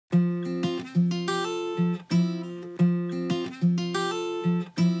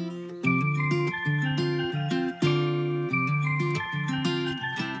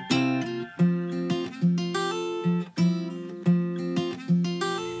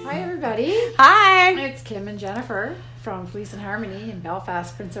everybody. Hi. It's Kim and Jennifer from Fleece and Harmony in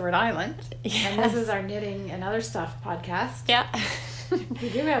Belfast, Prince Edward Island. Yes. And this is our Knitting and Other Stuff podcast. Yeah. We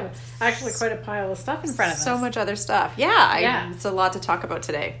do have actually quite a pile of stuff in front of us. So much other stuff. Yeah. It's a lot to talk about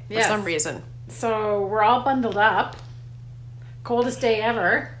today for some reason. So we're all bundled up. Coldest day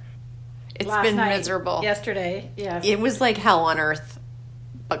ever. It's been miserable. Yesterday, yes. It was like hell on earth,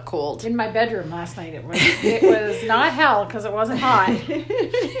 but cold. In my bedroom last night it was. It was not hell because it wasn't hot.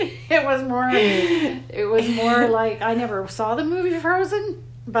 It was more like, I never saw the movie Frozen,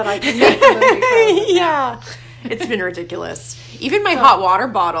 but I can make the movie Frozen. Yeah. It's been ridiculous. Even my hot water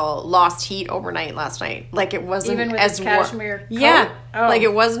bottle lost heat overnight last night. Like it wasn't even with as cashmere coat? Yeah. Oh. Like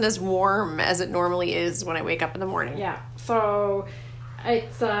it wasn't as warm as it normally is when I wake up in the morning. Yeah. So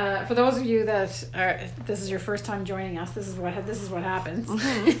it's for those of you that this is your first time joining us, this is what happens.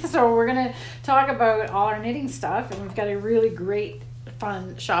 Mm-hmm. So we're gonna talk about all our knitting stuff, and we've got a really great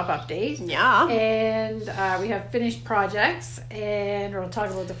fun shop update. Yeah. And we have finished projects, and we'll talk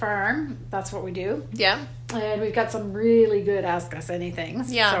about the farm. That's what we do. Yeah. And we've got some really good Ask Us Anythings.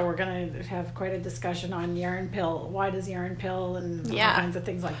 Yeah. So we're going to have quite a discussion on yarn pill. Why does yarn pill and all kinds of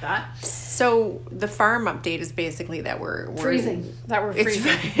things like that. So the farm update is basically that we're freezing.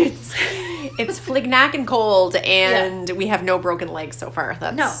 It's flignack and cold, and we have no broken legs so far.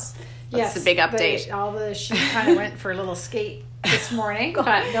 That's the big update. All the sheep kind of went for a little skate this morning,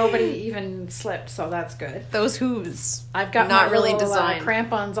 but nobody even slipped, so that's good. Those hooves, I've got not my really little, designed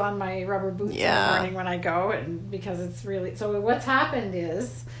crampons on my rubber boots in the morning when I go, and because it's really so. What's happened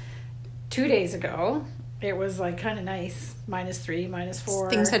is 2 days ago it was like kind of nice, -3, -4.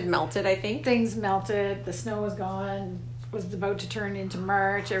 Things had melted. I think things melted. The snow was gone. Was about to turn into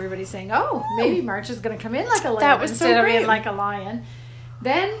March. Everybody's saying, "Oh, maybe March is going to come in like a lamb instead of being like a lion."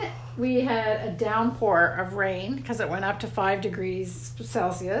 Then we had a downpour of rain because it went up to 5 degrees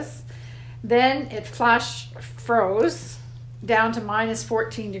Celsius. Then it froze down to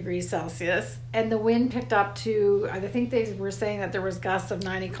 -14 degrees Celsius. And the wind picked up to, I think they were saying that there was gusts of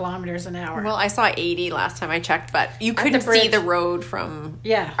 90 kilometers an hour. Well, I saw 80 last time I checked, but you couldn't see the road from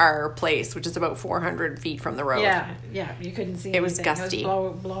our place, which is about 400 feet from the road. Yeah, you couldn't see anything. It was gusty. It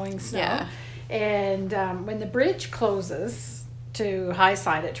was blowing snow. Yeah. And when the bridge closes to high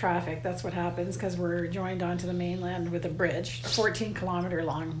side at traffic, that's what happens because we're joined onto the mainland with a bridge, a 14 kilometer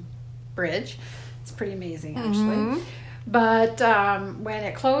long bridge. It's pretty amazing actually. Mm-hmm. But when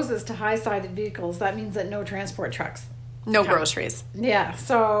it closes to high sided vehicles, that means that no transport trucks, no groceries. Yeah,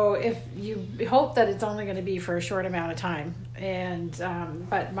 so if you hope that it's only going to be for a short amount of time, and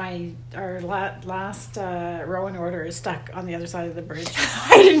but our last ROWAN order is stuck on the other side of the bridge.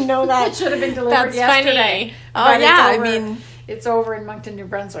 I didn't know that. It should have been delivered yesterday. Funny. Oh yeah, it's over in Moncton, New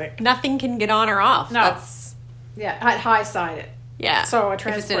Brunswick. Nothing can get on or off. No. At high side it. Yeah. So a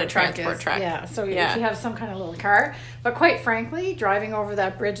transport truck. Yeah. So if you have some kind of little car. But quite frankly, driving over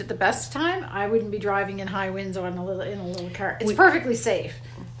that bridge at the best of time, I wouldn't be driving in high winds in a little car. It's perfectly safe.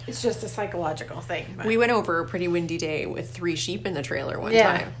 It's just a psychological thing. But. We went over a pretty windy day with 3 sheep in the trailer one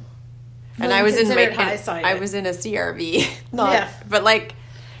time. And I was in a CRV. But like,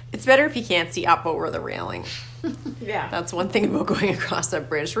 it's better if you can't see up over the railing. Yeah, that's one thing about going across that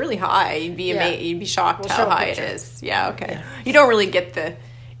bridge. It's really high. You'd be shocked how high it is. Yeah, okay. Yeah. You don't really get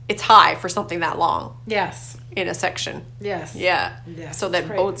it's high for something that long. Yes. In a section. Yes. Yeah. Yes, so that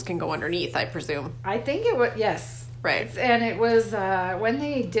boats can go underneath, I presume. I think it was, yes. Right. And it was, when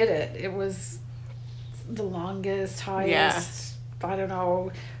they did it was the longest, highest, I don't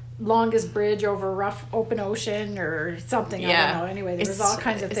know, longest bridge over rough open ocean or something. I don't know. Anyway, there was all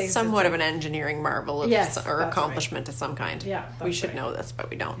kinds of things. It's somewhat of an engineering marvel or accomplishment of some kind. Yeah, we should know this,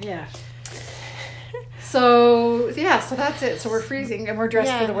 but we don't. Yeah. So that's it. So we're freezing and we're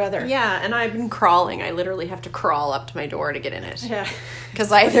dressed for the weather. Yeah, and I've been crawling. I literally have to crawl up to my door to get in it. Yeah. Because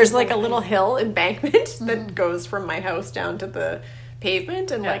there's like a little hill embankment that goes from my house down to the pavement,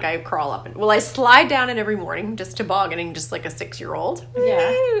 and I crawl up I slide down it every morning, just tobogganing, just like a 6-year-old.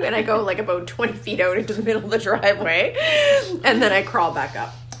 Yeah. And I go like about 20 feet out into the middle of the driveway, and then I crawl back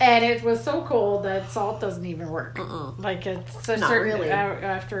up. And it was so cold that salt doesn't even work. Like it's really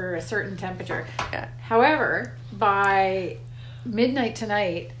after a certain temperature. Yeah. However, by midnight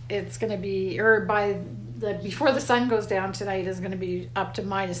tonight, it's going to be, or before the sun goes down tonight, is going to be up to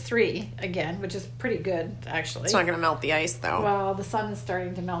 -3 again, which is pretty good actually. It's not going to melt the ice though. Well, the sun is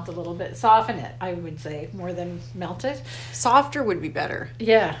starting to melt a little bit, soften it, I would say, more than melt it. Softer would be better.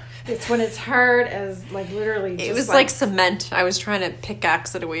 Yeah, it's when it's hard as literally. It was like cement. I was trying to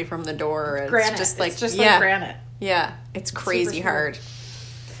pickaxe it away from the door. It's granite. Just like granite. Yeah, it's crazy hard.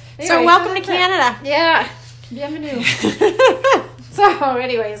 Anyway, so welcome to Canada. Yeah, bienvenue. So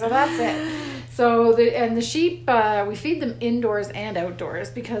anyway, so that's it. So the sheep, we feed them indoors and outdoors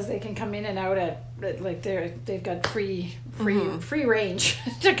because they can come in and out at like they've got free range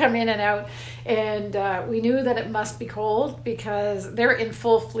to come in and out. And we knew that it must be cold because they're in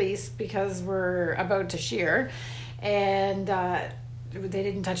full fleece because we're about to shear, and they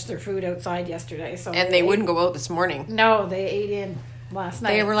didn't touch their food outside yesterday. So they wouldn't go out this morning. No, they ate in last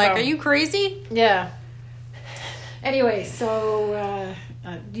night. They were like, "Are you crazy?" Yeah. Anyway, so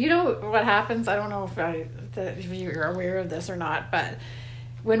do you know what happens? I don't know if you're aware of this or not, but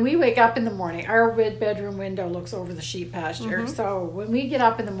when we wake up in the morning, our bedroom window looks over the sheep pasture. So when we get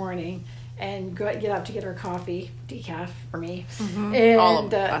up in the morning and get up to get our coffee, decaf for me, and all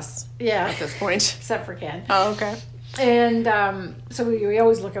of us, at this point, except for Ken. Oh, okay. And so we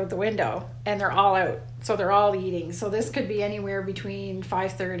always look out the window, and they're all out. So they're all eating. So this could be anywhere between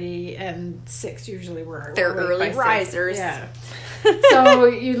 5:30 and 6. Usually they're early risers. Yeah. So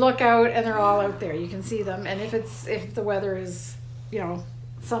you look out, and they're all out there. You can see them. And if the weather is,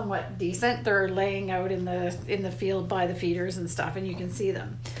 somewhat decent, they're laying out in the field by the feeders and stuff, and you can see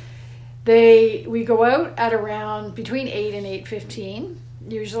them. We go out at around between 8 and 8:15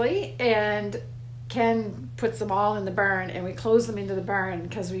 usually, and Ken puts them all in the barn, and we close them into the barn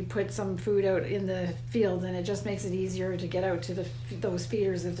because we put some food out in the field, and it just makes it easier to get out to those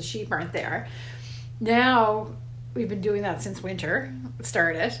feeders if the sheep aren't there. Now we've been doing that since winter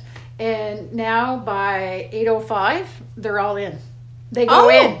started, and now by 8:05 they're all in. They go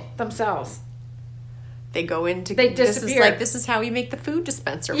in themselves. They go into. They disappear. This is how you make the food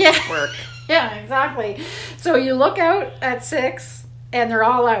dispenser work. Yeah, exactly. So you look out at 6, and they're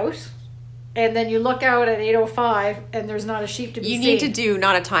all out. And then you look out at 8:05, and there's not a sheep to be seen. You need to do,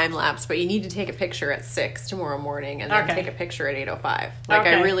 not a time lapse, but you need to take a picture at 6 tomorrow morning, and then take a picture at 8:05.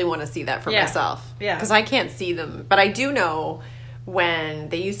 I really want to see that for myself. Yeah. Because I can't see them. But I do know when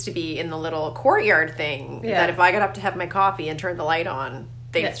they used to be in the little courtyard thing, that if I got up to have my coffee and turned the light on,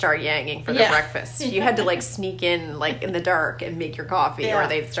 they'd start yanging for their breakfast. You had to sneak in in the dark and make your coffee, or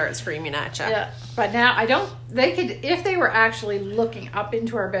they'd start screaming at you. Yeah. But now they could, if they were actually looking up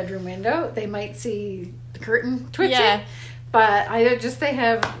into our bedroom window, they might see the curtain twitching. Yeah. But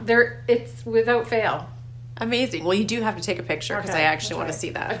it's without fail. Amazing. Well, you do have to take a picture because I actually want to see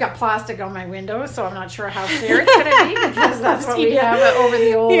that. I've got plastic on my window, so I'm not sure how clear it's going to be because that's what we have over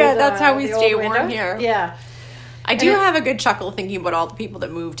the old. Yeah, that's how we stay warm here. Yeah. I do have a good chuckle thinking about all the people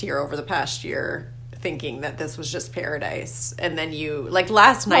that moved here over the past year, thinking that this was just paradise. And then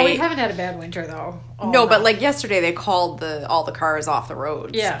last night... we haven't had a bad winter, though. But yesterday they called all the cars off the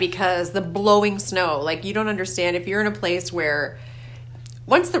roads. Yeah. Because the blowing snow, you don't understand. If you're in a place where...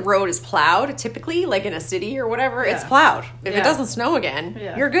 Once the road is plowed, typically, in a city or whatever, it's plowed. If it doesn't snow again,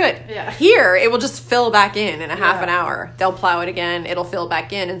 you're good. Yeah. Here, it will just fill back in a half an hour. They'll plow it again. It'll fill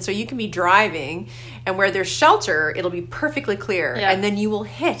back in. And so you can be driving, and where there's shelter, it'll be perfectly clear. Yeah. And then you will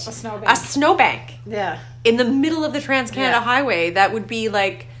hit a snowbank. Yeah. In the middle of the Trans-Canada Highway that would be,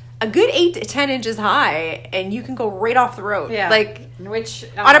 a good 8 to 10 inches high, and you can go right off the road. Yeah.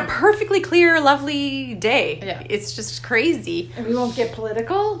 On a perfectly clear, lovely day. Yeah. It's just crazy. And we won't get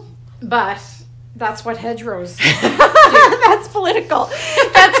political, but that's what hedgerows do. That's political.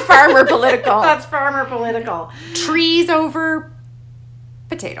 That's farmer political. That's farmer political. Trees over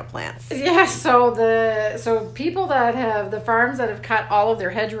potato plants. Yeah, so people that have the farms that have cut all of their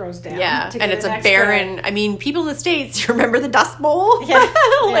hedgerows down. Yeah, and it's a barren. People in the States, you remember the Dust Bowl? Yeah,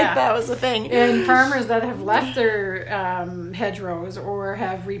 that was a thing. And farmers that have left their hedgerows or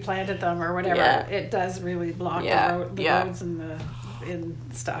have replanted them or whatever, it does really block the roads and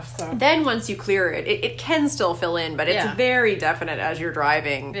stuff. So then once you clear it can still fill in, but it's very definite as you're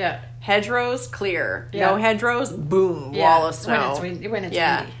driving. Yeah. Hedgerows, clear. Yeah. No hedgerows, boom, wall of snow. When it's windy.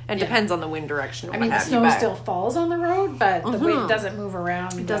 And depends on the wind direction. The snow still falls on the road, but the wind doesn't move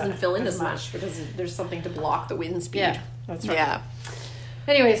around. It doesn't fill in as much because there's something to block the wind speed. Yeah, that's right. Yeah.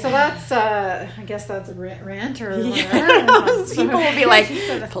 Anyway, so that's, I guess that's a rant or whatever. People will be like,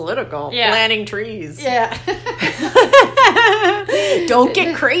 political, planting trees. Yeah. Don't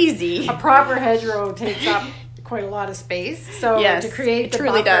get crazy. A proper hedgerow takes up quite a lot of space. So to create the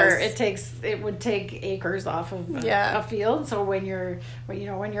buffer, it would take acres off of a field. So when you're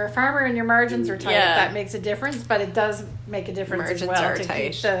a farmer and your margins are tight, that makes a difference. But it does make a difference margins as well are to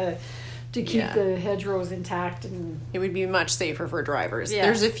tight. keep the hedgerows intact. And it would be much safer for drivers. Yeah.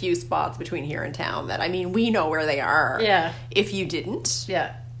 There's a few spots between here and town that we know where they are. Yeah. If you didn't,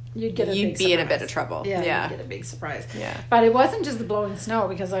 you'd be in a bit of trouble. Yeah, you'd get a big surprise. Yeah. But it wasn't just the blowing snow,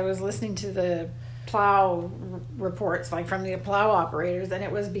 because I was listening to the plow reports, like from the plow operators, and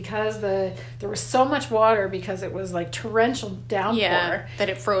it was because there was so much water because it was like torrential downpour that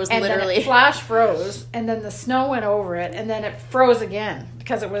it froze, and literally. then it flash froze, and then the snow went over it, and then it froze again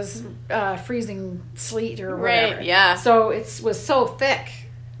because it was freezing sleet or whatever. Right, yeah. So it was so thick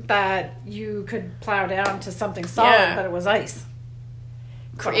that you could plow down to something solid, but it was ice.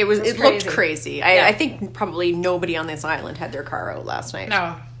 So it looked crazy. I think probably nobody on this island had their car out last night.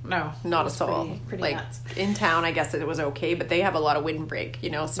 No, not a soul. Pretty like nuts. In town, I guess it was okay, but they have a lot of windbreak,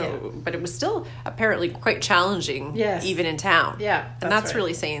 but it was still apparently quite challenging, even in town. Yeah, and that's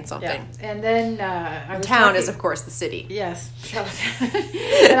really saying something. Yeah. And then town is, of course, the city. Yes,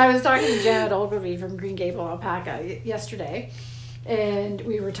 and I was talking to Janet Ogilvy from Green Gable Alpaca yesterday. And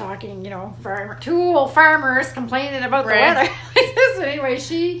we were talking, two old farmers complaining about the weather like this. And anyway,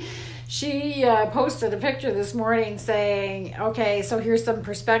 she posted a picture this morning saying, okay, so here's some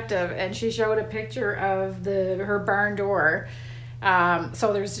perspective. And she showed a picture of her barn door.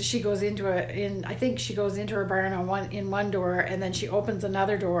 So she goes into her barn in one door, and then she opens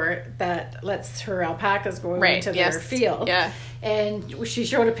another door that lets her alpacas go into their field. Yeah. And she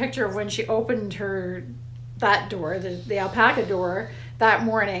showed a picture of when she opened that door, the alpaca door, that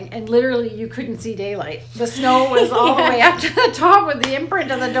morning, and literally you couldn't see daylight. The snow was all the way up to the top with the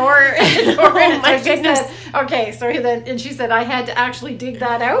imprint of the door. Oh my goodness. She said, I had to actually dig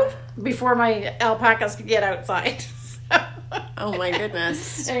that out before my alpacas could get outside. Oh my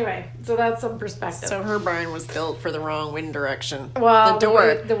goodness. Anyway, so that's some perspective. So her barn was built for the wrong wind direction. Well,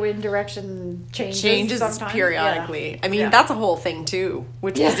 the wind direction changes sometimes. Periodically. Yeah. I mean, that's a whole thing too.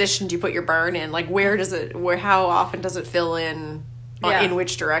 Which position do you put your barn in? Like, how often does it fill in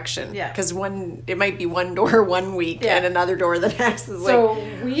which direction? Yeah. Because it might be one door one week and another door the next. So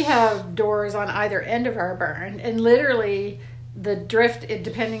we have doors on either end of our barn, and literally the drift,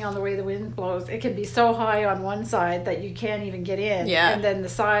 depending on the way the wind blows, it can be so high on one side that you can't even get in. Yeah. And then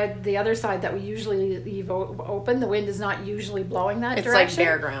the other side that we usually leave open, the wind is not usually blowing that direction. It's like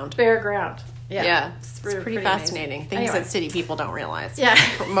bare ground. Bare ground. Yeah. It's pretty fascinating. Amazing. Things that city people don't realize. Yeah.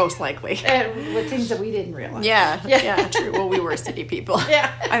 Most likely. And with things that we didn't realize. Yeah, true. Well, we were city people. Yeah.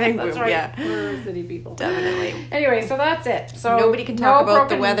 I think that's right. We're city people. Definitely. Anyway, so that's it. So nobody can talk about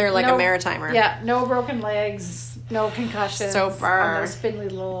the weather like a maritimer. Yeah, no broken legs. No concussions so far on those spindly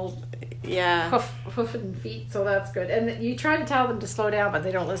little hoof and feet, so that's good. And you try to tell them to slow down, but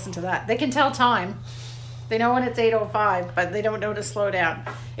they don't listen to that. They can tell time. They know when it's 8:05, but they don't know to slow down.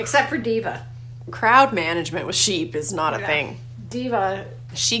 Except for Diva. Crowd management with sheep is not a thing. Diva,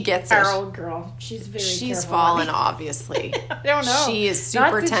 she gets our old girl. She's She's fallen, obviously. I don't know. She is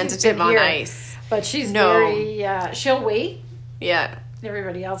super tentative on ice. But she's very, she'll wait. Yeah.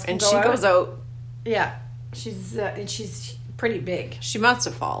 Everybody else can and go out. And she goes out. Yeah. She's pretty big. She must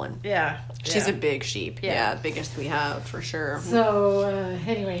have fallen. Yeah. She's a big sheep. Yeah, biggest we have for sure. So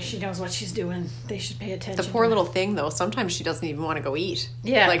anyway, she knows what she's doing. They should pay attention. The poor little thing though, sometimes she doesn't even want to go eat.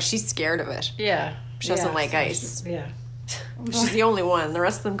 Yeah. Like she's scared of it. Yeah. She doesn't like ice. She's the only one. The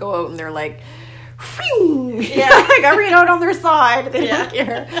rest of them go out and they're like, yeah, like every out on their side. They don't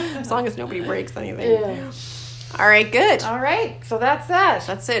care. As long as nobody breaks anything. Yeah. All right, good. All right, so that's that.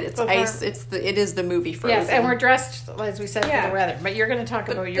 That's it. It's ice. It is the movie Frozen. Yes, and we're dressed, as we said, for the weather. But you're going to talk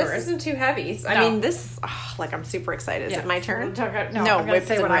about yours. This isn't too heavy. No. I mean, this, I'm super excited. Is it my turn? No, I'm going to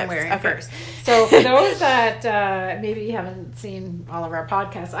say what I'm wearing first. So for those that maybe haven't seen all of our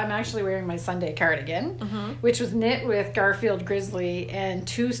podcasts, I'm actually wearing my Sunday cardigan, which was knit with Garfield Grizzly and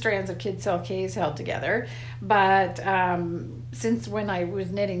 2 strands of Kid Silk Haze held together. But since when I was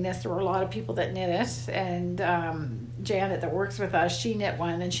knitting this, there were a lot of people that knit it, and Janet that works with us, she knit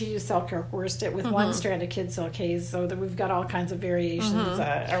one, and she used SELKIRK Worsted with 1 strand of Kid Silk Haze, so that we've got all kinds of variations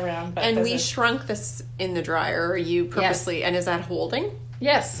around. But and we shrunk this in the dryer. Are you purposely? And is that holding?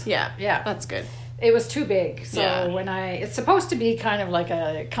 Yes. Yeah. That's good. It was too big, so when it's supposed to be kind of like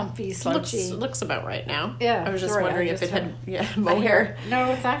a comfy, slouchy. Looks about right now. Yeah, I was just wondering if it had mohair.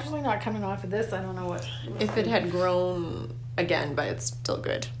 No, it's actually not coming off of this. I don't know what. If it had grown again, but it's still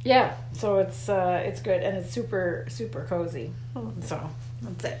good. Yeah, so it's good, and it's super super cozy. So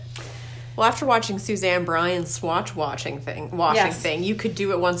that's it. Well, after watching Suzanne Bryan's swatch washing thing, you could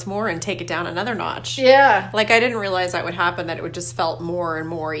do it once more and take it down another notch. Yeah. Like, I didn't realize that would happen, that it would just felt more and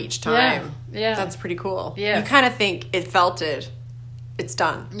more each time. Yeah. That's pretty cool. Yeah. You kind of think it felted, it's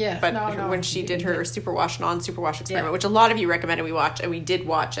done. Yeah. But when she did her superwash, non-superwash experiment, which a lot of you recommended we watch, and we did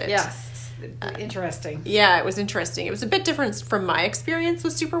watch it. Yes. Interesting. Yeah, it was interesting. It was a bit different from my experience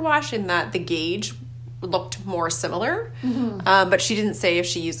with superwash in that the gauge looked more similar, but she didn't say if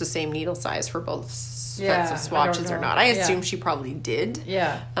she used the same needle size for both sets of swatches or not. I assume she probably did.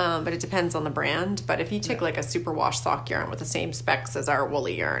 Yeah. But it depends on the brand. But if you take like a superwash sock yarn with the same specs as our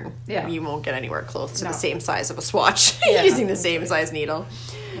woolly yarn, you won't get anywhere close to the same size of a swatch using the same size needle.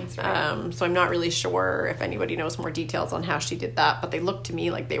 That's right. So I'm not really sure if anybody knows more details on how she did that, but they looked to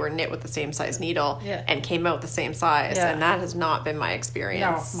me like they were knit with the same size needle and came out the same size, and that has not been my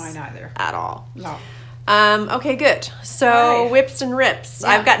experience. No, mine either. At all. No. Okay, good. So whips and rips.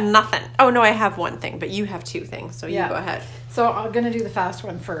 I've got nothing. Oh no, I have one thing, but you have two things, so you go ahead. So I'm going to do the fast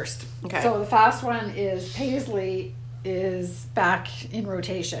one first. Okay. So the fast one is Paisley is back in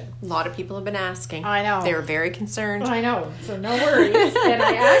rotation. A lot of people have been asking. I know. They were very concerned. I know. So no worries. And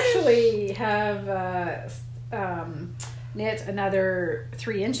I actually have knit another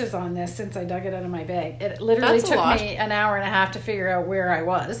 3 inches on this since I dug it out of my bag. It literally took me an hour and a half to figure out where I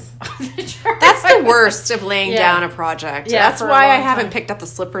was. That's the worst of laying down a project. Yeah, that's why I haven't picked up the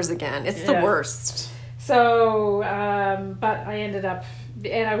slippers again. It's the worst. So, but I ended up,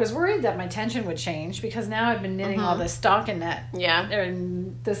 and I was worried that my tension would change because now I've been knitting all this stockinette. Yeah.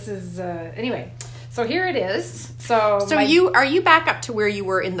 And this is, anyway. So here it is. So are you back up to where you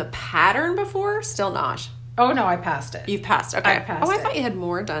were in the pattern before? Still not. Oh, no, I passed it. You've passed, okay. I passed I thought you had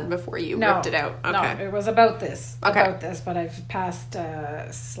more done before you ripped it out. Okay. No, it was about this. But I've passed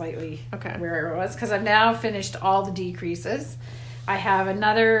slightly where it was because I've now finished all the decreases. I have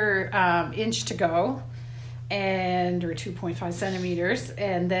another inch to go, or 2.5 centimeters,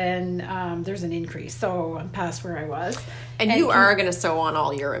 and then there's an increase. So I'm past where I was. And you are going to sew on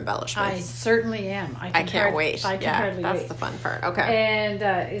all your embellishments. I certainly am. I can't wait. I can hardly wait. That's the fun part. Okay. And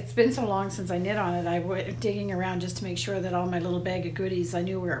it's been so long since I knit on it. I went digging around just to make sure that all my little bag of goodies, I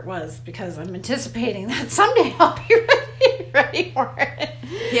knew where it was because I'm anticipating that someday I'll be ready for it.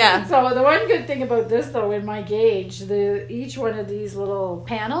 Yeah. So the one good thing about this, though, in my gauge, each one of these little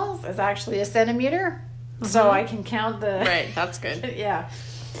panels is actually a centimeter. So I can count the... Right, that's good. Yeah.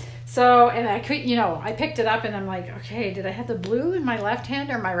 So, and I could, I picked it up and I'm like, okay, did I have the blue in my left hand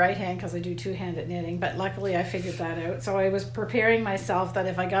or my right hand? Because I do two-handed knitting, but luckily I figured that out. So I was preparing myself that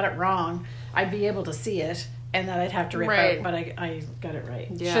if I got it wrong, I'd be able to see it and that I'd have to rip out, but I got it right.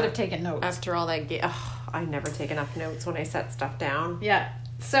 Yeah. Should have taken notes. After all that, I never take enough notes when I set stuff down. Yeah.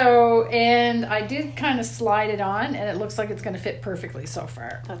 So, and I did kind of slide it on, and it looks like it's going to fit perfectly so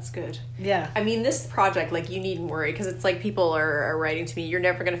far. That's good. Yeah. I mean, this project, you needn't worry, because it's like people are writing to me, you're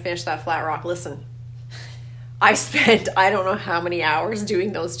never going to finish that flat rock. Listen, I spent, I don't know how many hours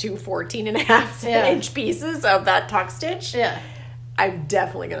doing those two 14.5-inch pieces of that tuck stitch. Yeah. I'm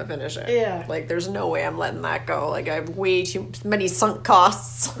definitely going to finish it. Yeah. There's no way I'm letting that go. I have way too many sunk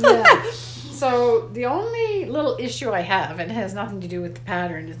costs. Yeah. So the only little issue I have, and it has nothing to do with the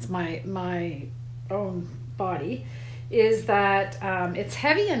pattern, it's my own body, is that it's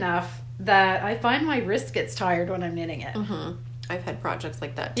heavy enough that I find my wrist gets tired when I'm knitting it. Mm-hmm. I've had projects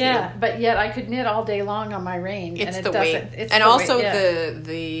like that too. Yeah, but yet I could knit all day long on my Rein. It's and the weight. And also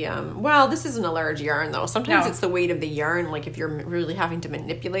well, this isn't a large yarn though. Sometimes it's the weight of the yarn. If you're really having to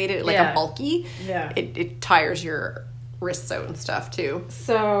manipulate it, a bulky, it tires your wrists out and stuff too.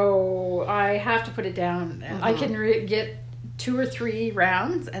 So I have to put it down. Mm-hmm. I can get 2 or 3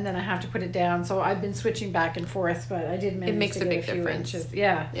 rounds and then I have to put it down. So I've been switching back and forth, but I did manage to get a few inches.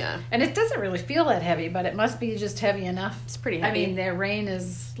 Yeah. And it doesn't really feel that heavy, but it must be just heavy enough. It's pretty heavy. I mean, their Rein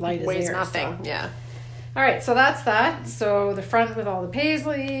is light as air. Weighs nothing. So. Yeah. All right, so that's that. So the front with all the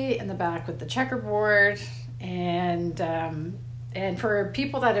paisley and the back with the checkerboard. And for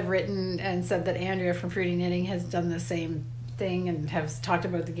people that have written and said that Andrea from Fruity Knitting has done the same thing and has talked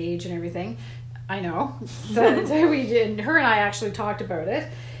about the gauge and everything, I know that we did. Her and I actually talked about it.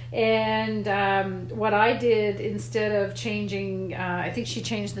 And what I did instead of changing, I think she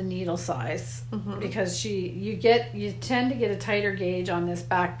changed the needle size because you tend to get a tighter gauge on this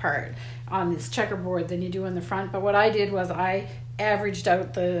back part on this checkerboard than you do on the front. But what I did was I averaged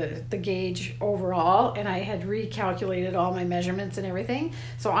out the gauge overall and I had recalculated all my measurements and everything.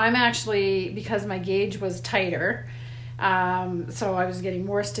 So I'm actually, because my gauge was tighter, so I was getting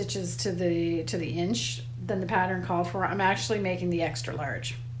more stitches to the inch than the pattern called for. I'm actually making the extra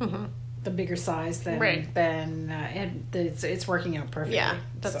large, the bigger size and it's working out perfectly. Yeah,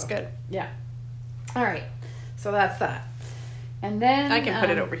 that's good. Yeah. All right. So that's that. And then I can put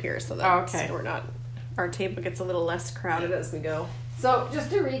it over here so that we're not, our table gets a little less crowded as we go. So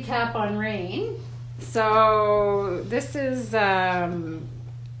just to recap on Rein. So this is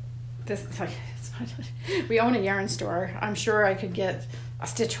we own a yarn store. I'm sure I could get a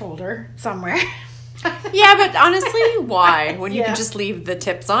stitch holder somewhere. Yeah, but honestly, why? When you can just leave the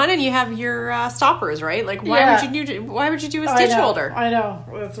tips on and you have your stoppers, right? Like, why would you do a stitch holder? I know.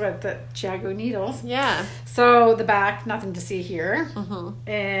 That's what the Chiago needles. Yeah. So the back, nothing to see here.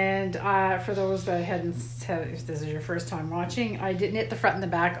 And for those that hadn't, if this is your first time watching, I did knit the front and the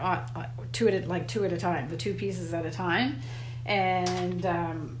back two at a time, the two pieces at a time.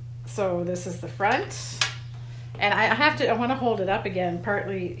 And so this is the front. And I want to hold it up again,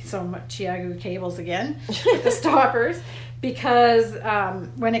 partly so much Chiago cables again, with the stoppers, because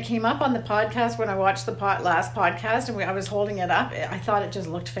when it came up on the podcast, when I watched the last podcast and I was holding it up, I thought it just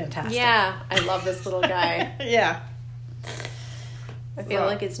looked fantastic. Yeah, I love this little guy. Yeah. I feel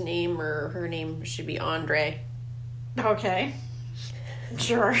like his name or her name should be Andre. Okay.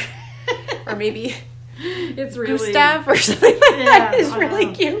 Sure. Or maybe... It's really Gustav or something like that. It's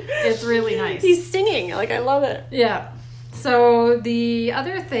really cute. It's really nice. He's singing. Like, I love it. Yeah. So the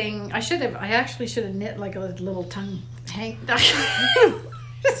other thing, I actually should have knit like a little tongue hang.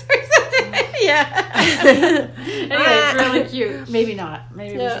 Yeah. Anyway, it's really cute. Maybe not.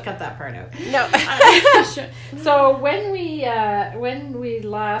 Maybe we should cut that part out. No. So when we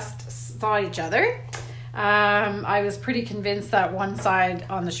last saw each other, I was pretty convinced that one side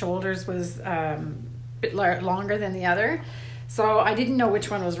on the shoulders was bit longer than the other, so I didn't know which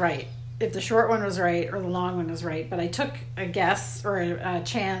one was right, if the short one was right or the long one was right, but I took a guess or a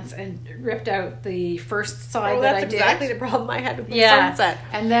chance and ripped out the first side that I did. That's exactly the problem I had with the sunset.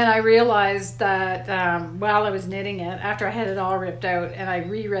 And then I realized that while I was knitting it, after I had it all ripped out and I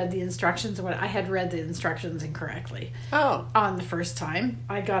reread the instructions, I had read the instructions incorrectly. On the first time.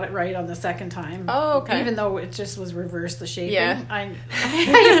 I got it right on the second time. Even though it just was reverse the shaping. Yeah.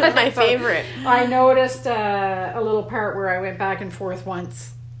 My favorite. I noticed a little part where I went back and forth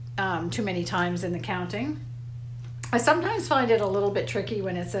once. Too many times in the counting. I sometimes find it a little bit tricky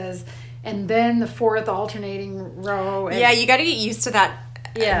when it says, and then the fourth alternating row. And you got to get used to that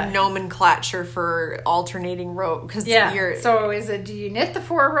nomenclature for alternating row. Cause so is it, do you knit the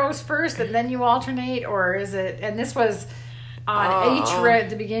 4 rows first and then you alternate, or is it, and this was on each row,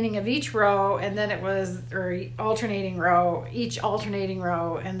 the beginning of each row, and then it was, or alternating row, each alternating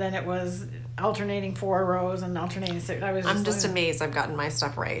row, and then it was alternating 4 rows and alternating 6. I'm just amazed I've gotten my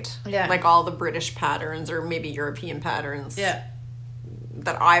stuff right. Yeah. Like all the British patterns or maybe European patterns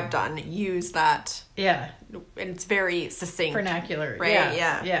that I've done use that. Yeah. And it's very succinct. Vernacular. Right?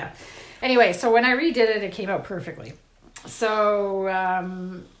 Yeah. Anyway, so when I redid it, it came out perfectly. So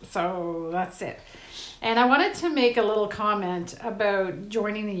that's it. And I wanted to make a little comment about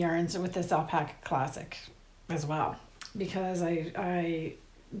joining the yarns with this Alpaca Classic as well, because I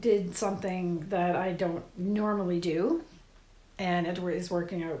did something that I don't normally do, and it is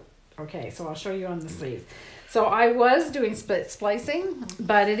working out okay. So I'll show you on the sleeves. So I was doing split splicing,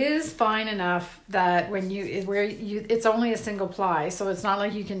 but it is fine enough that it's only a single ply, so it's not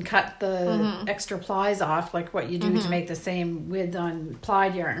like you can cut the extra plies off like what you do to make the same width on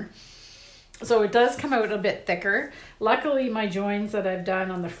plied yarn. So it does come out a bit thicker. Luckily, my joins that I've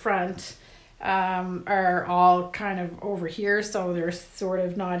done on the front are all kind of over here, so they're sort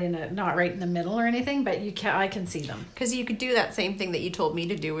of not right in the middle or anything, but I can see them. Because you could do that same thing that you told me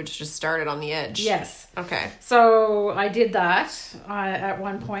to do, which just started on the edge. Yes. Okay. So I did that at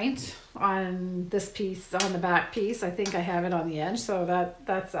one point on this piece, on the back piece. I think I have it on the edge, so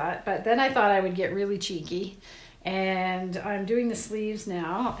that's that. But then I thought I would get really cheeky, and I'm doing the sleeves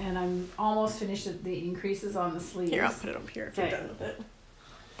now, and I'm almost finished the increases on the sleeves. Here, I'll put it up here if you're done with it.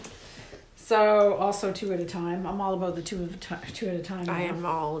 So also 2 at a time. I'm all about the two at a time. I am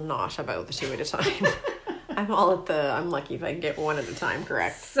all not about the 2 at a time. I'm lucky if I can get 1 at a time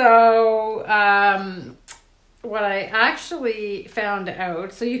correct. So what I actually found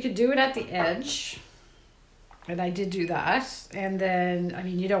out, so you could do it at the edge, and I did do that. And then, I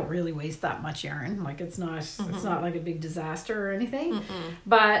mean, you don't really waste that much yarn. Like it's not like a big disaster or anything.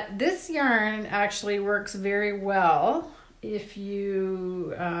 But this yarn actually works very well if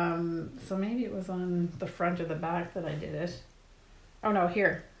you, so maybe it was on the front or the back that I did it. Oh no,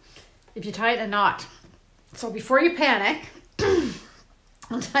 here. If you tie it in a knot. So before you panic,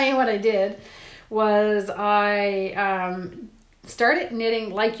 I'll tell you what I did was I started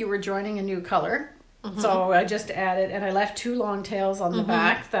knitting like you were joining a new color. So I just added, and I left 2 long tails on the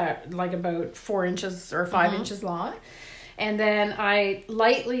back that like about 4 inches or 5 inches long. And then I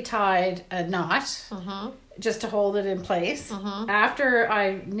lightly tied a knot just to hold it in place. After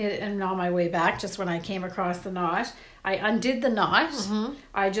I knit it and on my way back, just when I came across the knot, I undid the knot.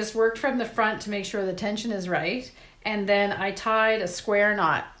 I just worked from the front to make sure the tension is right. And then I tied a square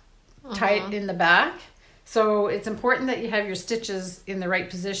knot tight in the back. So it's important that you have your stitches in the right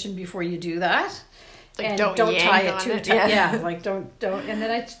position before you do that. Like, and don't tie it too tight. Yeah, like don't. And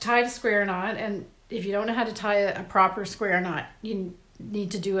then I tied a square knot, and if you don't know how to tie a proper square knot, you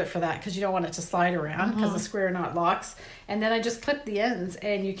need to do it for that, because you don't want it to slide around, because the square knot locks. And then I just clipped the ends,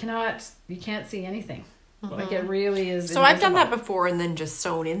 and you can't see anything. Like, it really is So invisible. I've done that before, and then just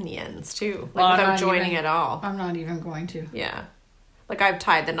sewn in the ends too, like without joining at all. I'm not even going to. Yeah. Like, I've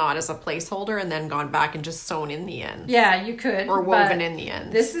tied the knot as a placeholder and then gone back and just sewn in the ends. Yeah, you could. Or woven in the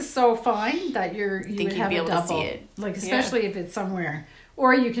ends. This is so fine that you would have a double. To see it. Like, especially if it's somewhere.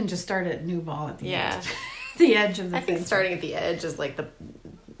 Or you can just start at new ball at the end. The edge of the thing. I think starting at the edge is like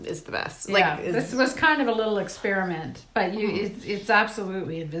is the best. Yeah, like, this was kind of a little experiment, but it's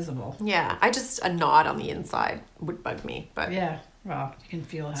absolutely invisible. Yeah, a knot on the inside would bug me, but yeah, well, you can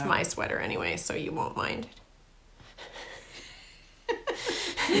feel it's my sweater anyway, so you won't mind.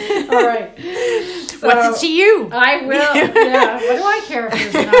 All right. So what's it to you? I will. Yeah. What do I care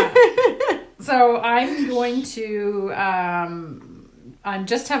if there's not? So I'm going to I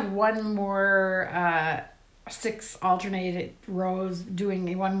just have one more 6 alternated rows,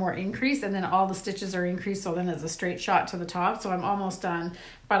 doing one more increase, and then all the stitches are increased, so then it's a straight shot to the top. So I'm almost done,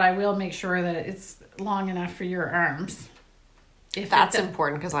 but I will make sure that it's long enough for your arms. That's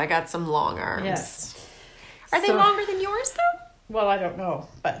important, because I got some long arms. Yes. Are they longer than yours though? Well, I don't know,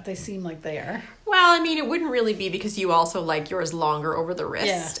 but they seem like they are. Well, I mean, it wouldn't really be, because you also like yours longer over the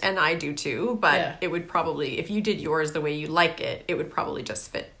wrist, and I do too, but it would probably, if you did yours the way you like it, it would probably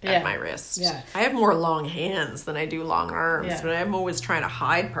just fit at my wrist. Yeah. I have more long hands than I do long arms, but I'm always trying to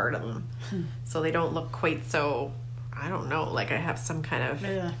hide part of them so they don't look quite so, I don't know, like I have some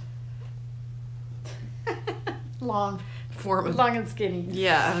kind of long form of... Long and skinny.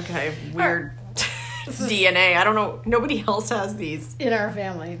 Yeah, okay, weird... DNA. I don't know. Nobody else has these. In our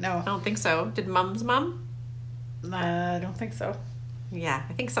family, no. I don't think so. Did Mom's mom? I don't think so. Yeah,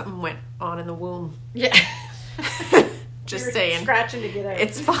 I think something went on in the womb. Yeah. Just saying. Scratching to get out.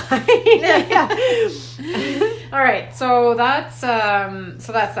 It's fine. Yeah. All right. So that's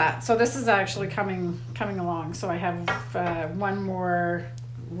that. So this is actually coming along. So I have one more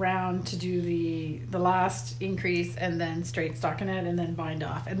round to do the last increase, and then straight stockinette, and then bind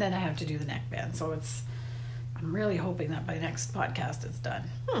off, and then I have to do the neckband. So I'm really hoping that by next podcast it's done.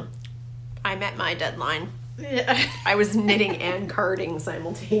 I met my deadline. Yeah. I was knitting and carding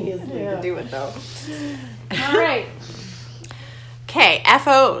simultaneously to do it though. All right. Okay,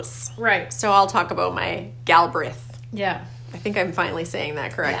 FOs. Right. So I'll talk about my Galbraith. Yeah. I think I'm finally saying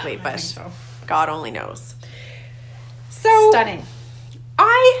that correctly, but I think so. God only knows. So stunning.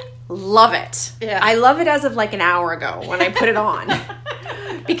 I love it. Yeah. I love it as of like an hour ago when I put it on.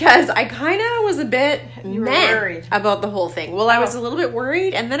 Because I kind of was a bit worried about the whole thing. Well, I was a little bit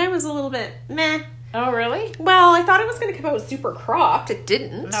worried, and then I was a little bit meh. Oh, really? Well, I thought it was going to come out super cropped. It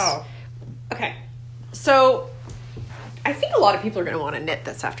didn't. No. Okay. So, I think a lot of people are going to want to knit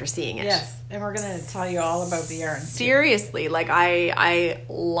this after seeing it. Yes. And we're going to tell you all about the yarn. Seriously. Like, I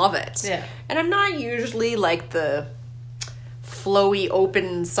love it. Yeah. And I'm not usually like the flowy,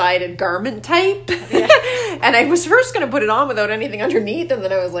 open-sided garment type. Yeah. And I was first going to put it on without anything underneath, and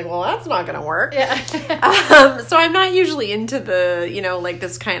then I was like, well, that's not going to work. Yeah. So I'm not usually into the, like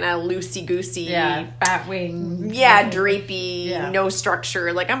this kind of loosey-goosey. Yeah, bat wing. Yeah, drapey, no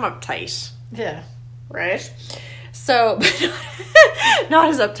structure. Like, I'm uptight. Yeah. Right? So, not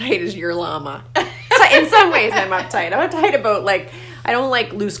as uptight as your llama. In some ways, I'm uptight. I'm uptight about, like, I don't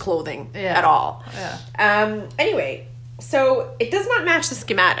like loose clothing at all. Yeah. Anyway, so it does not match the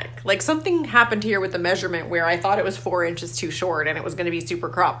schematic. Like, something happened here with the measurement where I thought it was 4 inches too short and it was going to be super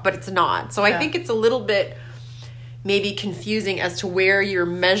cropped, but it's not. So I think it's a little bit maybe confusing as to where you're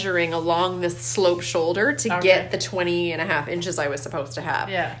measuring along this slope shoulder to get the 20.5 inches I was supposed to have.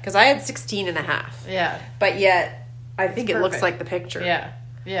 Yeah. Because I had 16.5. Yeah. But yet, I think it looks like the picture. Yeah.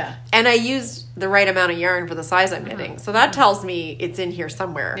 Yeah. And I used the right amount of yarn for the size I'm knitting. So that tells me it's in here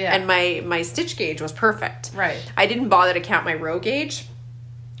somewhere. Yeah. And my stitch gauge was perfect. Right. I didn't bother to count my row gauge,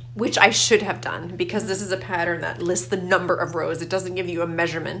 which I should have done, because this is a pattern that lists the number of rows. It doesn't give you a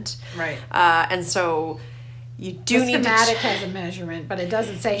measurement. Right. And so you do need to... The schematic has a measurement, but it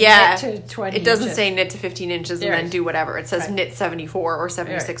doesn't say knit to 20 it doesn't inches. say knit to 15 inches and then do whatever. It says knit 74 or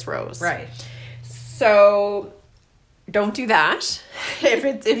 76 rows. Right. So... don't do that.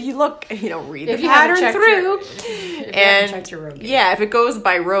 If you look, read the if you pattern through. If it goes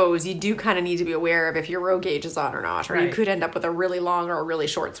by rows, you do kind of need to be aware of if your row gauge is on or not. Or you could end up with a really long or a really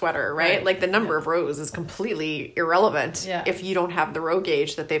short sweater, right? Like the number of rows is completely irrelevant if you don't have the row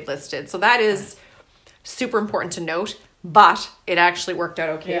gauge that they've listed. So that is super important to note. But it actually worked out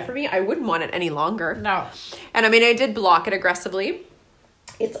okay for me. I wouldn't want it any longer. No. And I mean, I did block it aggressively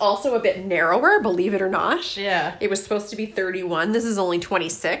It's also a bit narrower, believe it or not. Yeah. It was supposed to be 31. This is only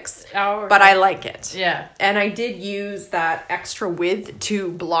 26. Oh, okay. But I like it. Yeah. And I did use that extra width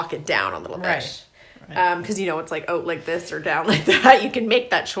to block it down a little bit. Right. Because, it's like out like this or down like that. You can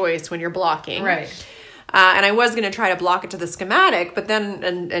make that choice when you're blocking. Right. And I was going to try to block it to the schematic, but then,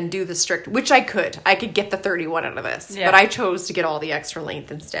 and do the strict, which I could get the 31 out of this, but I chose to get all the extra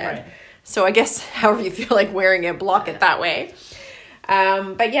length instead. Right. So I guess however you feel like wearing it, block it that way.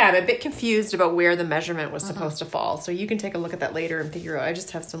 But yeah, I'm a bit confused about where the measurement was supposed to fall. So you can take a look at that later and figure out. I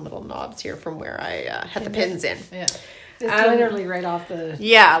just have some little knobs here from where I had the pins in. Yeah. It's literally right off the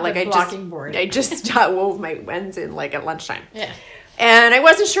blocking board. I just wove my ends in like at lunchtime. Yeah. And I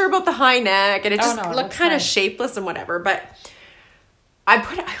wasn't sure about the high neck, and it just looked kind of shapeless and whatever, but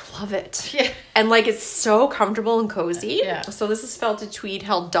I love it. Yeah. And like it's so comfortable and cozy. Yeah. So this is felted tweed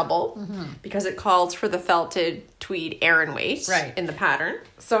held double because it calls for the felted tweed Aran weight in the pattern.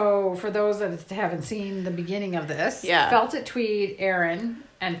 So for those that haven't seen the beginning of this, felted tweed Aran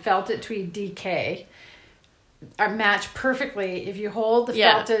and felted tweed DK are matched perfectly. If you hold the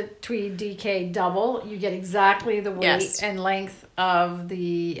felted tweed DK double, you get exactly the weight and length of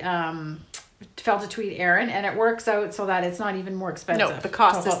the felted tweed Aran, and it works out so that it's not even more expensive. No, the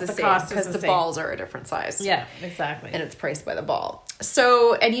cost is the same because the balls are a different size. Yeah, exactly. And it's priced by the ball.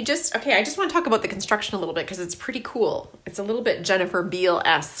 So, and I just want to talk about the construction a little bit because it's pretty cool. It's a little bit Jennifer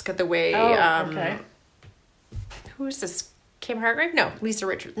Beal-esque the way. Who is this? Kim Hargrave? No, Lisa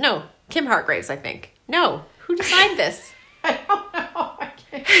Richardson. No, Kim Hargraves, I think. No, who designed this? I don't know. I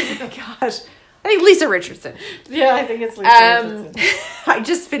can't. Oh my gosh. I think Lisa Richardson. Yeah, I think it's Lisa Richardson. I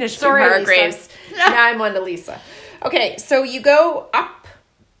just finished Kim Hargraves. Now I'm on to Lisa. Okay, so you go up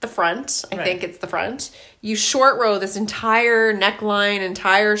the front. I think it's the front. You short row this entire neckline,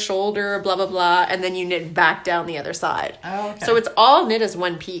 entire shoulder, blah, blah, blah, and then you knit back down the other side. Oh, okay. So it's all knit as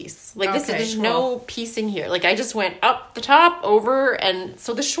one piece. Like this, there's no piecing here. Like I just went up the top, over, and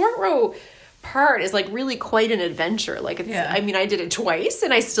so the short row part is like really quite an adventure. Like it's, I mean, I did it twice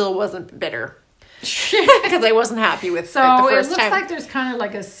and I still wasn't bitter. Because I wasn't happy with it the first time. So it looks like there's kind of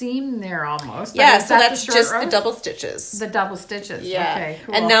like a seam there almost. Yeah, so that's just the double stitches. The double stitches. Yeah. Okay,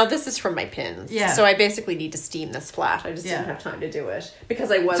 cool. And now this is from my pins. Yeah. So I basically need to steam this flat. I just didn't have time to do it.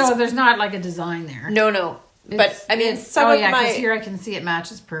 Because I was... So there's not like a design there. No. But I mean, some of my... because here I can see it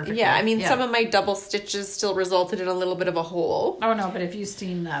matches perfectly. Yeah, I mean, some of my double stitches still resulted in a little bit of a hole. Oh, no, but if you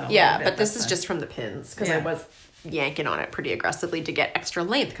steam that a little bit... but this is just from the pins. Because I was yanking on it pretty aggressively to get extra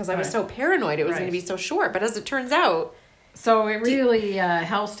length because I was so paranoid it was going to be so short. But as it turns out... So it really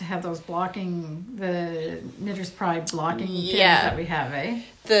helps to have those blocking, the Knitter's Pride blocking pins that we have, eh?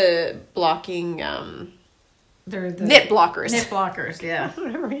 The blocking... They're the knit blockers. Knit blockers, yeah.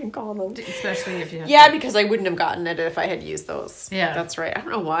 Whatever you call them. Especially if you have to. Because I wouldn't have gotten it if I had used those. Yeah. That's right. I don't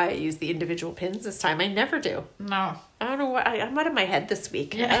know why I used the individual pins this time. I never do. No. I don't know why. I'm out of my head this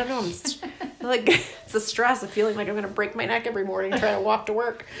week. Yeah. I don't know. Like, it's the stress of feeling like I'm going to break my neck every morning trying to walk to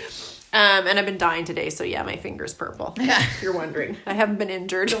work. And I've been dying today, so my finger's purple. Yeah. If you're wondering. I haven't been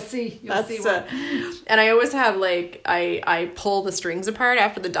injured. You'll see what. And I always have, like, I pull the strings apart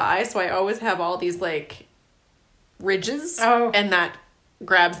after the dye, so I always have all these, like... ridges and that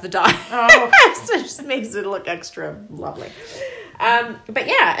grabs the dye. So it just makes it look extra lovely. But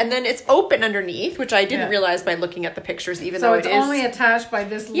and then it's open underneath, which I didn't realize by looking at the pictures, even though it is. So it's only attached by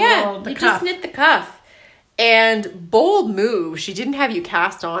this little cuff. Just knit the cuff. And bold move, she didn't have you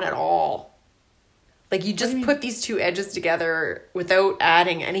cast on at all. Like you just put these two edges together without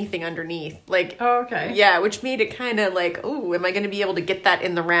adding anything underneath. Like, yeah, which made it kind of like, oh, am I going to be able to get that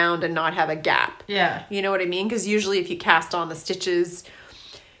in the round and not have a gap? Yeah. You know what I mean? Because usually if you cast on the stitches,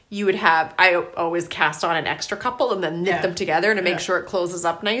 you would have, I always cast on an extra couple and then knit them together to make sure it closes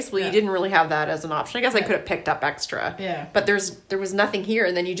up nice. Well, you didn't really have that as an option. I guess I could have picked up extra. Yeah. But there was nothing here,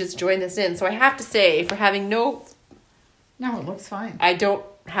 and then you just join this in. So I have to say, for having No, it looks fine. I don't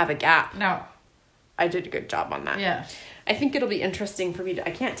have a gap. No. I did a good job on that. Yeah. I think it'll be interesting for me to...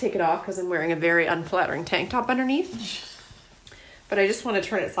 I can't take it off because I'm wearing a very unflattering tank top underneath. But I just want to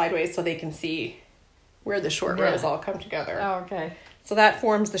turn it sideways so they can see where the short rows all come together. Oh, okay. So that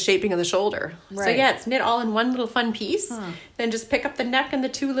forms the shaping of the shoulder. Right. So it's knit all in one little fun piece. Then just pick up the neck and the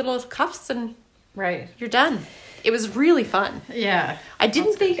two little cuffs and you're done. It was really fun. Yeah. I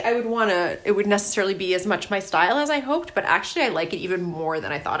didn't think it would necessarily be as much my style as I hoped, but actually I like it even more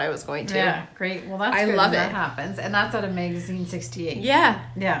than I thought I was going to. Yeah, great. Well, that's good. I love it. That happens. And that's out of magazine 68. Yeah.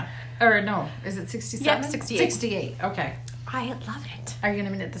 Yeah. Or no, is it 67? Yeah, 68. 68, okay. I love it. Are you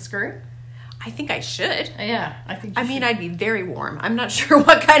going to knit the skirt? I think I should. Yeah, I think you should. I'd be very warm. I'm not sure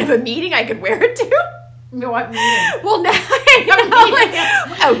what kind of a meeting I could wear it to. What meeting? Well, now I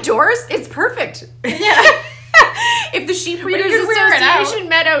know, like, outdoors, it's perfect. Yeah. If the Sheep Breeders Association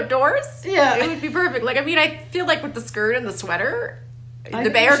met outdoors, it would be perfect. Like, I mean, I feel like with the skirt and the sweater,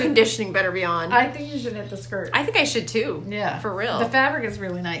 the air conditioning better be on. I think you should knit the skirt. I think I should too. Yeah. For real. The fabric is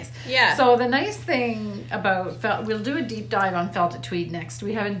really nice. Yeah. So the nice thing about we'll do a deep dive on Felted Tweed next.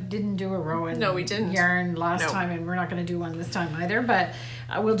 We didn't do a ROWAN yarn last time, and we're not going to do one this time either, but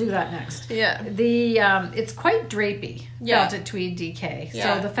we'll do that next. Yeah. It's quite drapey, Felted Tweed DK.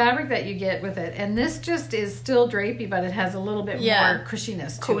 Yeah. So the fabric that you get with it, and this just is still drapey, but it has a little bit more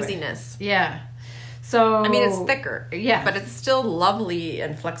cushiness to coziness. it. Yeah. So, I mean, it's thicker. Yeah. But it's still lovely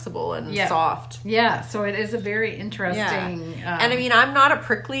and flexible and soft. Yeah. So it is a very interesting... Yeah. And I mean, I'm not a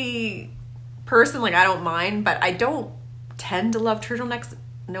prickly person. Like, I don't mind, but I don't tend to love turtlenecks.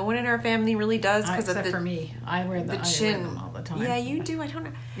 No one in our family really does. Except for me. I wear the chin. I wear them all the time. Yeah, you do. I don't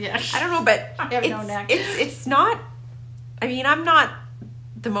know. Yeah. I don't know, but I have no neck. It's not... I mean, I'm not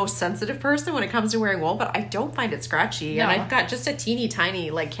the most sensitive person when it comes to wearing wool, but I don't find it scratchy. No. And I've got just a teeny tiny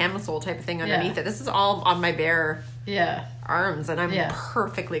like camisole type of thing underneath it. This is all on my bare arms, and I'm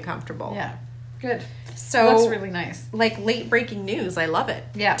perfectly comfortable. Yeah, good. So that's really nice. Like late breaking news, I love it.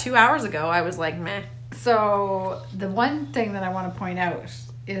 Yeah. 2 hours ago, I was like, meh. So the one thing that I want to point out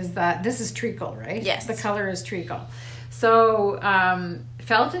is that this is treacle, right? Yes. The color is treacle. So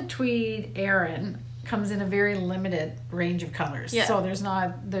Felted Tweed Aran comes in a very limited range of colors. Yeah. So there's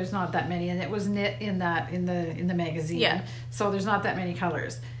not that many, and it was knit in the magazine. Yeah. So there's not that many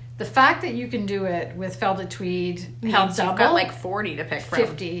colors. The fact that you can do it with Felted Tweed helps. You've got like 40 to pick from.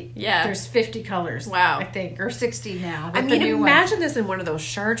 50. Yeah. There's 50 colors. Wow. I think, or 60 now. I mean, imagine this in one of those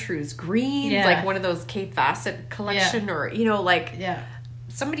chartreuse greens, like one of those Cape Facet collection, or like. Yeah.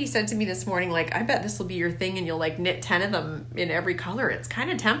 Somebody said to me this morning, like, I bet this will be your thing and you'll, like, knit 10 of them in every color. It's kind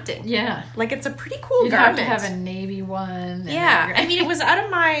of tempting. Yeah. Like, it's a pretty cool You'd garment. You'd have to have a navy one. Yeah. I mean, it was out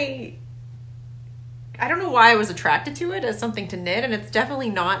of my... I don't know why I was attracted to it as something to knit, and it's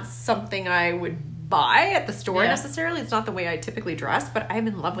definitely not something I would buy at the store necessarily. It's not the way I typically dress, but I'm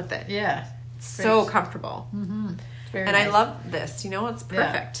in love with it. Yeah. It's so comfortable. Mm-hmm. Very and nice. I love this. It's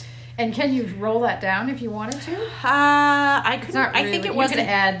perfect. Yeah. And can you roll that down if you wanted to? I could. Really, I think it was. You could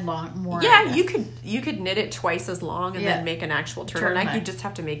add more. Yeah, you could knit it twice as long and then make an actual turtleneck. You just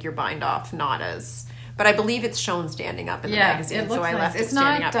have to make your bind off not as. But I believe it's shown standing up in the magazine, so I left it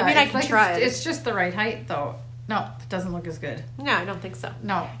standing up. I mean, I can try it. It's just the right height, though. No, it doesn't look as good. No, I don't think so.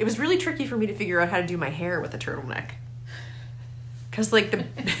 No, it was really tricky for me to figure out how to do my hair with a turtleneck. Because like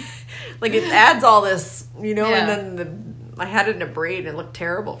it adds all this, and then I had it in a braid and it looked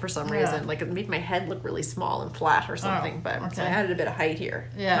terrible for some reason. Like it made my head look really small and flat or something. So I added a bit of height here.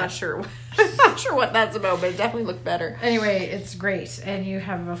 Yeah. Not sure what that's about, but it definitely looked better. Anyway, it's great. And you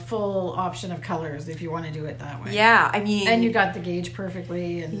have a full option of colors if you want to do it that way. Yeah, I mean... And you got the gauge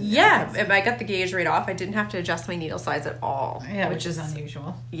perfectly. I got the gauge right off. I didn't have to adjust my needle size at all. Yeah, which is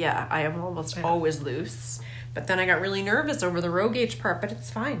unusual. Yeah, I am almost always loose. But then I got really nervous over the row gauge part, but it's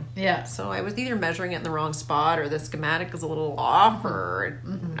fine. Yeah. So I was either measuring it in the wrong spot or the schematic is a little off or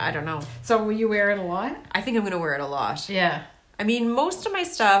I don't know. So will you wear it a lot? I think I'm going to wear it a lot. Yeah. I mean, most of my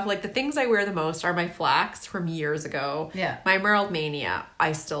stuff, like the things I wear the most are my flax from years ago. Yeah. My Emerald Mania,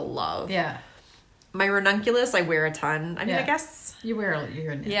 I still love. Yeah. My ranunculus, I wear a ton. I mean, I guess... You wear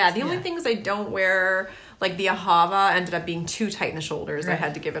your knits. Yeah, the only things I don't wear, like the Ahava ended up being too tight in the shoulders. Right. I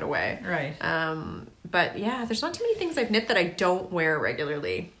had to give it away. Right. But yeah, there's not too many things I've knit that I don't wear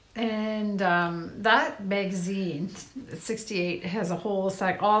regularly. And that magazine, 68, has a whole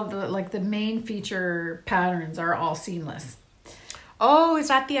all the main feature patterns are all seamless. Oh, is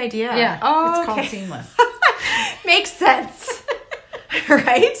that the idea? Yeah. Oh, it's called seamless. Makes sense.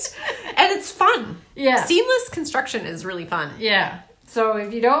 Right? And it's fun. Yeah. Seamless construction is really fun. Yeah. So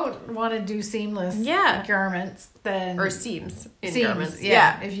if you don't want to do seamless garments, then... Or seams in garments.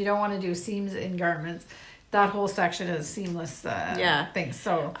 Yeah. If you don't want to do seams in garments, that whole section is seamless things.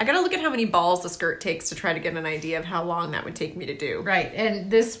 So I got to look at how many balls the skirt takes to try to get an idea of how long that would take me to do. Right.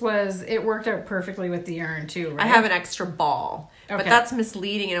 And it worked out perfectly with the yarn too, right? I have an extra ball. Okay. But that's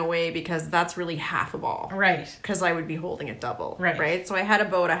misleading in a way because that's really half a ball. Right. Because I would be holding it double. Right. So I had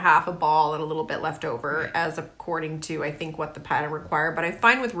about a half a ball and a little bit left over as according to, I think, what the pattern required. But I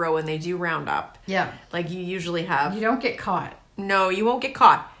find with ROWAN, they do round up. Yeah. Like you usually have... You don't get caught. No, you won't get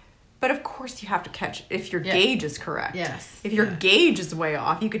caught. But of course you have to catch if your gauge is correct. Yes. If your gauge is way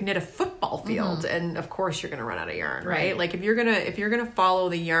off, you could knit a football field and of course you're going to run out of yarn, right? Like if you're going to follow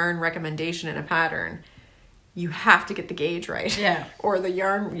the yarn recommendation in a pattern, you have to get the gauge right. Yeah. Or the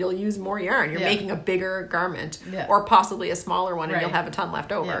yarn, you'll use more yarn. You're making a bigger garment or possibly a smaller one and you'll have a ton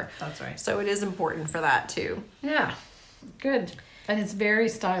left over. Yeah, that's right. So it is important for that too. Yeah. Good. And it's very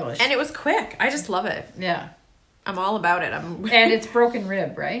stylish. And it was quick. I just love it. Yeah. I'm all about it. And it's broken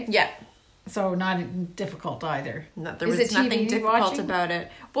rib, right? Yeah. So not difficult either. No, there was nothing difficult about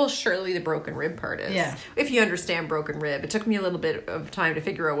it. Well, surely the broken rib part is. Yeah. If you understand broken rib. It took me a little bit of time to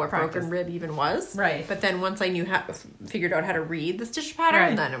figure out what broken rib even was. Right. But then once I figured out how to read the stitch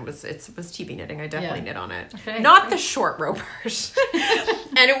pattern, then it was TV knitting. I definitely knit on it. Okay. Not the short row part.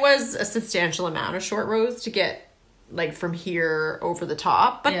 And it was a substantial amount of short rows to get like from here over the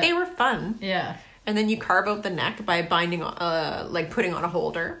top, but they were fun. Yeah. And then you carve out the neck by binding, like putting on a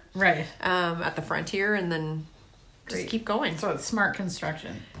holder. Right. At the front here, and then just keep going. So it's smart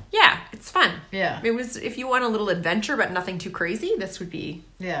construction. Yeah, it's fun. Yeah. It was, if you want a little adventure but nothing too crazy, this would be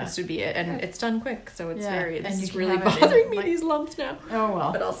it. And it's done quick, so it's this is really bothering me, these lumps now. Oh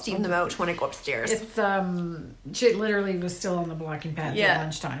well. But I'll steam them out when I go upstairs. It's she literally was still on the blocking pads at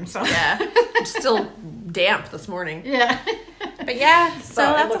lunchtime, so it's still damp this morning. Yeah. But so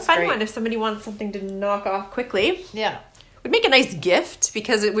that's a fun one if somebody wants something to knock off quickly. Yeah. Would make a nice gift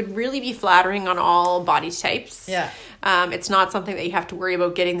because it would really be flattering on all body types. Yeah. It's not something that you have to worry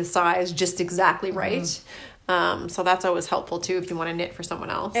about getting the size just exactly right. So that's always helpful too if you want to knit for someone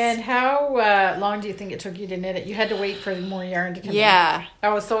else. And how long do you think it took you to knit it? You had to wait for more yarn to come in. Yeah.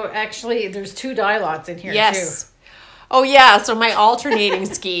 Oh, so actually there's 2 dye lots in here too. Oh yeah, so my alternating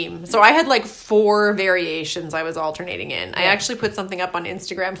scheme. So I had like 4 variations I was alternating in. I actually put something up on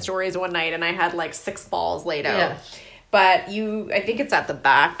Instagram stories one night and I had like 6 balls laid out. Yeah. But I think it's at the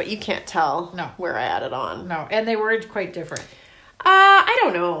back, but you can't tell where I added on. No, and they were quite different. I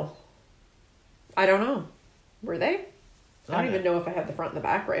don't know. Were they? I don't even know if I have the front and the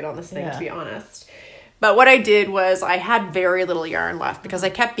back right on this thing, to be honest. But what I did was I had very little yarn left because I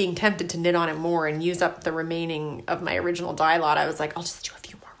kept being tempted to knit on it more and use up the remaining of my original dye lot. I was like, I'll just do a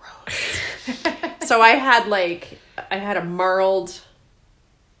few more rows. So I had a marled,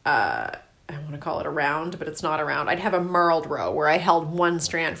 I want to call it a round, but it's not a round. I'd have a marled row where I held 1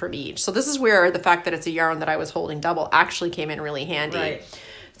 strand from each. So this is where the fact that it's a yarn that I was holding double actually came in really handy. Right.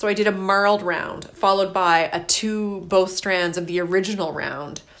 So I did a marled round, followed by both strands of the original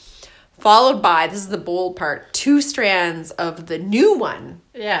round, followed by, this is the bold part, 2 strands of the new one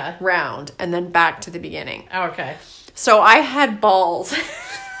round, and then back to the beginning. Oh, okay. So I had balls.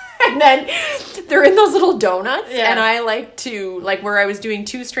 And then they're in those little donuts. Yeah. And I like to, like where I was doing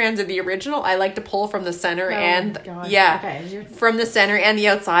 2 strands of the original, I like to pull from the center from the center and the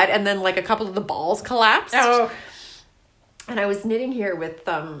outside. And then like a couple of the balls collapsed. Oh. And I was knitting here with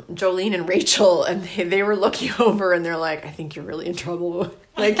Jolene and Rachel, and they were looking over and they're like, I think you're really in trouble.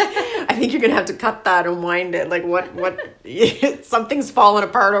 Like, I think you're going to have to cut that and wind it. Like, what, something's falling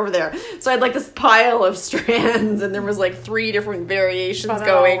apart over there. So I had like this pile of strands and there was like 3 different variations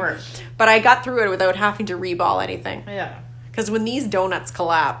going. But I got through it without having to reball anything. Yeah. Because when these donuts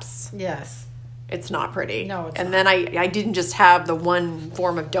collapse. Yes. It's not pretty. No, it's and not. then I didn't just have the one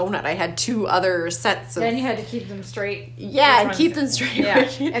form of donut. I had 2 other sets of... Then you had to keep them straight. Yeah, and keep them straight. Yeah.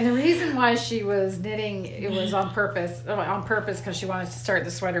 And the reason why she was knitting, it was on purpose because she wanted to start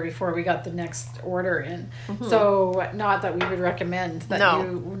the sweater before we got the next order in. Mm-hmm. So not that we would recommend that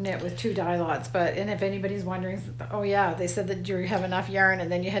you knit with 2 dye lots, and if anybody's wondering, they said that you have enough yarn and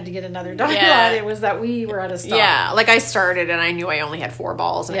then you had to get another dye lot. It was that we were out of stock. Yeah, like I started and I knew I only had 4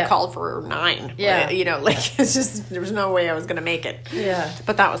 balls and it called for 9. Yeah. It's just, there was no way I was going to make it. Yeah.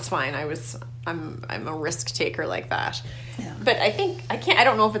 But that was fine. I'm a risk taker like that. Yeah. But I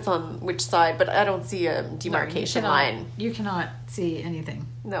don't know if it's on which side, but I don't see a demarcation line. You cannot see anything.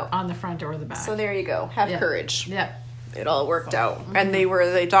 No. On the front or the back. So there you go. Have courage. Yeah. It all worked out. Mm-hmm. And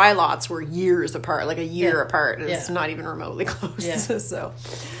the dye lots were years apart, like a year apart. It's not even remotely close. Yeah. So.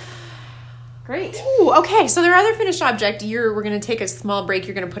 Great. Ooh, okay, so their other finished object, we're going to take a small break.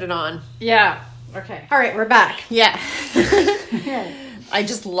 You're going to put it on. Yeah. Okay. All right, we're back. Yeah. I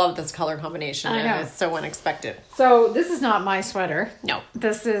just love this color combination. I know. It's so unexpected. So this is not my sweater. No.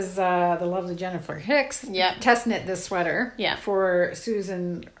 This is the lovely Jennifer Hicks. Yeah. Test knit this sweater. Yeah. For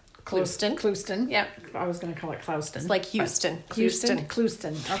Susan Clouston. Yeah. I was going to call it Clouston. It's like Houston.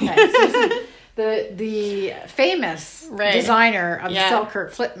 Clouston. Okay. Susan, the famous designer of the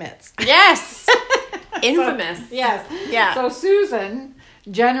SELKIRK flip mitts. Yes. Infamous. Yes. Yeah. So Susan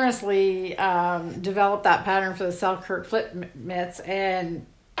generously developed that pattern for the SELKIRK flip mitts and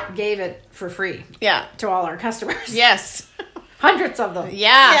gave it for free. Yeah. To all our customers. Yes. Hundreds of them.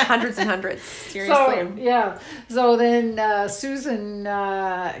 Yeah, hundreds and hundreds. Seriously. So then Susan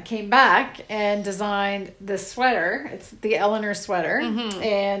came back and designed this sweater. It's the Eleanor sweater,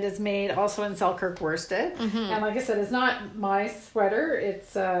 and it's made also in SELKIRK Worsted. And like I said, it's not my sweater;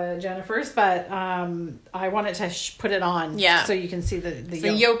 it's Jennifer's. But I wanted to put it on, so you can see the yoke.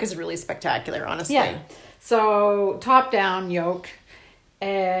 The yoke is really spectacular, honestly. Yeah. So top down yoke,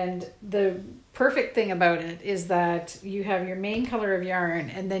 and the perfect thing about it is that you have your main color of yarn,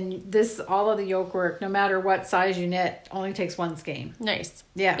 and then all of the yoke work, no matter what size you knit, only takes one skein. Nice.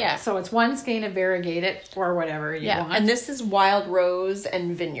 Yeah. So it's one skein of variegated or whatever you want. And this is Wild Rose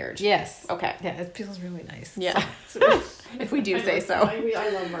and Vineyard. Yes. Okay. Yeah, it feels really nice. Yeah. If we do say so. I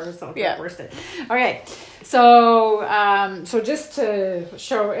love our SELKIRK Worsted. Okay. So just to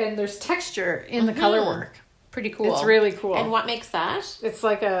show, and there's texture in the color work. Pretty cool. It's really cool. And what makes that? It's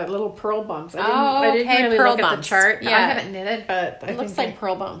like a little pearl bumps. I didn't really pearl look bumps. at the chart. Yeah. I haven't knitted, but it looks like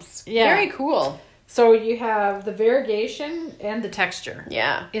pearl bumps. Yeah. Very cool. So you have the variegation and the texture.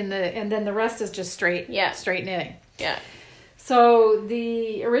 Yeah. And then the rest is just straight knitting. Yeah. So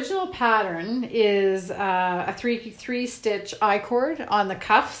the original pattern is a three stitch I-cord on the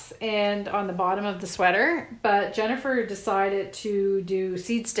cuffs and on the bottom of the sweater, but Jennifer decided to do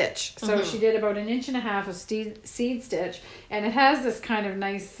seed stitch. So she did about 1.5 inches of seed stitch, and it has this kind of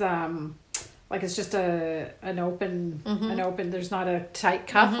nice, like it's just an open, there's not a tight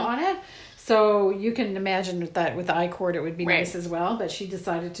cuff on it. So you can imagine with the I-cord it would be nice as well, but she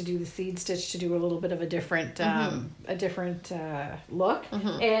decided to do the seed stitch to do a little bit of a different look,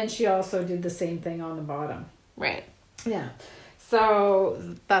 and she also did the same thing on the bottom. Right. Yeah. So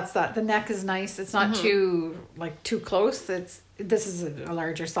that's that. The neck is nice. It's not too close. This is a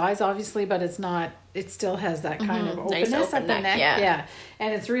larger size, obviously, but it's not. It still has that kind of openness nice at the neck. Yeah.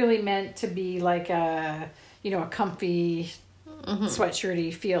 And it's really meant to be like a comfy,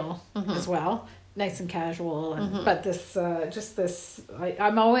 sweatshirty feel as well, nice and casual. But this,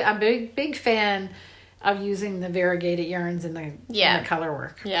 I'm a big fan of using the variegated yarns in the color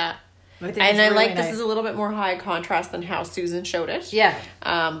work. Yeah, I like this is a little bit more high contrast than how Susan showed it. Yeah,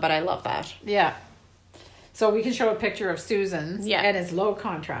 but I love that. Yeah. So we can show a picture of Susan's, and it's low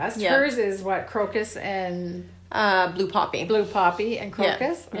contrast. Yeah. Hers is what, crocus and blue poppy. Blue poppy and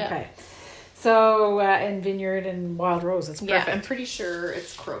crocus. Yeah. Okay. So, and Vineyard and Wild Rose, it's perfect. Yeah, I'm pretty sure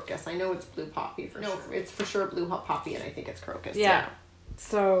it's crocus. I know it's blue poppy for sure. It's for sure blue poppy, and I think it's crocus. Yeah.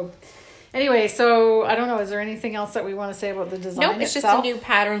 So, anyway, I don't know, is there anything else that we want to say about the design it's itself? just a new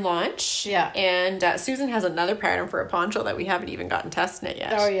pattern launch. Yeah. And Susan has another pattern for a poncho that we haven't even gotten testing it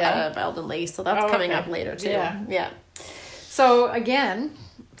yet. Oh, yeah. Belden lace, so that's coming up later, too. Yeah. So, again,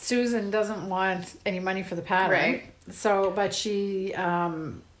 Susan doesn't want any money for the pattern. Right. So, but she...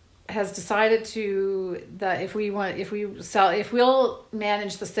 has decided that if we'll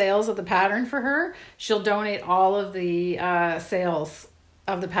manage the sales of the pattern for her, she'll donate all of the sales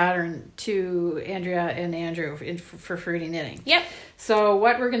of the pattern to Andrea and Andrew for Fruity Knitting. Yep. So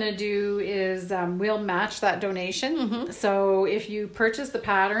what we're going to do is we'll match that donation. So if you purchase the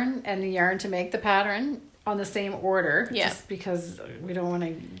pattern and the yarn to make the pattern on the same order, just because we don't want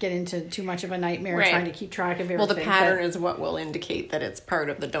to get into too much of a nightmare trying to keep track of everything. Well, the pattern is what will indicate that it's part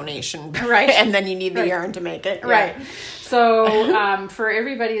of the donation. Right. And then you need the yarn to make it. Yeah. Right. So for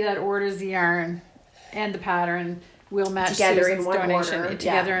everybody that orders the yarn and the pattern, we'll match together Susan's in one donation. Order.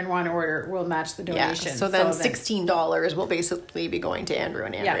 Together in one order, we'll match the donation. Yeah. So then $16 will basically be going to Andrew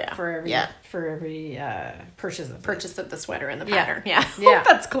and Andrea. Yeah, for every purchase of the sweater and the pattern. Yeah. Hope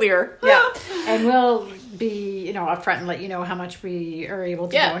that's clear. Yeah. And we'll be, upfront and let you know how much we are able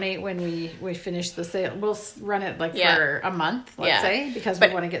to donate when we finish the sale. We'll run it for a month, let's say, because we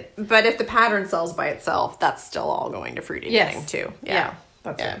want to get... But if the pattern sells by itself, that's still all going to Fruity Knitting too. Yeah.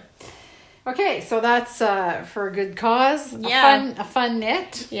 That's it. Okay, so that's for a good cause. A fun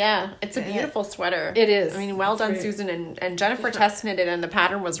knit. Yeah, it's a beautiful sweater. It is. I mean, well done, Susan. And Jennifer test knitted, and the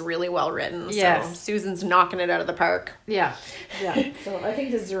pattern was really well written. Yes. So Susan's knocking it out of the park. Yeah. So I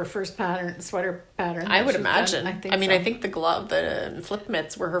think this is her first sweater pattern. I would imagine. I think the flip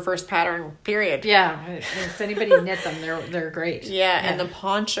mitts were her first pattern, period. Yeah. If anybody knit them, they're great. Yeah, and the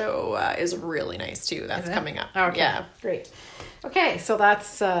poncho is really nice too. That's coming up. Okay. Yeah. Great. Okay, so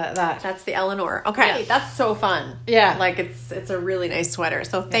that's that. That's the Eleanor. Okay, that's so fun. Yeah, like it's a really nice sweater.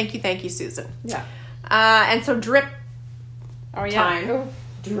 So thank you, Susan. Yeah. And so drip. Oh yeah. Time.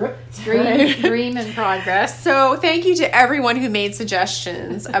 Drip. Dream in progress. So thank you to everyone who made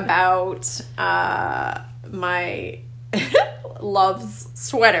suggestions about my Love's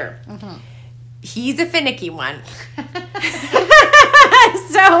sweater. he's a finicky one.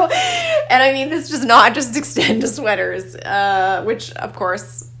 So, and I mean, this does not just extend to sweaters, which of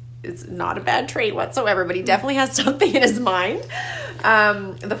course is not a bad trait whatsoever, but he definitely has something in his mind.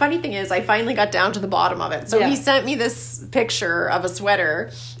 The funny thing is I finally got down to the bottom of it. So he sent me this picture of a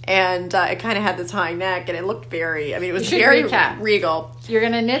sweater, and it kind of had this high neck, and it looked very, I mean, it was very regal. You're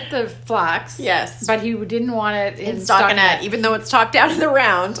going to knit the flax. Yes. But he didn't want it in stockinette. Even though it's top down in the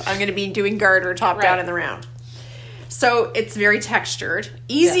round, I'm going to be doing garter top down in the round. So it's very textured.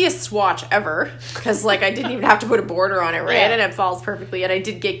 Easiest swatch ever, because like I didn't even have to put a border on it, right? And it falls perfectly. And I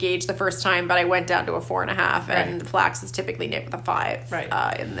did get gauge the first time, but I went down to a 4.5, and the flax is typically knit with a 5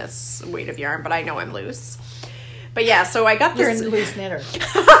 in this weight of yarn, but I know I'm loose. But yeah, so I got this. You're a loose knitter.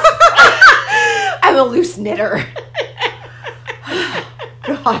 I'm a loose knitter.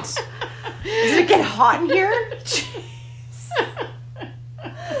 God. Does it get hot in here?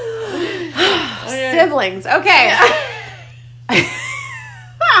 Siblings. Okay.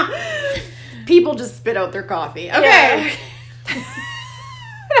 People just spit out their coffee. Okay.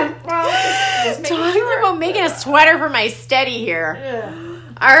 Well, just talking about making a sweater for my steady here.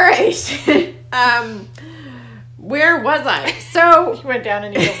 All right. Where was I? So you went down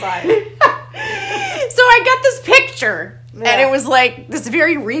an eagle side. So I got this picture, and it was like this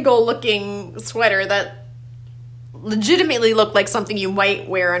very regal looking sweater that legitimately looked like something you might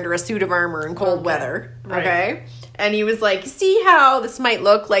wear under a suit of armor in cold weather. Okay. And he was like, see how this might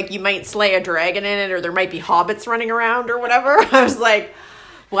look like you might slay a dragon in it, or there might be hobbits running around or whatever. I was like,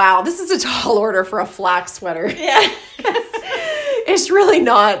 wow, this is a tall order for a flax sweater. Yeah. It's really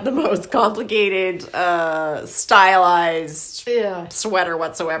not the most complicated, stylized sweater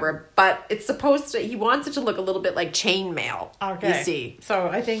whatsoever. But it's supposed to, he wants it to look a little bit like chainmail. Okay. You see. So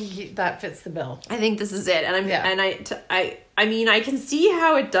I think that fits the bill. I think this is it. And I mean, I can see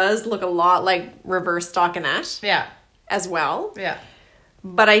how it does look a lot like reverse stockinette. Yeah. As well. Yeah.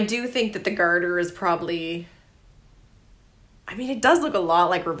 But I do think that the garter is probably, I mean, it does look a lot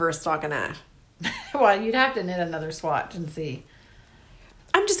like reverse stockinette. Well, you'd have to knit another swatch and see.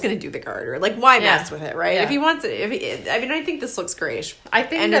 I'm just going to do the garter. Like, why mess with it, right? Yeah. If he wants it, I mean, I think this looks great. I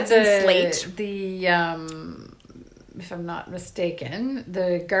think and that it's in slate. If I'm not mistaken,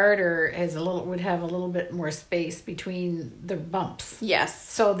 the garter would have a little bit more space between the bumps. Yes.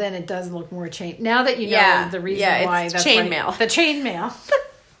 So then it does look more chain. Now that you know the reason why that's chainmail. The chainmail.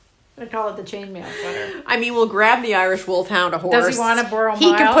 I call it the chainmail sweater. I mean, we'll grab the Irish Wolfhound a horse. Does he want to borrow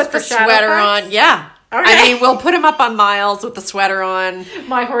He can put the sweater on. Yeah. Okay. I mean, we'll put him up on Miles with the sweater on.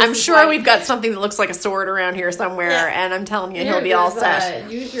 My horse. I'm sure we've got something that looks like a sword around here somewhere, and I'm telling you, he'll be all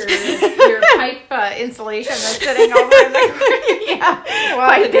set. Use your pipe insulation that's sitting over in the corner.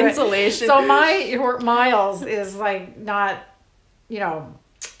 Pipe insulation. So my Miles is like not,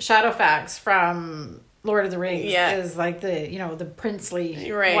 Shadowfax from Lord of the Rings is like the princely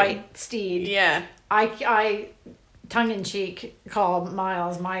white steed. Yeah. I tongue-in-cheek call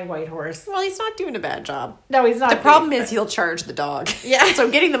Miles my white horse. Well, he's not doing a bad job. No, he's not. The problem is he'll charge the dog. Yeah.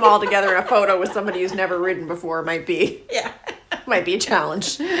 So getting them all together in a photo with somebody who's never ridden before might be a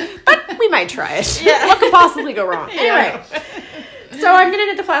challenge. But we might try it. Yeah. What could possibly go wrong? Anyway. So I'm going to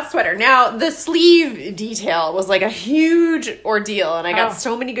knit the flat sweater. Now, the sleeve detail was like a huge ordeal, and I got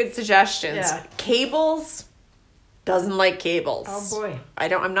so many good suggestions. Yeah. Cables. Doesn't like cables. Oh boy.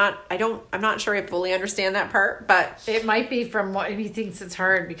 I'm not sure I fully understand that part, but it might be from what he thinks it's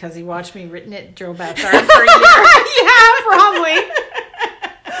hard because he watched me knit Joe Bathard for a year. Yeah, probably.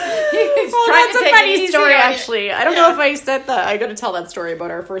 That's a funny story, actually. I don't know if I said that. I got to tell that story about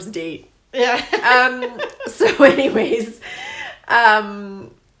our first date. Yeah. So anyways,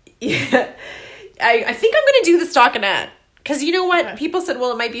 I think I'm going to do the stockinette. Because you know what? People said,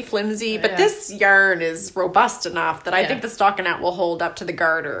 well, it might be flimsy, but this yarn is robust enough that I think the stockinette will hold up to the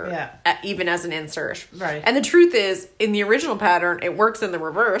garter, even as an insert. Right. And the truth is, in the original pattern, it works in the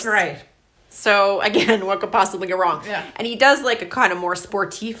reverse. Right. So, again, what could possibly go wrong? Yeah. And he does like a kind of more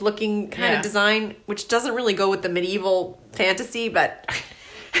sportif-looking kind of design, which doesn't really go with the medieval fantasy, but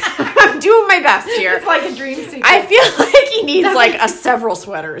I'm doing my best here. It's like a dream sequence. I feel like he needs like several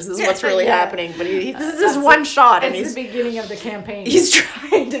sweaters is what's really happening. But this is one shot. And it's the beginning of the campaign. He's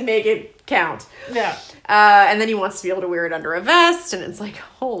trying to make it count. Yeah. And then he wants to be able to wear it under a vest. And it's like,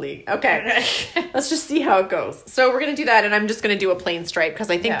 holy, okay. Let's just see how it goes. So we're going to do that. And I'm just going to do a plain stripe because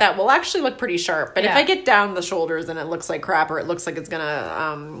I think that will actually look pretty sharp. But if I get down the shoulders and it looks like crap or it looks like it's going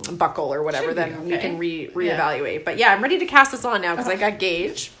to buckle or whatever, then we can reevaluate. Yeah. But yeah, I'm ready to cast this on now because I got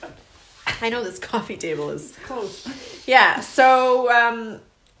gauge. I know this coffee table is close. Yeah. So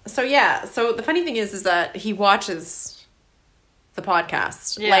the funny thing is that he watches the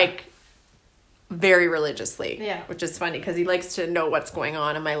podcast. Yeah. Like, very religiously. Yeah. Which is funny because he likes to know what's going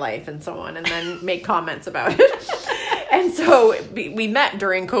on in my life and so on, and then make comments about it. And so we met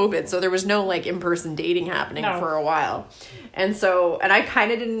during COVID, so there was no like in-person dating happening for a while. And so, and I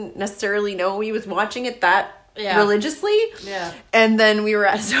kind of didn't necessarily know he was watching it that religiously. Yeah. And then we were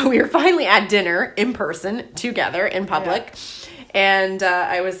finally at dinner in person together in public. Yeah. And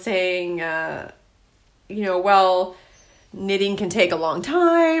I was saying, well, knitting can take a long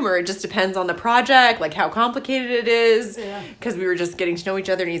time, or it just depends on the project, like how complicated it is. Yeah. Because we were just getting to know each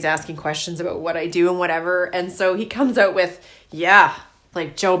other, and he's asking questions about what I do and whatever. And so he comes out with,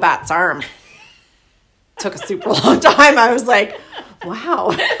 like Joe Bat's arm. Took a super long time. I was like, wow.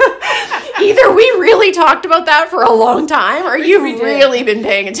 Either we really talked about that for a long time, or you've really been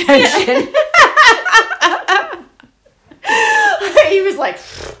paying attention. He was like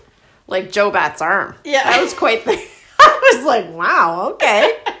Joe Bat's arm. Yeah. That was quite the... I was like, wow,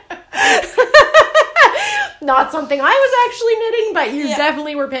 okay. Not something I was actually knitting, but you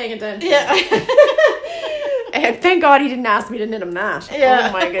definitely were paying attention. Yeah. And thank God he didn't ask me to knit him that. Yeah.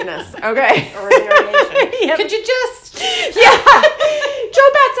 Oh my goodness. Okay. Or the variation. Yep. Could you just... Joe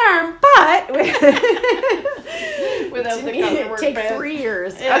Bat's arm, but... Without the color take 3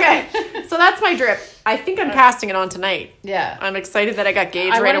 years. Yeah. Okay. So that's my drip. I think I'm casting it on tonight. Yeah. I'm excited that I got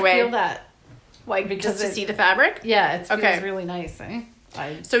gauge right away. I feel that. Like, because just to see the fabric? Yeah, it feels really nice, eh?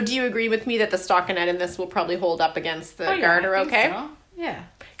 So do you agree with me that the stockinette in this will probably hold up against the garter okay? So. Yeah.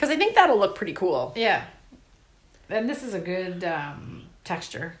 Because I think that'll look pretty cool. Yeah. And this is a good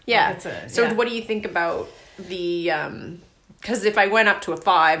texture. Yeah. Like what do you think about the... Because if I went up to a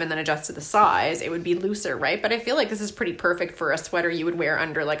 5 and then adjusted the size, it would be looser, right? But I feel like this is pretty perfect for a sweater you would wear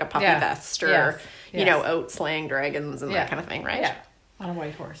under like a puffy vest or, out slaying dragons and that kind of thing, right? Yeah. On a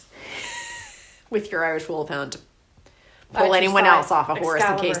white horse. With your Irish wolfhound to pull anyone else off a horse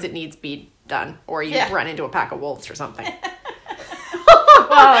in case it needs be done. Or you run into a pack of wolves or something.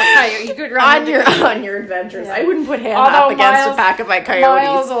 Well, you could run on your adventures. Yeah. I wouldn't put him up against a pack of my coyotes.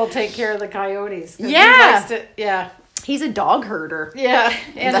 Miles will take care of the coyotes. Yeah. He's a dog herder. Yeah,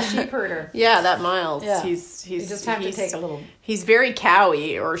 and a sheep herder. Yeah, that Miles. Yeah. You just have to take a little... He's very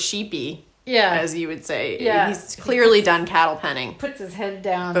cowy or sheepy. Yeah. As you would say. Yeah. He's clearly done cattle penning. Puts his head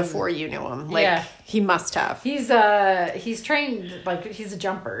down. Before you knew him. Like, he must have. He's trained, like, he's a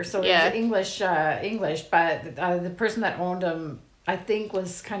jumper. So he's English, but the person that owned him, I think,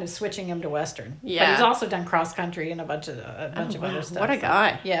 was kind of switching him to Western. Yeah. But he's also done cross country and a bunch of other stuff. What a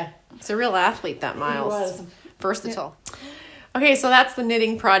guy. Yeah. He's a real athlete, that Miles. He was. Versatile. Yeah. Okay, so that's the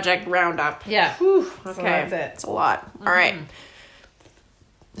knitting project roundup. Yeah. Whew, okay. So that's it. It's a lot. Mm-hmm. All right.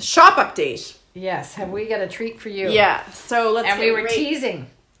 Shop update. Yes. Have we got a treat for you? Yeah. So let's. And we were teasing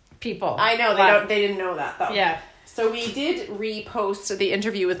people. I know they didn't know that though. Yeah. So we did repost the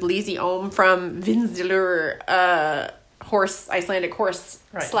interview with Lisa from Vinzelur Icelandic horse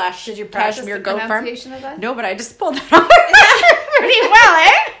 / Did you practice cashmere the goat farm. Pronunciation of that? No, but I just pulled that off pretty well,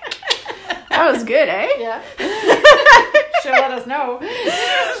 eh? That was good, eh? Yeah. She'll let us know.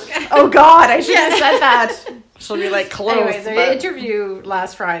 Oh God, I should have said that. She'll be like close. Anyway, the interview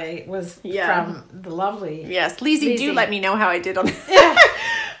last Friday was from the lovely... Yes, Lisa, do let me know how I did on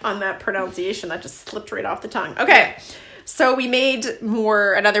on that pronunciation. That just slipped right off the tongue. Okay, so we made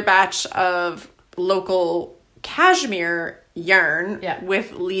another batch of local cashmere yarn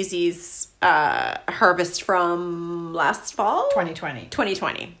with Lisa's harvest from last fall?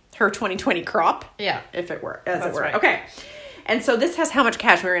 2020. Her 2020 crop. Yeah. If it were. As it were. Right. Okay. And so this has how much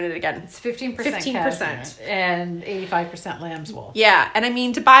cashmere in it again? It's 15% cashmere and 85% lamb's wool. Yeah. And I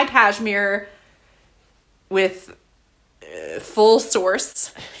mean, to buy cashmere with full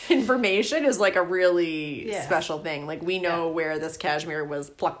source information is like a really special thing. Like we know where this cashmere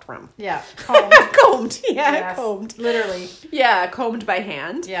was plucked from. Yeah. Combed. Yeah, yes. Combed. Literally. Yeah, combed by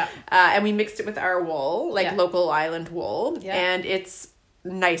hand. Yeah. And we mixed it with our wool, like local island wool. Yeah. And it's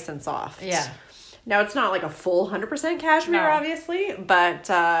nice and soft. Yeah. Now, it's not like a full 100% cashmere, obviously, but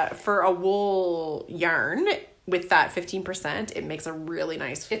for a wool yarn with that 15%, it makes a really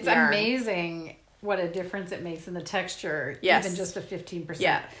nice yarn. It's amazing what a difference it makes in the texture, even just a 15%.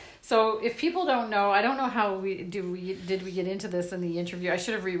 Yeah. So if people don't know, I don't know how did we get into this in the interview. I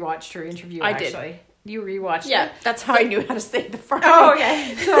should have rewatched her interview, actually. I did. You rewatched it? Yeah, that's how I knew how to say the front. Oh,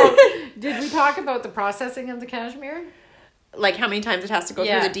 okay. So did we talk about the processing of the cashmere? Like how many times it has to go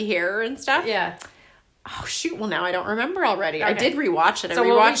through the dehair and stuff? Yeah. Oh, shoot. Well, now I don't remember already. Okay. I did rewatch it. So I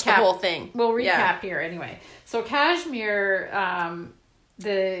rewatched the whole thing. We'll recap here anyway. So cashmere,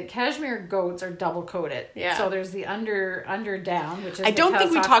 the cashmere goats are double coated. Yeah. So there's the under down, which is I don't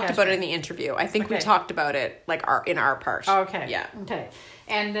think we talked about it in the interview. I think we talked about it like in our part. Okay. Yeah. Okay.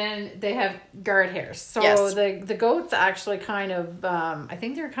 And then they have guard hairs. So the goats actually kind of, I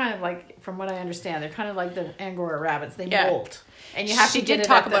think they're kind of like, from what I understand, they're kind of like the Angora rabbits. They molt. And you have she did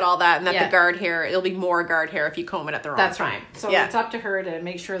talk about all that, and that the guard hair, it'll be more guard hair if you comb it at the wrong time. That's right. So it's up to her to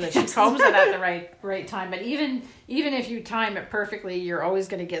make sure that she combs it at the right time. But even if you time it perfectly, you're always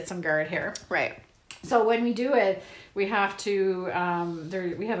going to get some guard hair. Right. So when we do it, we have to,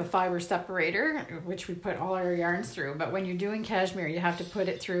 we have a fiber separator, which we put all our yarns through. But when you're doing cashmere, you have to put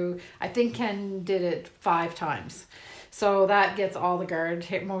it through, I think Ken did it 5 times. So that gets all the guard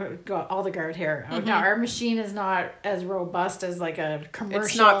hair out. Now, our machine is not as robust as like a commercial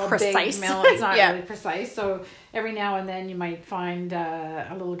it's not precise. Big mill. It's not really precise. So every now and then you might find a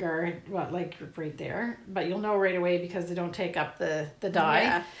little guard, like right there. But you'll know right away because they don't take up the dye.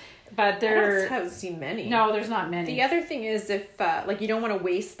 Yeah. But I haven't seen many. No, there's not many. The other thing is if you don't want to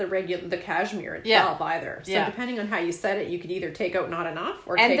waste the cashmere itself either. So depending on how you set it, you could either take out not enough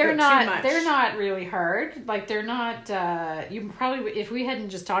or take out too much. They're not really hard. Like they're not. You probably, if we hadn't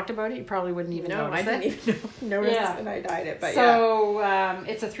just talked about it, you probably wouldn't even notice it. I didn't even notice and I dyed it. But so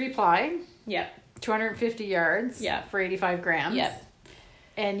it's a 3-ply. Yeah. 250 yards. Yeah. For 85 grams. Yeah.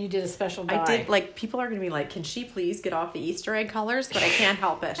 And you did a special dye. I did, people are going to be like, can she please get off the Easter egg colors? But I can't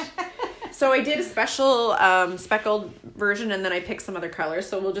help it. So I did a special speckled version, and then I picked some other colors.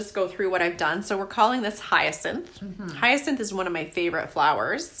 So we'll just go through what I've done. So we're calling this hyacinth. Mm-hmm. Hyacinth is one of my favorite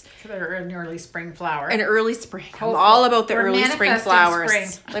flowers. So they're an early spring flower. An early spring. I'm all about the early spring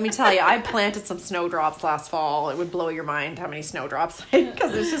flowers. Let me tell you, I planted some snowdrops last fall. It would blow your mind how many snowdrops.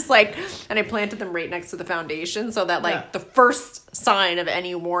 Because it's just and I planted them right next to the foundation so that the first sign of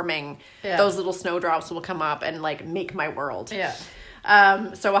any warming, those little snowdrops will come up and make my world. Yeah.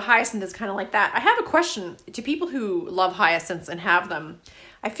 So a hyacinth is kind of like that. I have a question to people who love hyacinths and have them.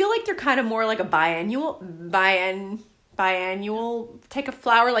 I feel like they're kind of more like a biannual type of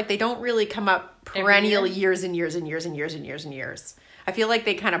flower. Like they don't really come up perennial years and years and years and years and years and years. I feel like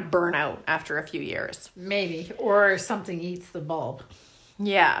they kind of burn out after a few years. Maybe. Or something eats the bulb.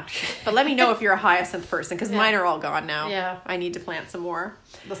 Yeah. But let me know if you're a hyacinth person, because mine are all gone now. Yeah. I need to plant some more.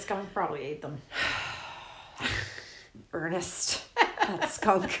 The skunk probably ate them. Ernest. That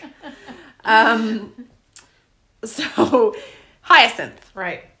skunk. So, hyacinth.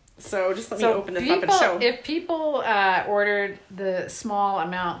 Right. So, just let me open this up and show. If people ordered the small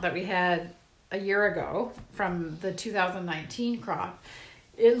amount that we had a year ago from the 2019 crop,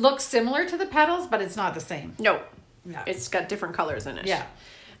 it looks similar to the petals, but it's not the same. No. It's got different colors in it. Yeah.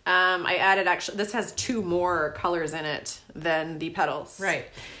 I added this has 2 more colors in it than the petals. Right.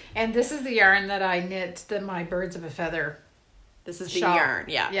 And this is the yarn that I knit my birds of a feather. This is the yarn,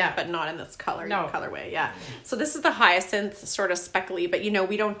 yeah, but not in this colorway, yeah. So this is the hyacinth, sort of speckly, but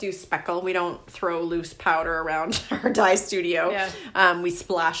we don't do speckle. We don't throw loose powder around our dye studio. Yeah. We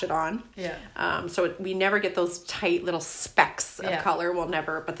splash it on. Yeah. So we never get those tight little specks of color. We'll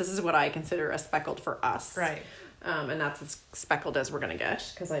never, but this is what I consider a speckled for us. Right. And that's as speckled as we're going to get,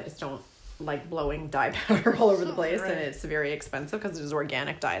 because I just don't like blowing dye powder all over the place, and it's very expensive because it's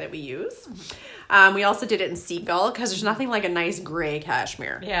organic dye that we use. We also did it in seagull because there's nothing like a nice gray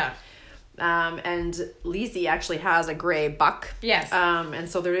cashmere. Yeah. And Lisa actually has a gray buck. Yes. And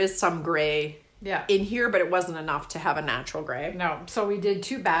so there is some gray in here, but it wasn't enough to have a natural gray. No. So we did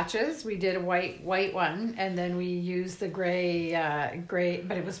 2 batches. We did a white one, and then we used the gray,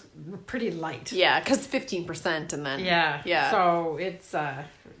 but it was pretty light. Yeah, because 15%, and then yeah. So it's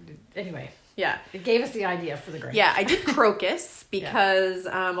anyway. Yeah. It gave us the idea for the gray. Yeah, I did crocus because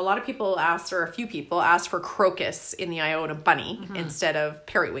a lot of people asked, or a few people asked for crocus in the Iona bunny instead of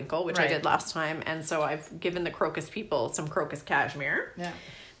periwinkle, which I did last time. And so I've given the crocus people some crocus cashmere. Yeah.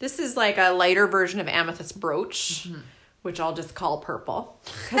 This is like a lighter version of amethyst brooch, which I'll just call purple,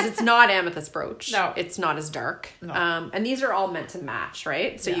 because it's not amethyst brooch. No. It's not as dark. No. And these are all meant to match,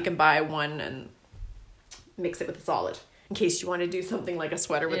 right? So you can buy one and mix it with a solid, in case you want to do something like a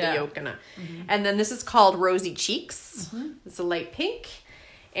sweater with a yoke and a. And then this is called Rosy Cheeks. It's a light pink.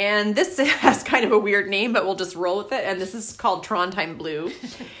 And this has kind of a weird name, but we'll just roll with it. And this is called Trondheim Blue.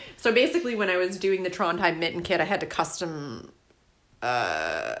 So basically when I was doing the Trondheim mitten kit, I had to custom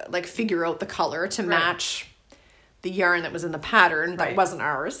figure out the color to match the yarn that was in the pattern that wasn't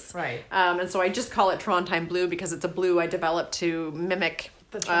ours. Right. And so I just call it Trondheim Blue because it's a blue I developed to mimic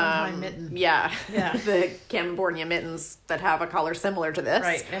the Trondheim mitten. Yeah. The California mittens that have a color similar to this.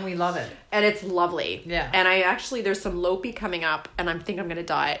 Right. And we love it. And it's lovely. Yeah. And there's some Lopi coming up, and I think I'm going to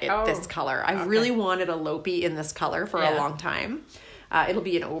dye it this color. I really wanted a Lopi in this color for a long time. It'll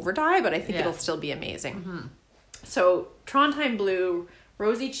be an over dye, but I think it'll still be amazing. So Trondheim blue,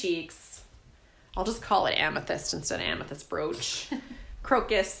 rosy cheeks. I'll just call it amethyst instead of amethyst brooch.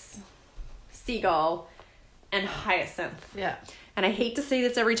 Crocus, seagull, and hyacinth. Yeah. And I hate to say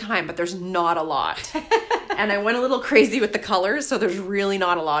this every time, but there's not a lot. And I went a little crazy with the colors, so there's really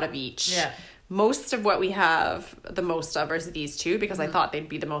not a lot of each. Yeah. Most of what we have, the most of, is these two, because I thought they'd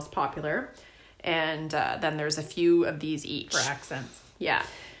be the most popular. And then there's a few of these each. For accents. Yeah.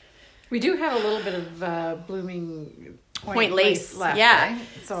 We do have a little bit of blooming point lace left. Yeah. Right?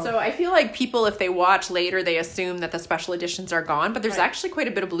 So I feel like people, if they watch later, they assume that the special editions are gone, but there's actually quite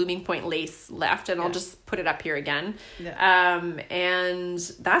a bit of blooming point lace left, and I'll just put it up here again. Yeah. And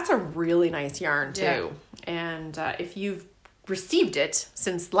that's a really nice yarn too. Yeah. And if you've received it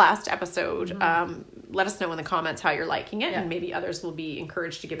since last episode, let us know in the comments how you're liking it, and maybe others will be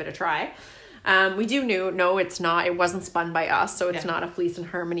encouraged to give it a try. We do know it's not, it wasn't spun by us, so it's not a Fleece and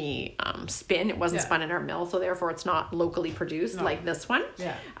Harmony spin. It wasn't spun in our mill, so therefore it's not locally produced like this one.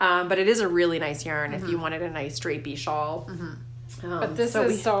 Yeah. But it is a really nice yarn if you wanted a nice drapey shawl. But this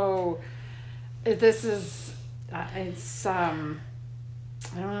is it's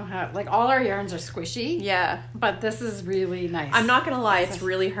I don't know how, like, all our yarns are squishy. Yeah. But this is really nice. I'm not going to lie, it's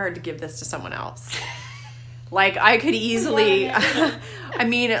really hard to give this to someone else. Like, I could easily, I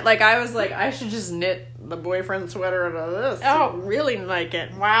mean, like, I was like, I should just knit the boyfriend sweater out of this. Oh, really like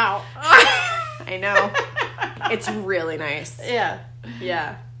it. Wow. I know. It's really nice. Yeah.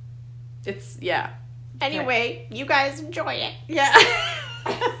 Yeah. It's, Anyway, you guys enjoy it. Yeah.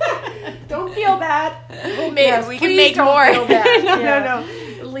 Don't feel bad. We can make more. Feel bad. No.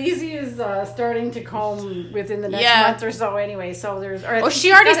 Lizzie is starting to comb within the next month or so anyway, so there's...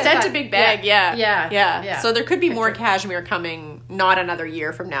 she already sent a big bag, Yeah. So there could be more cashmere coming, not another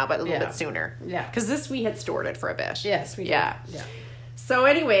year from now, but a little bit sooner. Yeah. Because this, we had stored it for a bit. Yes, we did. Yeah. So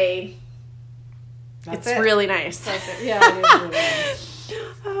anyway, it's really nice. That's it. Yeah, it is really nice.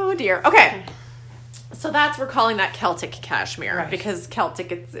 Oh, dear. Okay. So we're calling that Celtic cashmere, because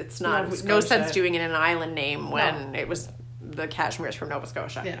Celtic, it's not, no sense doing it in an island name when it was... the cashmere's from Nova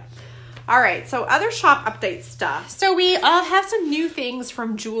Scotia. Yeah. All right. So other shop update stuff. So we have some new things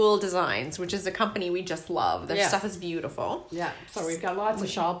from Jewel Designs, which is a company we just love. Their stuff is beautiful. Yeah. So we've got lots of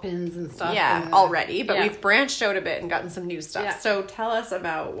shawl pins and stuff. Yeah, already. But we've branched out a bit and gotten some new stuff. Yeah. So tell us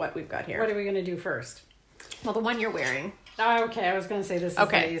about what we've got here. What are we going to do first? Well, the one you're wearing. Oh, okay. I was going to say this is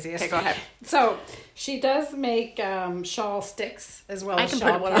the easiest. Okay, go ahead. So she does make shawl sticks as well as shawl pins.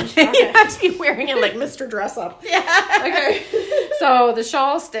 I can put one on. Okay. You have to be wearing it like Mr. Dress Up. Yeah. Okay. So the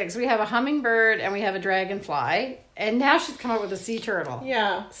shawl sticks, we have a hummingbird and we have a dragonfly. And now she's come up with a sea turtle.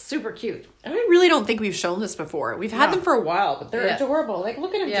 Yeah. Super cute. And I really don't think we've shown this before. We've had them for a while, but they're adorable. Like,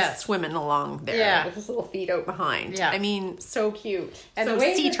 look at him just swimming along there with his little feet out behind. Yeah. I mean, so cute. And so the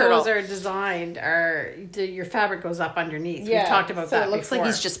way sea turtles are designed your fabric goes up underneath. Yeah. We've talked about that before. It looks like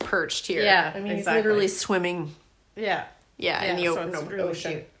he's just perched here. Yeah, I mean, he's literally swimming. Yeah. Yeah, in the open really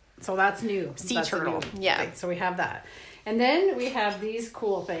ocean. Cute. So that's new. Sea turtle. Yeah. So we have that. And then we have these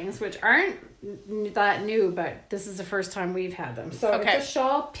cool things, which aren't that new, but this is the first time we've had them. So it's a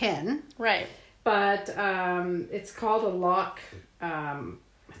shawl pin. Right. But it's called a lock, I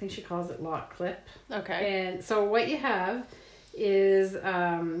think she calls it lock clip. Okay. And so what you have is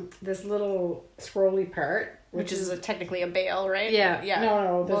this little scrolly part. Which is technically a bail, right? Yeah.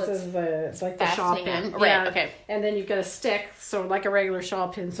 No. It's like the shawl pin. Right, okay. And then you've got a stick, so like a regular shawl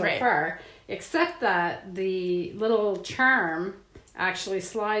pin so far. Except that the little charm actually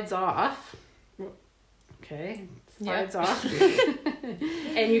slides off. Okay. Slides off.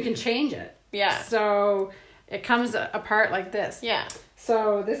 And you can change it. Yeah. So it comes apart like this. Yeah.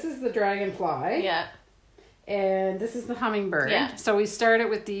 So this is the dragonfly. Yeah. And this is the hummingbird. Yeah. So we started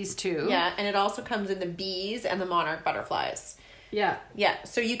with these two. Yeah, and it also comes in the bees and the monarch butterflies. Yeah. Yeah,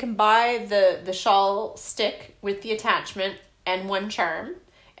 so you can buy the shawl stick with the attachment and one charm,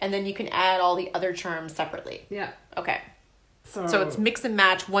 and then you can add all the other charms separately. Yeah. Okay. So it's mix and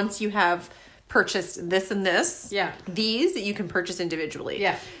match once you have purchased this and this. Yeah. These you can purchase individually.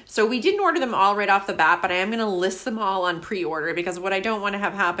 Yeah. So we didn't order them all right off the bat, but I am going to list them all on pre-order because what I don't want to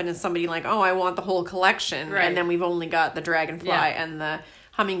have happen is somebody like, oh, I want the whole collection. Right. And then we've only got the dragonfly and the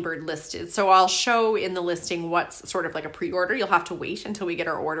hummingbird listed. So I'll show in the listing what's sort of like a pre-order. You'll have to wait until we get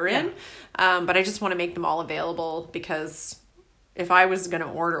our order in. But I just want to make them all available because if I was going to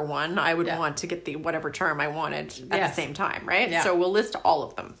order one, I would want to get the whatever charm I wanted at the same time, right? Yeah. So we'll list all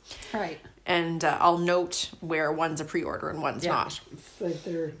of them. Right. And I'll note where one's a pre-order and one's not. It's like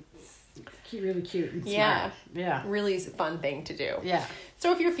they're really cute and smart. Yeah. Really fun thing to do. Yeah.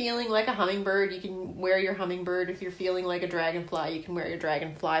 So if you're feeling like a hummingbird, you can wear your hummingbird. If you're feeling like a dragonfly, you can wear your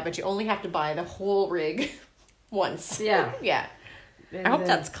dragonfly, but you only have to buy the whole rig once. Yeah. Yeah. And I hope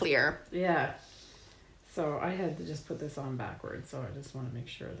that's clear. Yeah. So I had to just put this on backwards, so I just want to make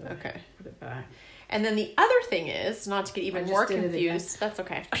sure that I put it back. And then the other thing is, not to get even more confused. That's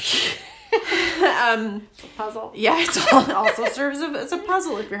okay. It's a puzzle. Yeah, it also serves as a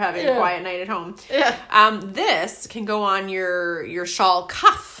puzzle if you're having a quiet night at home. Yeah. This can go on your shawl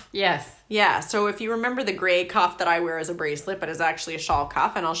cuff. Yes. Yeah, so if you remember the gray cuff that I wear as a bracelet, but is actually a shawl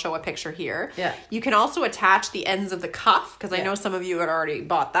cuff, and I'll show a picture here. Yeah. You can also attach the ends of the cuff, because I know some of you had already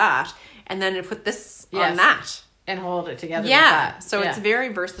bought that, and then put this on that. And hold it together. Yeah, with that. so it's very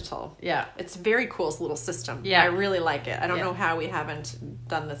versatile. Yeah. It's a very cool little system. Yeah. I really like it. I don't know how we haven't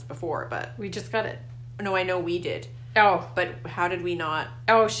done this before, but... We just got it. No, I know we did. Oh. But how did we not...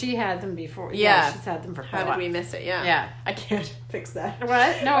 Oh, she had them before. Yeah. She's had them for How did we miss it? Yeah. Yeah. I can't fix that.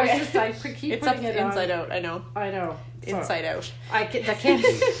 What? No, it's just I keep it's putting it inside on. out. I know. I know. So Inside out. I can't I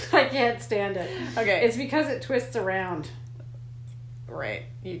can't stand it. Okay. It's because it twists around. Right.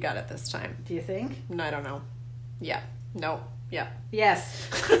 You got it this time. Do you think? No, I don't know. Yeah. No. Yeah. Yes.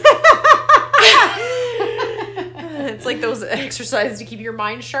 It's like those exercises to keep your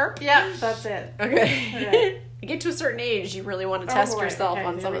mind sharp. Yeah, that's it. Okay. You get to a certain age, you really want to test yourself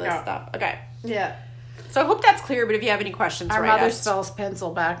on some of this stuff. Okay. Yeah. So I hope that's clear, but if you have any questions, Our mother spells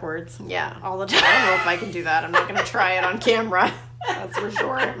pencil backwards. Yeah. All the time. I don't know if I can do that. I'm not going to try it on camera. That's for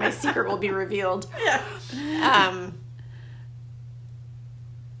sure. My secret will be revealed. Yeah.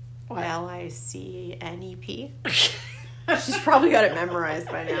 L-I-C-N-E-P. She's probably got it memorized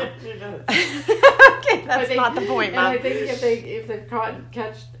by now. Okay, that's not the point, Mom. And I think if they've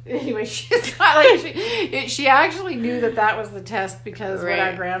catch anyway, she's not like she actually knew that was the test because when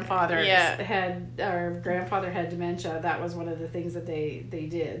our grandfather had dementia, that was one of the things that they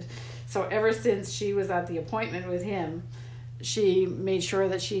did. So ever since she was at the appointment with him, she made sure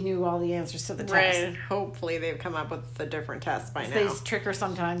that she knew all the answers to the test. Right. Hopefully they've come up with a different test by now. They trick her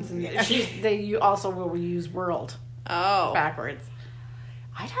sometimes, and they also will use world. Oh. Backwards.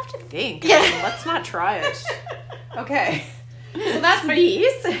 I'd have to think. Yeah. I mean, let's not try it. Okay. So that's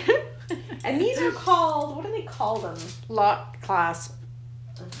these. And these are called, what do they call them? Lock, clasp.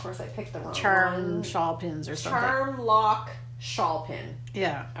 Of course I picked the wrong Charm one. shawl pins or something. Charm lock shawl pin.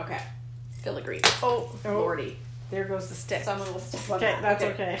 Yeah. Okay. Filigree. Oh, lordy. There goes the stick. Someone will stick on Okay, that. that's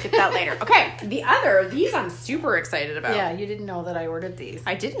okay. Get that later. Okay. These I'm super excited about. Yeah, you didn't know that I ordered these.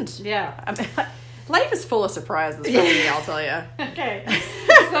 I didn't. Yeah. Life is full of surprises for me, I'll tell you. Okay.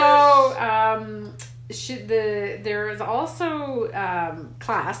 So, there is also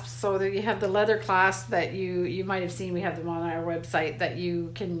clasps. So that you have the leather clasp that you might have seen. We have them on our website that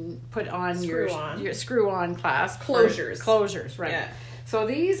you can put on your screw-on clasp. Closures, right. Yeah. So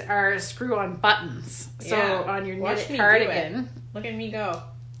these are screw-on buttons. So on your knitted cardigan. Look at me go.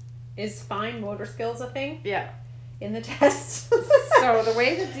 Is fine motor skills a thing? Yeah. In the test. So the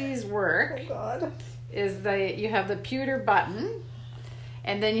way that these work is you have the pewter button,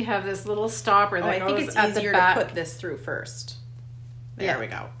 and then you have this little stopper that goes it's at the easier back. To put this through first. There we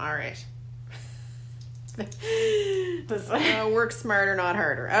go. All right. Work smarter, not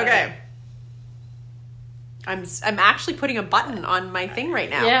harder. Okay. I'm actually putting a button on my thing right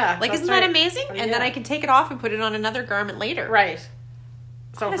now. Yeah. Like, isn't that amazing? And then I can take it off and put it on another garment later. Right.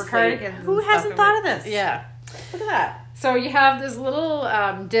 So honestly, for cardigans, who hasn't thought of this? Yeah. Look at that. So you have this little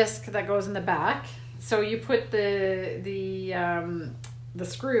disc that goes in the back. So you put the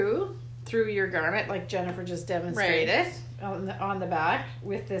screw through your garment, like Jennifer just demonstrated, on the back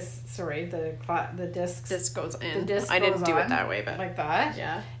with this. Sorry, the disc. Disc goes in. The disc I didn't do it that way, but like that.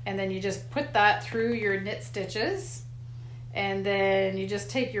 Yeah. And then you just put that through your knit stitches, and then you just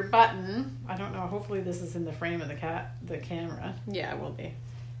take your button. I don't know. Hopefully this is in the frame of the camera. Yeah, it will be.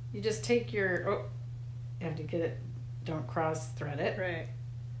 You just take your. Oh, you have to get it. Don't cross thread it. Right.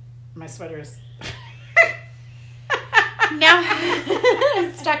 My sweater is. Now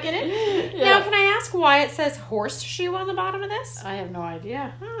stuck in it. Yeah. Now, can I ask why it says horseshoe on the bottom of this? I have no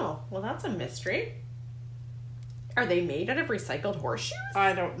idea. Oh, well, that's a mystery. Are they made out of recycled horseshoes?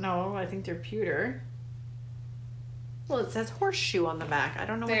 I don't know. I think they're pewter. Well, it says horseshoe on the back. I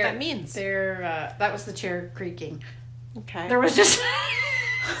don't know what that means. That was the chair creaking. Okay. There was just a sound.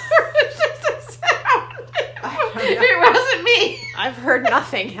 It wasn't me. I've heard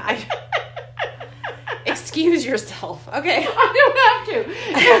nothing. Excuse yourself. Okay. I don't have to.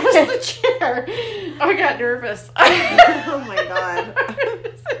 It was the chair. I got nervous. Oh my god.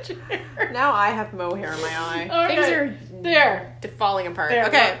 It was the chair. Now I have mohair in my eye. Okay. Things are falling apart. There,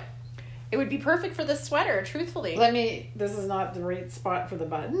 okay. look. It would be perfect for this sweater, truthfully. This is not the right spot for the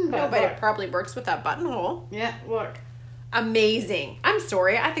button. But it probably works with that buttonhole. Yeah, look. Amazing. I'm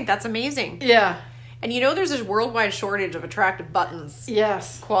sorry. I think that's amazing. Yeah. And there's a worldwide shortage of attractive buttons.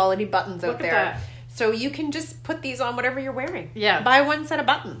 Yes. Quality buttons out there. That. So you can just put these on whatever you're wearing. Yeah. Buy one set of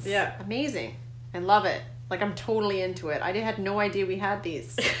buttons. Yeah. Amazing. I love it. Like, I'm totally into it. I had no idea we had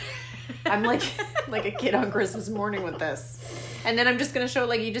these. I'm like a kid on Christmas morning with this. And then I'm just going to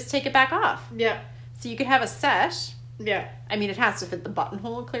show, you just take it back off. Yeah. So you could have a set. Yeah. I mean, it has to fit the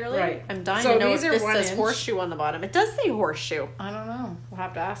buttonhole, clearly. Right. I'm dying to know if this says horseshoe on the bottom. It does say horseshoe. I don't know. We'll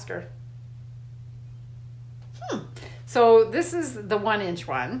have to ask her. So this is the 1-inch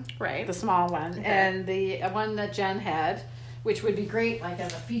one. Right. The small one. Okay. And the one that Jen had, which would be great,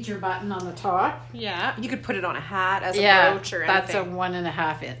 as a feature button on the top. Yeah. You could put it on a hat as a brooch or anything. That's a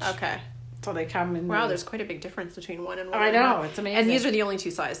 1.5 inch. Okay. So they come in. Wow, there's quite a big difference between 1 and 1. I know, it's amazing. And these are the only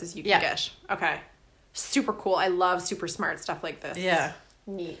 2 sizes you can get. Okay. Super cool. I love super smart stuff like this. Yeah.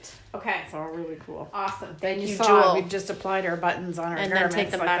 Neat. Okay. So really cool. Awesome. Then you saw we just applied our buttons on our garments. And then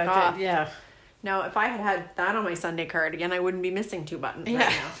take them back off. Yeah. Now, if I had that on my Sunday cardigan, I wouldn't be missing 2 buttons right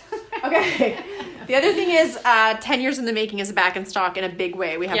now. Okay. The other thing is 10 Years in the Making is back in stock in a big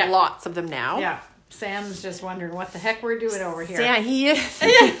way. We have lots of them now. Yeah. Sam's just wondering what the heck we're doing over here. Sam, he is.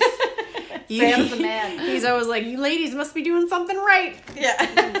 Sam's the man. He's always like, you ladies must be doing something right.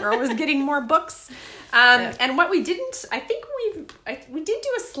 Yeah. We're always getting more books. And what we didn't, I think we did do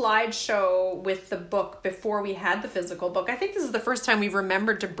a slideshow with the book before we had the physical book. I think this is the first time we've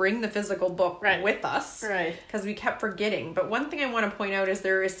remembered to bring the physical book with us. Right. Because we kept forgetting. But one thing I want to point out is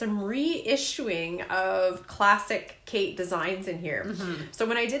there is some reissuing of classic Kate designs in here. Mm-hmm. So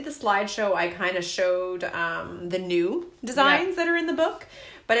when I did the slideshow, I kind of showed the new designs that are in the book.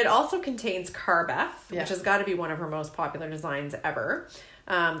 But it also contains Garbraith, which has got to be one of her most popular designs ever.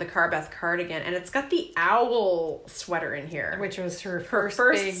 The Garbraith cardigan. And it's got the owl sweater in here. Which was her first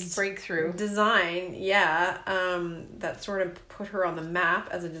big breakthrough. Design, that sort of put her on the map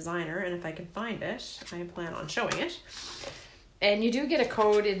as a designer. And if I can find it, I plan on showing it. And you do get a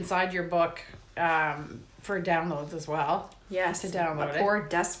code inside your book for downloads as well. Yes. To download it. My poor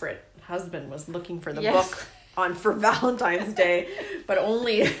desperate husband was looking for the book for Valentine's Day, but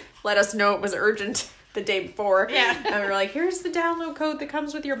only let us know it was urgent the day before. Yeah. And we were like, here's the download code that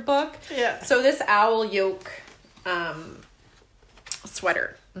comes with your book. Yeah. So this owl yoke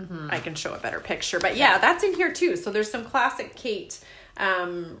sweater, I can show a better picture. But that's in here too. So there's some classic Kate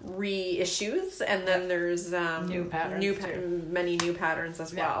reissues, and then there's new patterns, many new patterns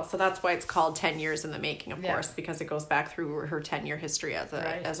as well. So that's why it's called 10 Years in the Making, of course, because it goes back through her 10-year history as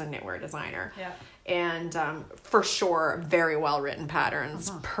a knitwear designer. Yeah. And for sure, very well written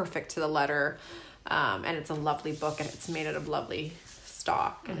patterns, perfect to the letter, and it's a lovely book, and it's made out of lovely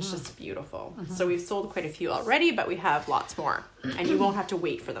stock, and it's just beautiful. So we've sold quite a few already, but we have lots more, and you won't have to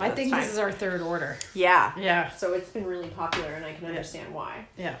wait for them. I think this is our 3rd order. Yeah. So it's been really popular, and I can understand why.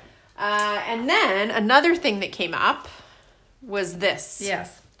 Yeah. And then another thing that came up was this.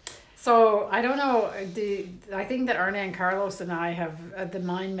 Yes. So I don't know. I think that Arne and Carlos and I have the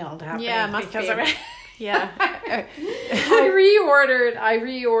mind meld happening. Yeah, must be. Yeah. I reordered I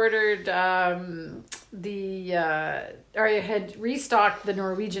had restocked the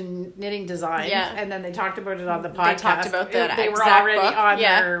Norwegian knitting designs, and then they talked about it on the podcast. They talked about that. They were already on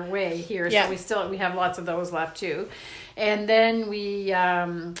their way here, so we have lots of those left too. And then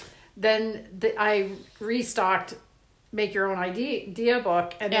I restocked Make Your Own Idea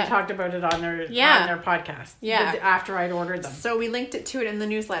book, and they talked about it on their podcast. Yeah, after I'd ordered them. So we linked it to it in the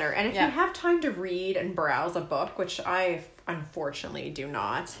newsletter. And if you have time to read and browse a book, which I unfortunately do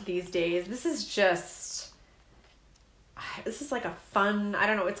not these days, this is like a fun. I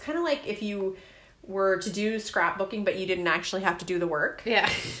don't know. It's kind of like if you were to do scrapbooking, but you didn't actually have to do the work. Yeah,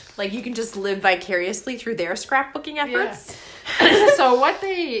 like you can just live vicariously through their scrapbooking efforts. Yeah. So what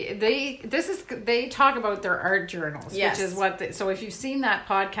they talk about their art journals, which is so if you've seen that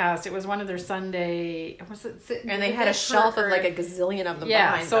podcast, it was one of their Sunday, and they had a shelf of like a gazillion of them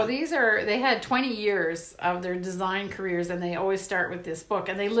behind so them. They had 20 years of their design careers, and they always start with this book,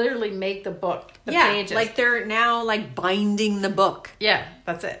 and they literally make the book, the pages. Like they're now like binding the book. Yeah,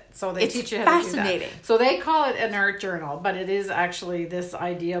 that's it. So they teach you how to do that. So they call it an art journal, but it is actually this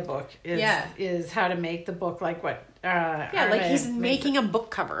idea book is how to make the book like what like he's making a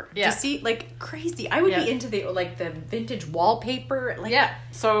book cover. Yeah. To see, like, crazy. I would be into the vintage wallpaper. Like,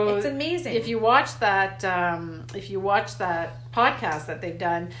 so it's amazing. If you watch that podcast that they've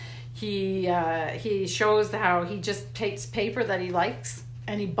done, he shows how he just takes paper that he likes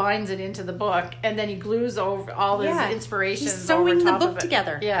and he binds it into the book, and then he glues over all his inspirations. He's sewing the book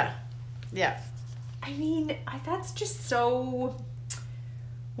together. Yeah. Yeah. I mean, that's just so...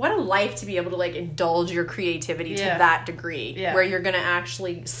 What a life to be able to, like, indulge your creativity to that degree. Yeah. Where you're going to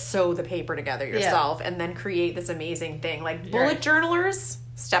actually sew the paper together yourself and then create this amazing thing. Like, bullet journalers,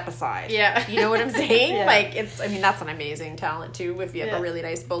 step aside. Yeah. You know what I'm saying? Like, that's an amazing talent, too. If you have a really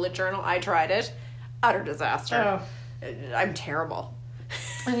nice bullet journal. I tried it. Utter disaster. Oh. I'm terrible.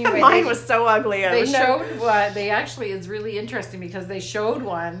 Anyway, mine was so ugly. It's really interesting because they showed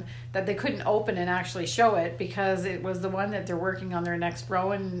one that they couldn't open and actually show it because it was the one that they're working on their next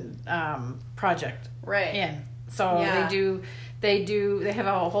ROWAN project in. So they have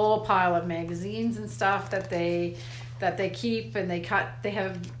a whole pile of magazines and stuff that they keep, and they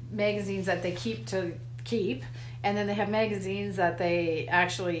have magazines that they keep, and then they have magazines that they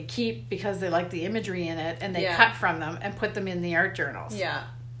actually keep because they like the imagery in it, and they cut from them and put them in the art journals. Yeah.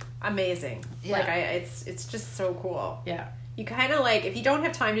 Amazing. Yeah. Like, it's just so cool. Yeah. You kind of, like, if you don't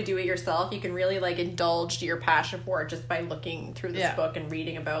have time to do it yourself, you can really, like, indulge your passion for it just by looking through this book and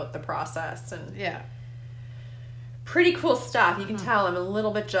reading about the process. And pretty cool stuff. You can tell I'm a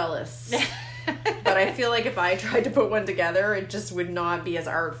little bit jealous. But I feel like if I tried to put one together, it just would not be as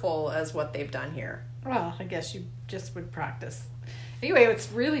artful as what they've done here. Well, I guess you just would practice. Anyway,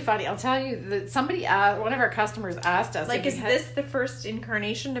 it's really funny. I'll tell you that one of our customers asked us. Like, is this the first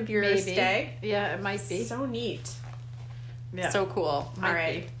incarnation of your stag? Yeah, it might be. So neat. Yeah. So cool. All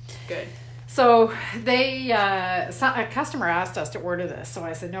right. Good. So a customer asked us to order this. So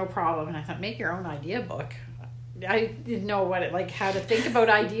I said, no problem. And I thought, make your own idea book. I didn't know how to think about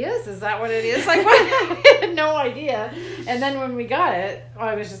ideas. Is that what it is? Like, I had no idea. And then when we got it,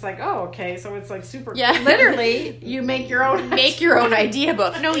 I was just like, oh, okay. So it's like super. Yeah. Literally, you make your own. Idea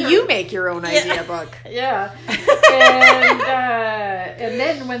book. No, you make your own idea book. Yeah. And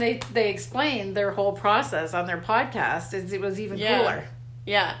then when they explained their whole process on their podcast, it was even cooler.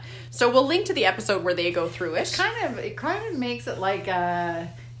 Yeah. So we'll link to the episode where they go through it. It kind of makes it like an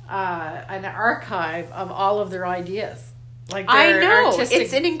archive of all of their ideas. Like, I know,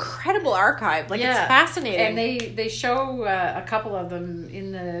 it's an incredible archive. Like, it's fascinating. And they show a couple of them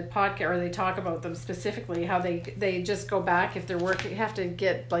in the podcast, or they talk about them specifically, how they just go back if they're working, have to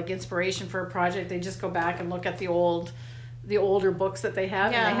get like inspiration for a project. They just go back and look at the older books that they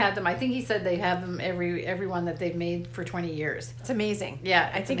have, and they had them. I think he said they have them every one that they've made for 20 years. It's amazing. Yeah,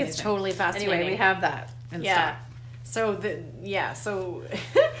 I think it's totally fascinating. Anyway, we have that and stuff. So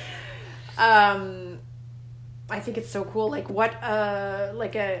I think it's so cool. Like, what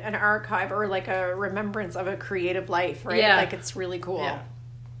an archive or like a remembrance of a creative life, right? Yeah. Like, it's really cool. Yeah.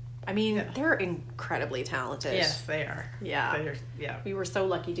 I mean, they're incredibly talented. Yes, they are. Yeah. We were so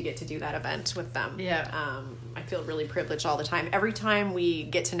lucky to get to do that event with them. Yeah. I feel really privileged all the time. Every time we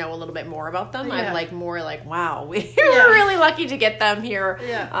get to know a little bit more about them, I'm like more like, wow, we were really lucky to get them here.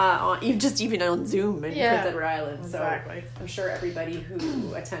 Yeah. Even on Zoom in Prince Edward Island. Exactly. So I'm sure everybody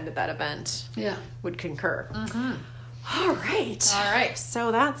who attended that event would concur. Mm-hmm. All right.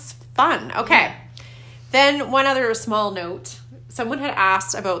 So that's fun. Okay. Yeah. Then one other small note. Someone had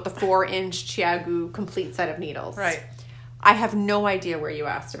asked about the 4-inch Chiagu complete set of needles. Right. I have no idea where you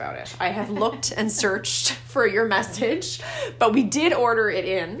asked about it. I have looked and searched for your message, but we did order it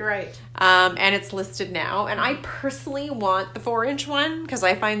in. Right. And it's listed now. And I personally want the 4-inch one because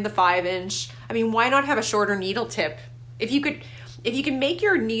I find the 5-inch. I mean, why not have a shorter needle tip? If you can make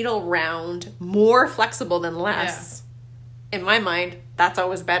your needle round more flexible than less, in my mind, that's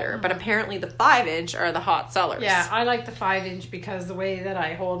always better. But apparently the 5-inch are the hot sellers. Yeah, I like the 5-inch because the way that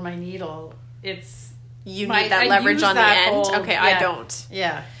I hold my needle, you need that leverage on the end. Okay, I don't.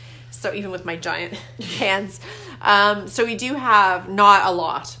 Yeah. So even with my giant hands. So we do have not a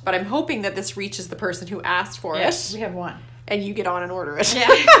lot, but I'm hoping that this reaches the person who asked for it. We have one. And you get on and order it. Yeah.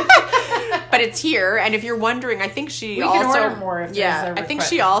 But it's here, and if you're wondering, I think we can order more if there's a request. I think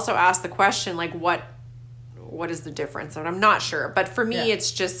she also asked the question, like, what is the difference? And I'm not sure. But for me,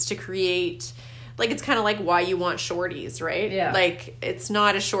 it's just to create, like, it's kind of like why you want shorties, right? Yeah. Like, it's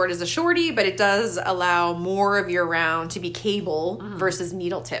not as short as a shorty, but it does allow more of your round to be cable versus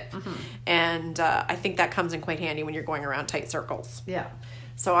needle tip. Mm-hmm. And I think that comes in quite handy when you're going around tight circles. Yeah.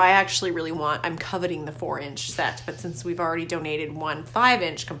 So I actually I'm coveting the 4-inch set, but since we've already donated one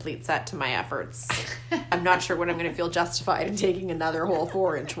 5-inch complete set to my efforts, I'm not sure when I'm going to feel justified in taking another whole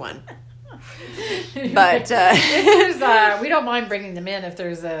 4-inch one. But we don't mind bringing them in if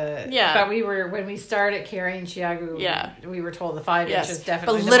there's a but when we started carrying Chiagu, we were told the 5-inch is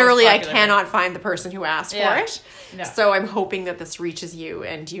definitely but literally the most popular. I cannot find the person who asked for it. No. So I'm hoping that this reaches you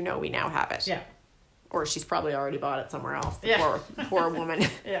and we now have it. Yeah. Or she's probably already bought it somewhere else. Poor woman.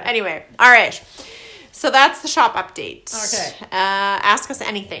 Yeah. Anyway, all right. So that's the shop update. Okay. Ask us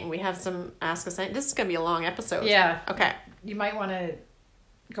anything. We have some Ask Us Anything. This is going to be a long episode. Yeah. Okay. You might want to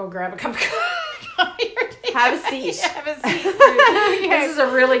go grab a cup of coffee. Have a seat. Have a seat. This is a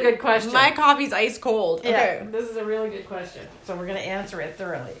really good question. My coffee's ice cold. Yeah, Okay. this is a really good question. So we're going to answer it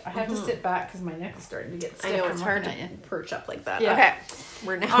thoroughly. I have to sit back because my neck is starting to get stiff. I know, it's hard to perch up like that. Yeah. Okay.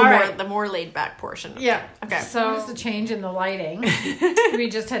 We're now the more laid back portion. Yeah. Okay. So notice the change in the lighting. We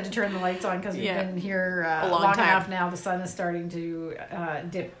just had to turn the lights on because we've been here a long time. enough now. The sun is starting to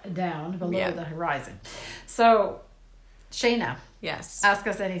dip down below the horizon. So, Shayna. Yes. Ask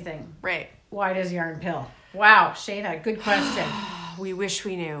us anything. Right. Why does yarn pill? Wow, Shayna, good question. We wish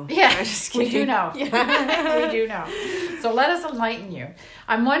we knew. Yeah, we do know. Yeah. We do know. So let us enlighten you.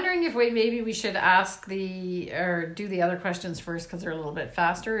 I'm wondering if we should do the other questions first because they're a little bit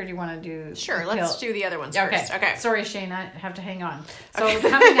faster, or do you want to do... Sure, let's do the other ones first. Okay. Sorry, Shayna, I have to hang on. So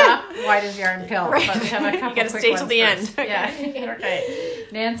coming up, why does yarn pill? Right. But we have a couple you got to quick stay ones till the first. end. Yeah. Okay.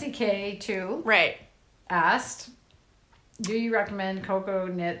 Nancy K. too. Right. Asked, do you recommend Cocoa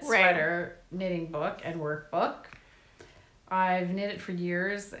Knit Sweater knitting book and workbook? I've knit it for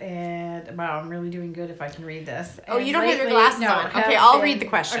years, and wow, I'm really doing good if I can read this. Oh, and you don't have your glasses on. Okay, I'll read the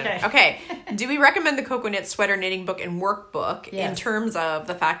question. Okay. Do we recommend the Cocoa Knit Sweater knitting book and workbook in terms of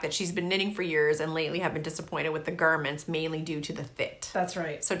the fact that she's been knitting for years and lately have been disappointed with the garments, mainly due to the fit? That's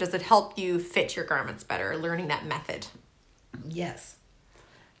right. So does it help you fit your garments better, learning that method? Yes.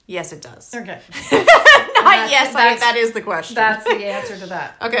 Yes, it does. Okay. That is the question. That's the answer to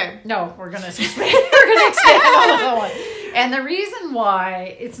that. Okay. No, we're going to expand. We're going to expand on that one. And the reason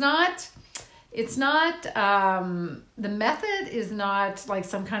why the method is not like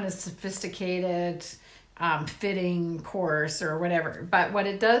some kind of sophisticated fitting course or whatever. But what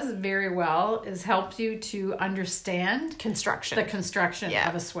it does very well is helps you to understand the construction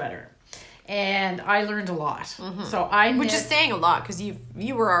of a sweater. And I learned a lot. Mm-hmm. So which is saying a lot because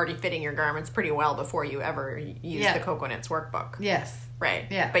you were already fitting your garments pretty well before you ever used the Cocoa Knits workbook. Yes. Right.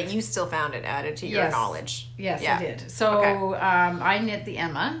 Yeah. But you still found it added to your knowledge. Yes, I did. So I knit the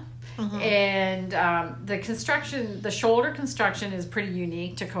Emma. Mm-hmm. And the shoulder construction is pretty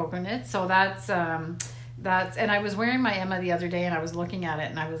unique to Cocoa Knit. So that's and I was wearing my Emma the other day and I was looking at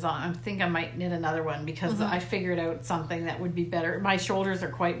it and I think I might knit another one because I figured out something that would be better. My shoulders are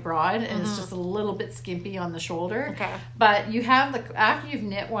quite broad and it's just a little bit skimpy on the shoulder. Okay. But you have after you've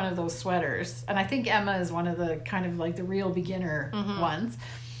knit one of those sweaters, and I think Emma is one of the kind of like the real beginner ones.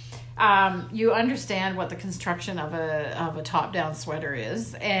 You understand what the construction of a top-down sweater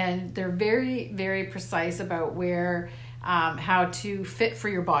is, and they're very, very precise about where how to fit for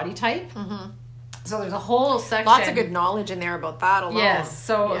your body type. So there's a whole section. Lots of good knowledge in there about that alone. Yes.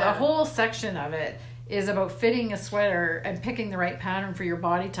 So the whole section of it is about fitting a sweater and picking the right pattern for your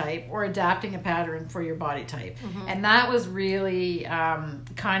body type or adapting a pattern for your body type. And that was really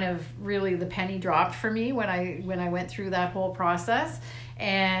kind of really the penny dropped for me when I went through that whole process,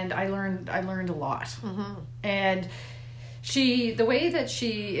 and I learned a lot. And the way that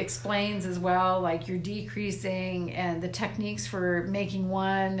she explains as well, like you're decreasing and the techniques for making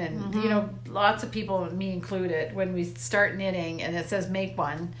one, and lots of people, me included, when we start knitting and it says make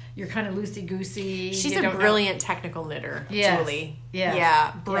one, you're kind of loosey-goosey. She's a brilliant technical knitter, Julie. Yes.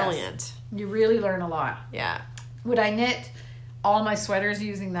 Yeah, brilliant. Yes. You really learn a lot. Yeah. Would I knit all my sweaters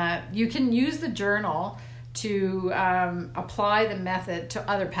using that? You can use the journal to apply the method to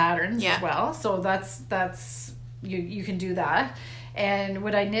other patterns as well. So that's you can do that. And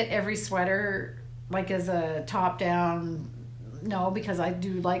would I knit every sweater like as a top down? No, because I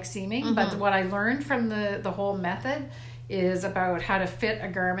do like seaming. But what I learned from the whole method is about how to fit a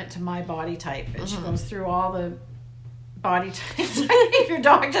garment to my body type. And she goes through all the body types. I think your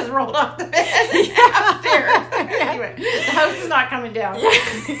dog just rolled off the bed upstairs. Anyway, the house is not coming down.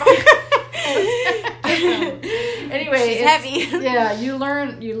 Anyway, she's heavy. Yeah, you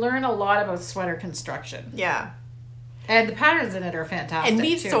learn a lot about sweater construction. Yeah. And the patterns in it are fantastic. And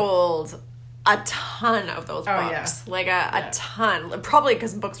we've sold a ton of those books. Like a ton. Probably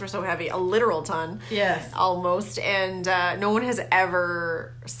because books were so heavy. A literal ton. Yes. Almost. And no one has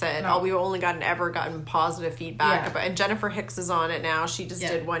ever said, we've only gotten positive feedback. Yeah. And Jennifer Hicks is on it now. She just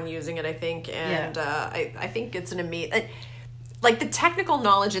did one using it, I think. And I think it's an amazing... Like the technical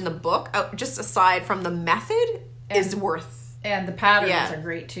knowledge in the book, just aside from the method, is worth... And the patterns are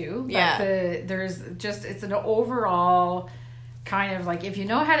great too. But it's an overall kind of like, if you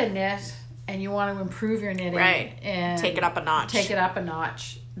know how to knit and you want to improve your knitting and take it up a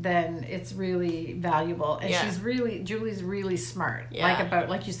notch, then it's really valuable. And Julie's really smart. Yeah.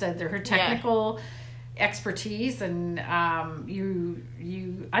 Like you said, her technical expertise, and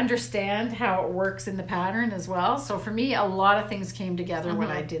you understand how it works in the pattern as well. So for me, a lot of things came together when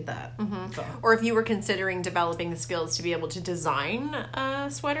I did that. So. Or if you were considering developing the skills to be able to design a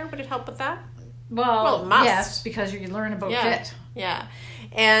sweater, would it help with that? Well, it must. Yes, because you can learn about fit. Yeah.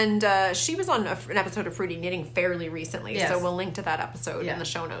 And she was on an episode of Fruity Knitting fairly recently, so we'll link to that episode in the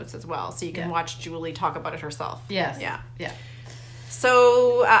show notes as well, so you can watch Julie talk about it herself. Yes. Yeah.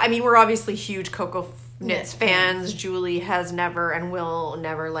 So, I mean, we're obviously huge Coco Knits fans. Julie has never and will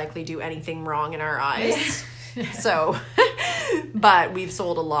never likely do anything wrong in our eyes. So, but we've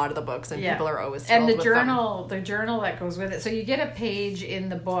sold a lot of the books, and people are always thrilled and the with journal, them. The journal that goes with it. So you get a page in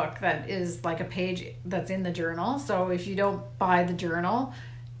the book that is like a page that's in the journal. So if you don't buy the journal,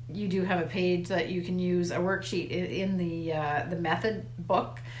 you do have a page that you can use, a worksheet in the method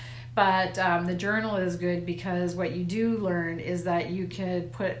book. But the journal is good because what you do learn is that you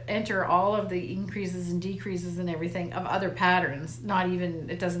could enter all of the increases and decreases and everything of other patterns,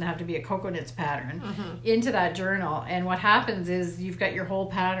 it doesn't have to be a Coco Knits pattern, into that journal. And what happens is you've got your whole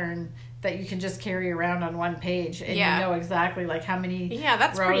pattern that you can just carry around on one page, and you know exactly like how many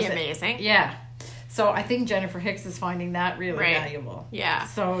that's pretty amazing. Yeah. So I think Jennifer Hicks is finding that really valuable. Yeah.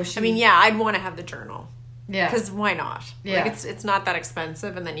 So I'd want to have the journal. Yeah. Because why not? Yeah. Like it's not that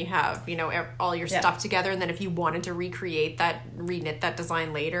expensive, and then you have, all your stuff together, and then if you wanted to reknit that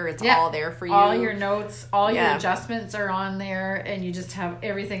design later, it's all there for you. All your notes, all your adjustments are on there, and you just have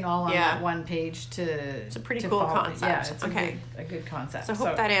everything all on that one page It's a pretty cool concept. Yeah, it's a good concept. So I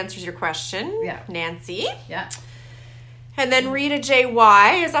hope that answers your question, Nancy. Yeah. And then Rita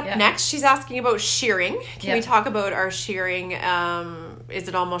JY is up next. She's asking about shearing. Can we talk about our shearing? Is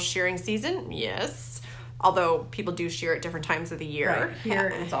it almost shearing season? Yes. Although people do shear at different times of the year. Right.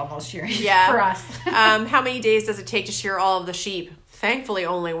 Here it's almost shearing for us. How many days does it take to shear all of the sheep? Thankfully,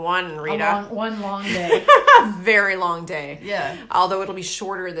 only one, Rita. One long day. Very long day. Yeah. Although it'll be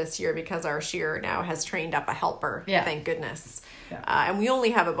shorter this year because our shearer now has trained up a helper. Yeah. Thank goodness. Yeah. And we only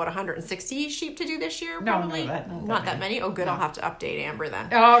have about 160 sheep to do this year, probably. Not that many. Oh, good. No. I'll have to update Amber then.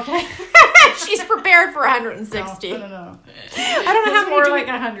 Oh, okay. She's prepared for 160. I don't know. I don't know how many. More like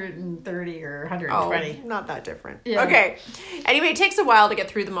 130 or 120. Oh, not that different. Yeah. Okay. Anyway, it takes a while to get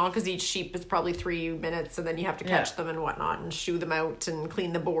through them all because each sheep is probably 3 minutes, and then you have to catch them and whatnot and shoe them out and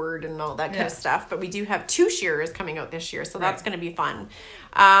clean the board and all that kind of stuff. But we do have 2 shearers coming out this year, so that's going to be fun.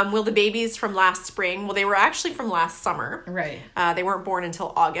 Will the babies from last spring? Well, they were actually from last summer. Right. They weren't born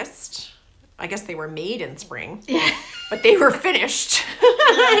until August. I guess they were made in spring. Yeah. But they were finished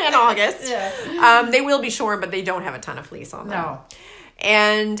in August. Yeah. They will be shorn, but they don't have a ton of fleece on them. No.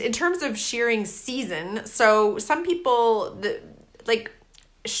 And in terms of shearing season, so some people,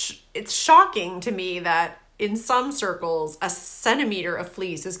 it's shocking to me that in some circles, a centimeter of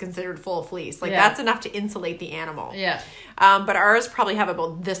fleece is considered full fleece. That's enough to insulate the animal. Yeah. But ours probably have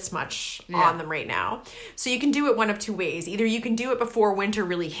about this much on them right now. So you can do it one of 2 ways. Either you can do it before winter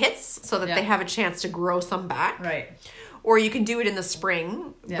really hits so that they have a chance to grow some back. Right. Or you can do it in the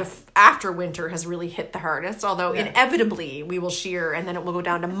spring after winter has really hit the hardest. Although inevitably we will shear and then it will go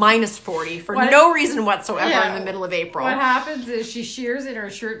down to -40 for no reason whatsoever in the middle of April. What happens is she shears in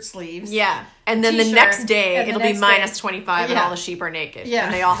her shirt sleeves. Yeah. And then the next day it'll be -25 and all the sheep are naked. Yeah.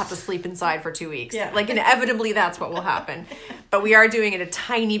 And they all have to sleep inside for 2 weeks. Yeah. Inevitably that's what will happen. But we are doing it a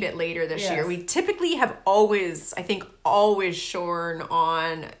tiny bit later this year. We typically have always shorn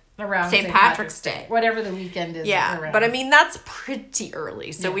on around St. Patrick's Day. Whatever the weekend is. Yeah, but I mean, that's pretty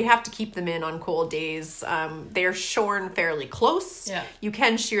early. So we have to keep them in on cold days. They're shorn fairly close. Yeah. You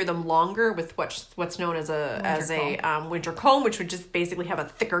can shear them longer with what's known as a winter comb, which would just basically have a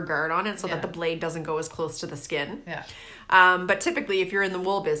thicker guard on it so that the blade doesn't go as close to the skin. Yeah. But typically, if you're in the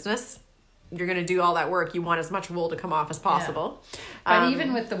wool business, you're going to do all that work. You want as much wool to come off as possible. Yeah. But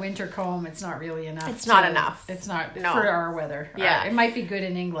even with the winter comb, it's not really enough. It's not enough. It's not for our weather. Yeah. It might be good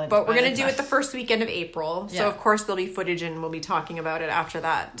in England. But we're going to do it the first weekend of April. So, of course, there'll be footage and we'll be talking about it after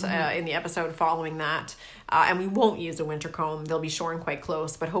that in the episode following that. And we won't use a winter comb. They'll be shorn quite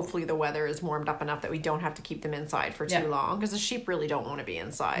close. But hopefully the weather is warmed up enough that we don't have to keep them inside for too long. Because the sheep really don't want to be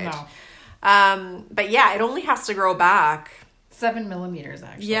inside. No. But yeah, it only has to grow back 7 millimeters,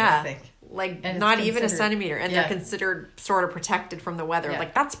 actually, I think. And not even a centimeter, and they're considered sort of protected from the weather.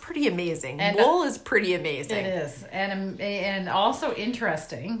 That's pretty amazing. And wool is pretty amazing. It is. And also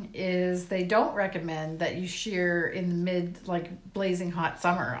interesting is they don't recommend that you shear in mid blazing hot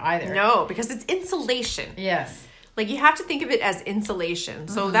summer either. No, because it's insulation. Yes. You have to think of it as insulation.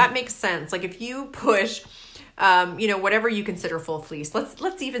 So that makes sense. If you push whatever you consider full fleece,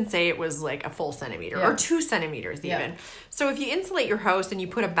 let's even say it was a full centimeter or 2 centimeters even. So if you insulate your house and you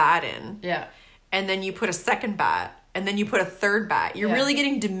put a bat in, and then you put a second bat, and then you put a third bat, you're really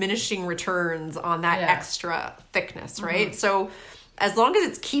getting diminishing returns on that extra thickness, right? So as long as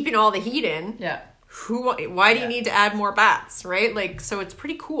it's keeping all the heat in, why do you need to add more bats, right? Like, so it's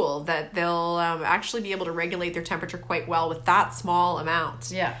pretty cool that they'll actually be able to regulate their temperature quite well with that small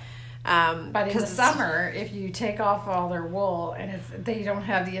amount. Yeah. But in the summer, if you take off all their wool and they don't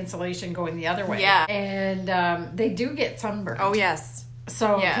have the insulation going the other way, and they do get sunburned. Oh yes.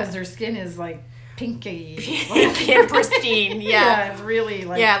 So because their skin is like pinky, and pristine, it's really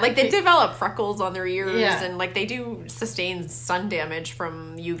like like they develop freckles on their ears, and like they do sustain sun damage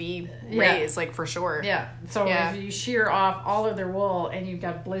from UV rays, like for sure. So if you shear off all of their wool and you've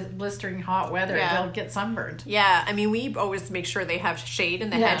got blistering hot weather, they'll get sunburned. I mean, we always make sure they have shade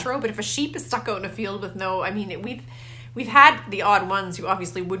in the hedgerow, but if a sheep is stuck out in a field with no, I mean, we've had the odd ones who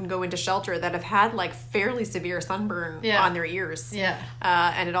obviously wouldn't go into shelter that have had like fairly severe sunburn on their ears.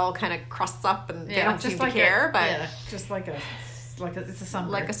 And it all kind of crusts up and they don't seem to care. But just like it's a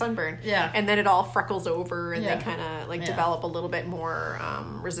sunburn. Like a sunburn. And then it all freckles over and they kind of like develop a little bit more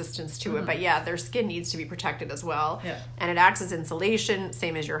resistance to it. But their skin needs to be protected as well. And it acts as insulation,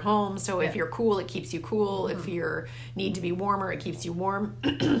 same as your home. So if you're cool, it keeps you cool. If you need to be warmer, it keeps you warm.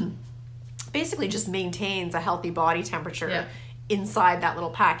 Basically just maintains a healthy body temperature inside that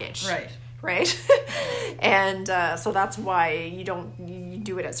little package. Right? And so that's why you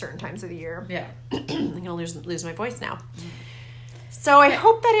do it at certain times of the year. I'm going to lose my voice now. So I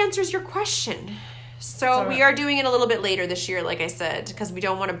hope that answers your question. So we are doing it a little bit later this year, like I said, because we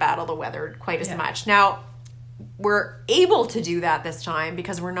don't want to battle the weather quite as much. Now, we're able to do that this time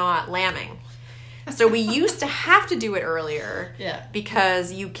because we're not lambing. So we used to have to do it earlier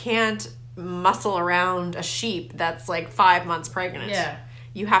because you can't muscle around a sheep that's like 5 months pregnant.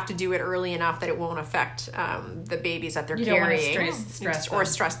 You have to do it early enough that it won't affect the babies that they're carrying or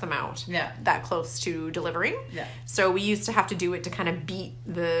stress them out that close to delivering. So we used to have to do it to kind of beat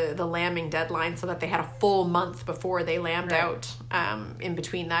the lambing deadline so that they had a full month before they lambed out in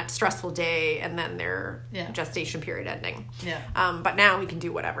between that stressful day and then their gestation period ending. But now we can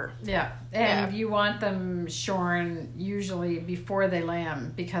do whatever. And you want them shorn usually before they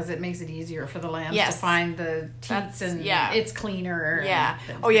lamb because it makes it easier for the lambs to find the teats and it's cleaner.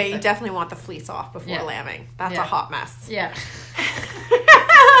 Oh yeah, you definitely want the fleece off before lambing. That's a hot mess.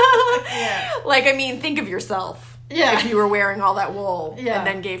 Like, I mean, think of yourself. If you were wearing all that wool and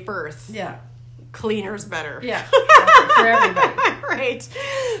then gave birth. Cleaner's better. For everybody. Right.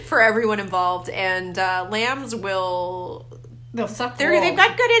 For everyone involved. And lambs they'll suck wool. They've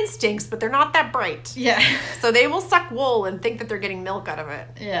got good instincts, but they're not that bright. So they will suck wool and think that they're getting milk out of it.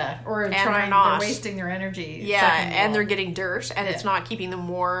 Or they're wasting their energy. And they're getting dirt, and it's not keeping them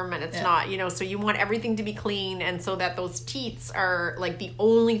warm, and it's not, so you want everything to be clean, and so that those teats are like the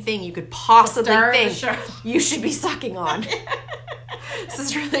only thing you could possibly think you should be sucking on. This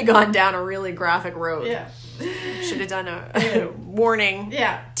has really gone down a really graphic road. Should have done a warning.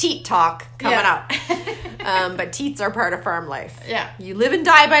 Teat talk coming up. But teats are part of farm life. You live and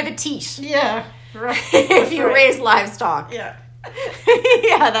die by the teat. If you raise livestock.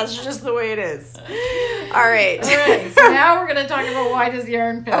 That's just the way it is. All right. So now we're going to talk about why does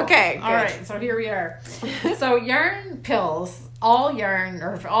yarn pill. Okay, good. All right, so here we are. So yarn pills, all yarn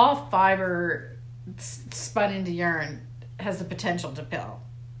or all fiber spun into yarn has the potential to pill.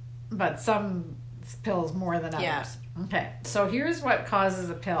 But some pills more than others. Okay, so here's what causes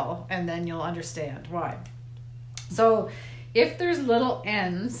a pill, and then you'll understand why. So if there's little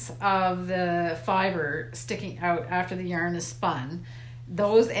ends of the fiber sticking out after the yarn is spun,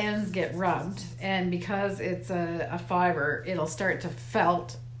 those ends get rubbed, and because it's a fiber, it'll start to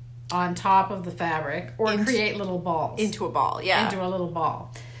felt on top of the fabric or create little balls. Into a ball, Into a little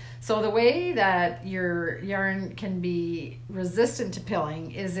ball. So the way that your yarn can be resistant to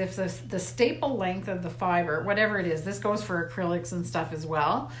pilling is if the staple length of the fiber, whatever it is, this goes for acrylics and stuff as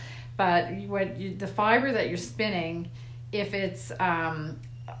well, but the fiber that you're spinning, if it's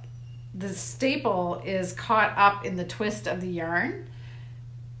the staple is caught up in the twist of the yarn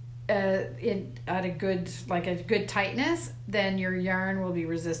at a good tightness, then your yarn will be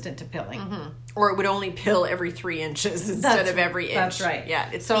resistant to pilling. Or it would only pill every 3 inches instead of every inch. That's right.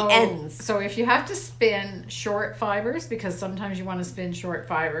 It's the ends. So if you have to spin short fibers, because sometimes you want to spin short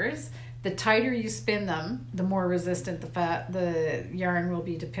fibers, the tighter you spin them, the more resistant the yarn will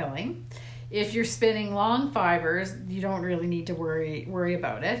be to pilling. If you're spinning long fibers, you don't really need to worry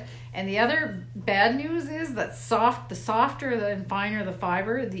about it. And the other bad news is that the softer and finer the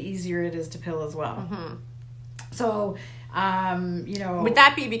fiber, the easier it is to pill as well. So, would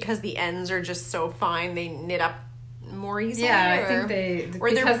that be because the ends are just so fine they knit up more more easily? Yeah, I think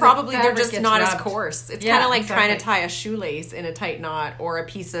they're just not rubbed. As coarse. It's kind of like trying to tie a shoelace in a tight knot, or a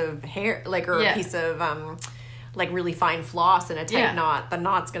piece of hair, a piece of like really fine floss in a tight knot. The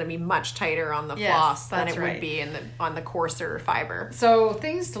knot's going to be much tighter on the floss than it would be on the coarser fiber. So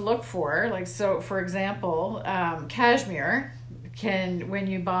things to look for, for example, cashmere when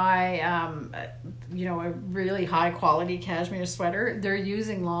you buy a really high quality cashmere sweater, they're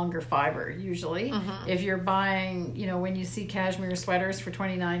using longer fiber usually. Mm-hmm. If you're buying, when you see cashmere sweaters for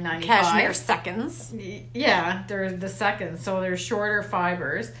 $29.95, cashmere seconds. Yeah, they're the seconds, so they're shorter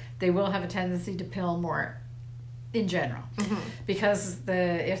fibers. They will have a tendency to pill more in general, because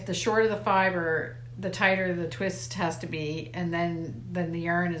if the shorter the fiber, the tighter the twist has to be, and then the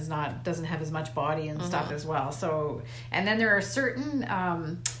yarn doesn't have as much body and stuff as well. So, and then there are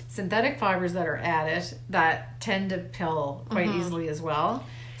certain synthetic fibers that are added that tend to pill quite easily as well.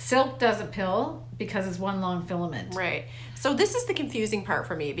 Silk doesn't pill because it's one long filament. Right. So this is the confusing part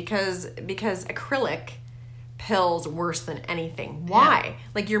for me, because acrylic pills worse than anything. Why? Yeah.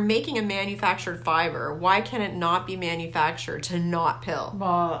 Like, you're making a manufactured fiber. Why can it not be manufactured to not pill?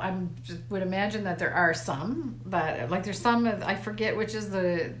 Well, I would imagine that there are some, but there's some, I forget which is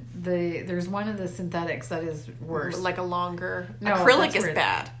there's one of the synthetics that is worse. Like a longer... No, acrylic is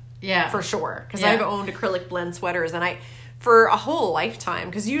bad. Yeah. For sure. Because I've owned acrylic blend sweaters, and for a whole lifetime,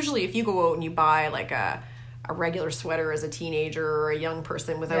 because usually if you go out and you buy like a regular sweater as a teenager or a young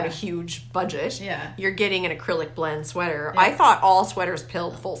person without a huge budget, you're getting an acrylic blend sweater. I thought all sweaters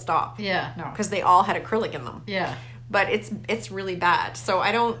pilled, full stop. Yeah, no. Because they all had acrylic in them. Yeah. But it's really bad. So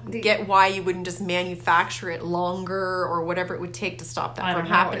I don't get why you wouldn't just manufacture it longer, or whatever it would take to stop that from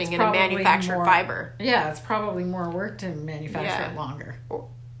happening in a manufactured fiber. Yeah, it's probably more work to manufacture it longer.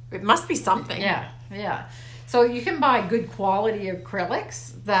 It must be something. Yeah, yeah. So you can buy good quality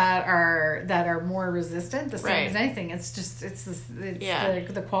acrylics that are more resistant, the same as anything. It's just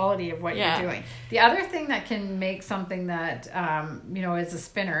the quality of what you're doing. The other thing that can make something that as a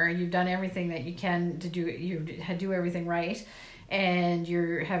spinner, you've done everything that you can to do. You do everything right, and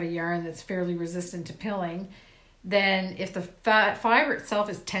you have a yarn that's fairly resistant to pilling. Then if the fiber itself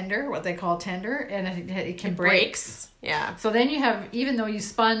is tender, what they call tender, and it can break. Yeah. So then you have, even though you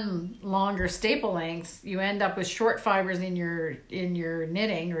spun longer staple lengths, you end up with short fibers in your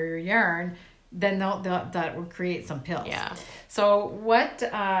knitting or your yarn. Then that will create some pills. Yeah. So what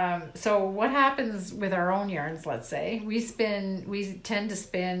happens with our own yarns? Let's say we tend to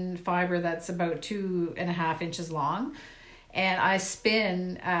spin fiber that's about 2.5 inches long. And I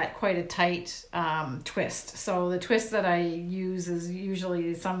spin at quite a tight twist. So the twist that I use is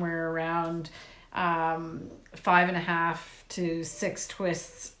usually somewhere around 5.5 to 6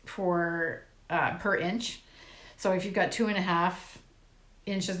 twists per inch. So if you've got 2.5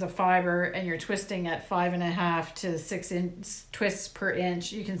 inches of fiber and you're twisting at 5.5 to 6 twists per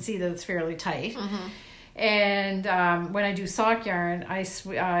inch, you can see that it's fairly tight. Mm-hmm. And when I do sock yarn, I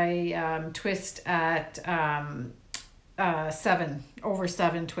twist at 7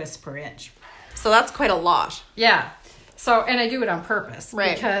 twists per inch. So that's quite a lot. Yeah. So, and I do it on purpose,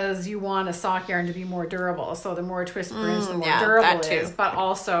 right? Because you want a sock yarn to be more durable. So the more twists per inch, the more durable it is. But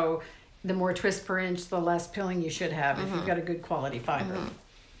also, the more twists per inch, the less pilling you should have if you've got a good quality fiber.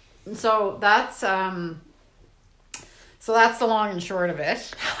 Mm-hmm. So that's the long and short of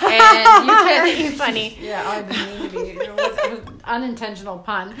it. And you can funny. Yeah, I didn't mean to be. It was an unintentional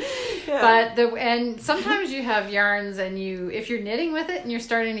pun. Yeah. And sometimes you have yarns, and if you're knitting with it and you're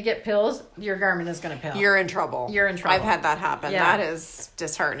starting to get pills, your garment is going to pill. You're in trouble. I've had that happen. Yeah. That is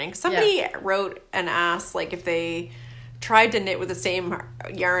disheartening. Somebody wrote and asked, if they tried to knit with the same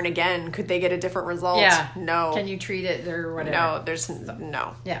yarn again, could they get a different result? Yeah. No. Can you treat it or whatever? No, there's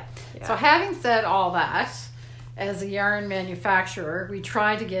no. Yeah. So having said all that, as a yarn manufacturer, we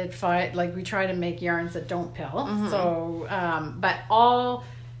try to make yarns that don't pill. Mm-hmm. So, but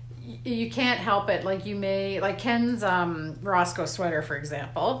you can't help it. Like Ken's Roscoe sweater, for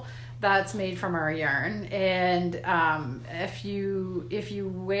example, that's made from our yarn. And if you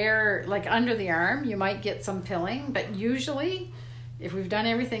wear under the arm, you might get some pilling. But usually, if we've done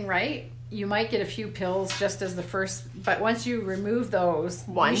everything right, you might get a few pills just as the first, but once you remove those,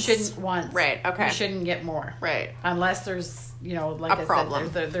 you shouldn't Right, okay. You shouldn't get more. Right. Unless there's, a problem.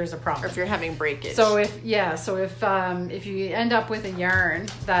 There's a problem. Or if you're having breakage. So if you end up with a yarn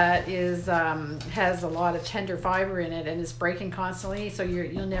that has a lot of tender fiber in it and is breaking constantly, so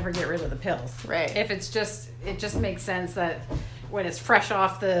you'll never get rid of the pills. Right. If it just makes sense that when it's fresh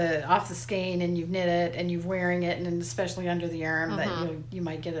off the skein and you've knit it and you're wearing it, and especially under the arm, that you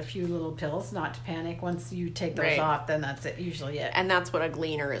might get a few little pills. Not to panic. Once you take those off, then that's it. Usually it. And that's what a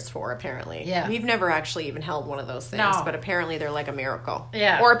gleaner is for, apparently. Yeah. We've never actually even held one of those things, but apparently they're like a miracle.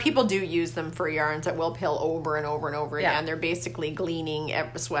 Yeah. Or people do use them for yarns that will pill over and over and over again. They're basically gleaning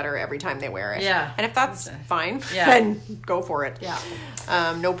a sweater every time they wear it. Yeah. And if that's fine, then go for it. Yeah.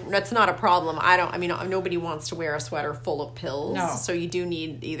 No, that's not a problem. Nobody wants to wear a sweater full of pills. No. So you do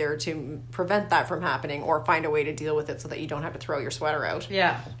need either to prevent that from happening or find a way to deal with it so that you don't have to throw your sweater out.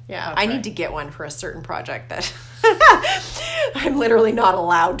 Yeah. Yeah. I need to get one for a certain project that I'm literally not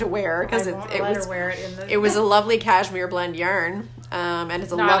allowed to wear because it was a lovely cashmere blend yarn. And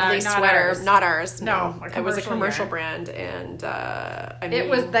it's a lovely sweater. Ours. Not ours. No. It was a commercial brand, and it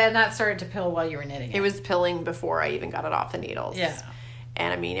was then that started to pill while you were knitting it. It was pilling before I even got it off the needles. Yeah.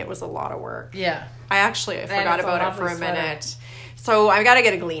 And I mean, it was a lot of work. Yeah. I forgot about it for a minute. So I got to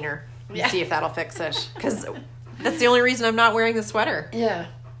get a gleaner and see if that'll fix it. Because that's the only reason I'm not wearing the sweater. Yeah.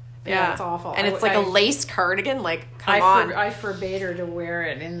 Yeah, it's awful. And it's like a lace cardigan. Like, come on. I forbade her to wear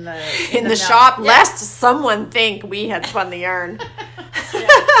it in the shop, lest someone think we had spun the yarn.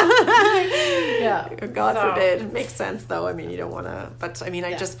 Yeah. God forbid. It makes sense, though. I mean, you don't want to. But, I mean,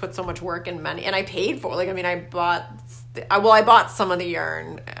 I just put so much work and money. And I paid for it. Like, I mean, I bought some of the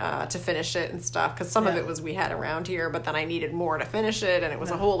yarn to finish it and stuff. Because some of it was we had around here. But then I needed more to finish it. And it was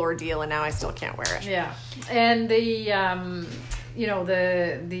a whole ordeal. And now I still can't wear it. Yeah. And the...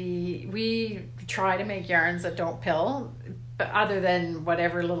 we try to make yarns that don't pill, but other than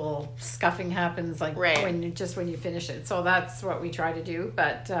whatever little scuffing happens, like when you finish it. So that's what we try to do.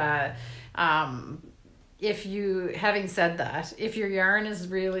 But having said that, if your yarn is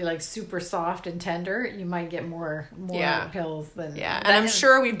really like super soft and tender, you might get more pills than and I'm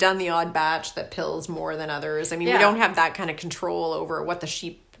sure we've done the odd batch that pills more than others. I mean, we don't have that kind of control over what the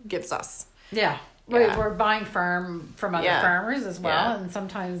sheep gives us. Yeah. We're buying from other farmers as well, and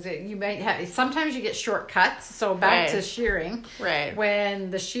sometimes sometimes you get shortcuts. So back to shearing, when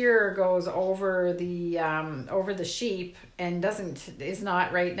the shear goes over the sheep and is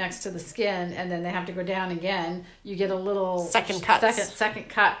not right next to the skin, and then they have to go down again, you get a little second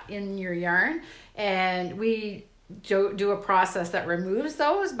cut in your yarn, and we do a process that removes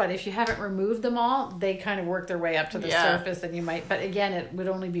those. But if you haven't removed them all, they kind of work their way up to the surface, and you might, but again, it would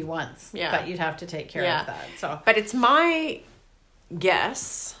only be once, but you'd have to take care of that. So, but it's my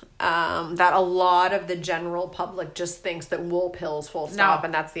guess that a lot of the general public just thinks that wool pills full stop,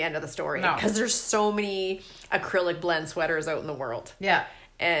 and that's the end of the story, because there's so many acrylic blend sweaters out in the world,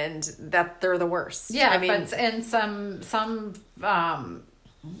 and that they're the worst. I mean, and some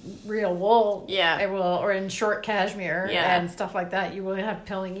real wool, it will, or in short cashmere and stuff like that, you will have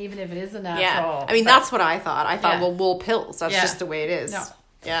pilling even if it is a natural. I mean, that's what I thought. Well, wool pills. That's just the way it is. No.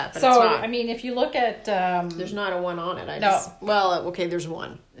 Yeah, but so it's not. I mean, if you look at there's not a one on it. There's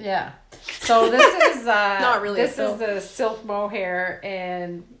one. Yeah. So this is not really. This is the silk mohair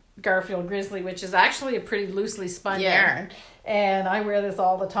and Garfield Grizzly, which is actually a pretty loosely spun yarn, and I wear this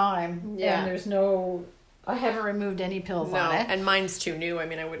all the time. Yeah. And I haven't removed any pills on it. And mine's too new. I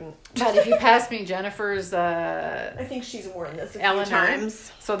mean, I wouldn't. But if you pass me Jennifer's... I think she's worn this Eleanor. A few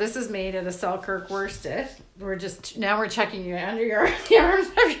times. So this is made at a SELKIRK Worsted. We're checking you under your arms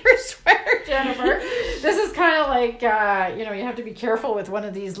of your sweater, Jennifer. This is kind of like, you have to be careful with one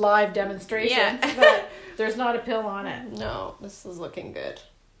of these live demonstrations. But there's not a pill on it. No, this is looking good.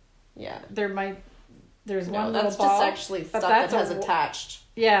 Yeah. There's one little that's ball. Just actually stuff that has attached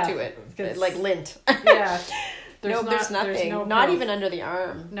to it. Like lint. Yeah. There's nothing. Not even under the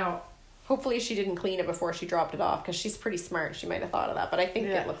arm. No. Hopefully she didn't clean it before she dropped it off, because she's pretty smart. She might have thought of that, but I think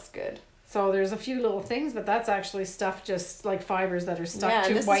it looks good. So there's a few little things, but that's actually stuff just like fibers that are stuck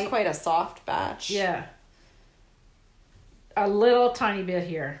to this white. Is quite a soft batch. Yeah. A little tiny bit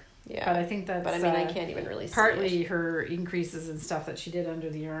here. Yeah. But I think that's... But I mean, I can't even really see partly her increases and stuff that she did under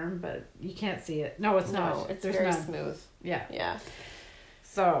the arm, but you can't see it. No, it's not. It's very smooth. Yeah. Yeah.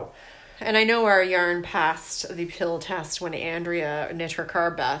 So... And I know our yarn passed the pill test when Andrea knit her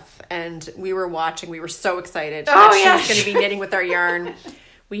Carbeth, and we were watching. We were so excited that she was going to be knitting with our yarn.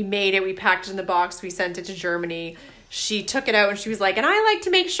 We made it. We packed it in the box. We sent it to Germany. She took it out and she was like, and I like to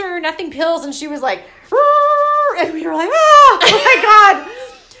make sure nothing pills. And she was like, and we were like, oh my God.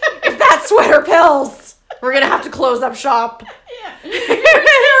 If that sweater pills, we're going to have to close up shop. Yeah. It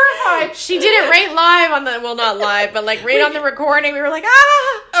was live. She did it right live on the, well, not live, but like right on the recording. We were like,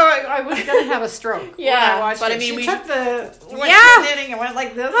 Oh, I was going to have a stroke. Yeah. When I watched but it. I mean, she took the knitting and went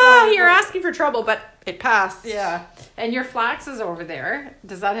like this. Oh, you're asking for trouble, but it passed. Yeah. And your flax is over there.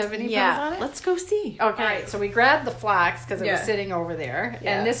 Does that have any pills on it? Let's go see. Okay. All right. So we grabbed the flax because it was sitting over there.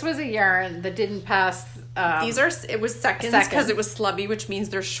 Yeah. And this was a yarn that didn't pass. It was seconds because it was slubby, which means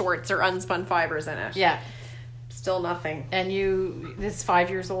there's shorts or unspun fibers in it. Yeah. Still nothing. And this is 5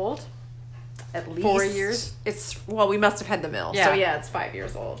 years old? At least 4 years? We must have had the mill. Yeah. So yeah, it's 5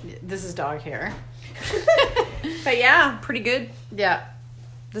 years old. This is dog hair. But yeah, pretty good. Yeah.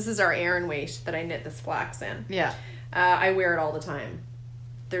 This is our Aran weight that I knit this flax in. Yeah. I wear it all the time.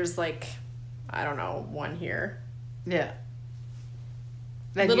 There's like, I don't know, one here. Yeah.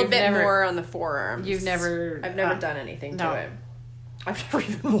 A little bit more on the forearms. I've never done anything to it. I've never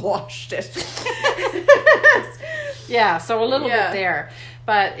even washed it. Yeah, so a little bit there.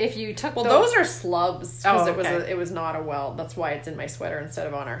 But if you took those are slubs because it was not a weld. That's why it's in my sweater instead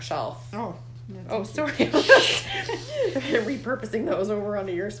of on our shelf. Oh, sorry. Repurposing those over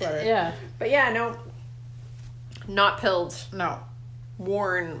onto your sweater. Yeah. But yeah, no. Not pilled. No.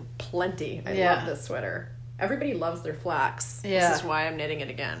 Worn plenty. I love this sweater. Everybody loves their flax. Yeah. This is why I'm knitting it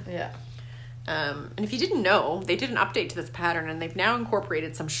again. Yeah. And if you didn't know, they did an update to this pattern, and they've now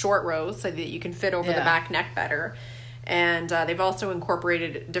incorporated some short rows so that you can fit over the back neck better. And they've also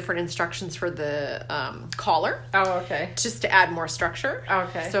incorporated different instructions for the collar. Oh, okay. Just to add more structure.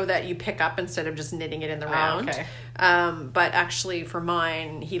 Okay. So that you pick up instead of just knitting it in the round. Okay. But actually for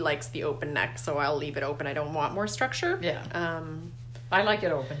mine, he likes the open neck, so I'll leave it open. I don't want more structure. Yeah. I like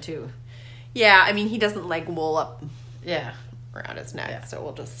it open too. Yeah, I mean, he doesn't like wool up around his neck, so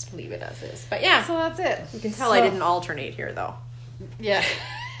we'll just leave it as is. But yeah. So that's it. You can tell I didn't alternate here, though. Yeah.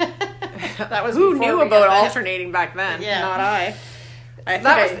 That was Who knew about alternating back then? Yeah. Not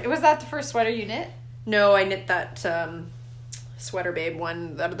I. Was that the first sweater you knit? No, I knit that Sweater Babe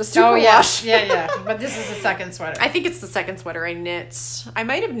one out of the super wash. Yeah. But this is the second sweater. I think it's the second sweater I knit. I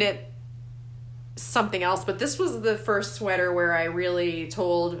might have knit something else, but this was the first sweater where I really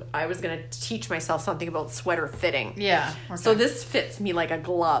told I was going to teach myself something about sweater fitting. Yeah. Okay. So this fits me like a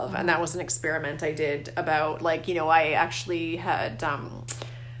glove, and that was an experiment I did about, like, you know, I actually had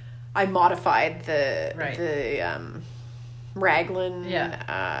I modified the raglan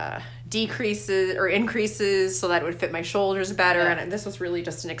decreases or increases so that it would fit my shoulders better, and this was really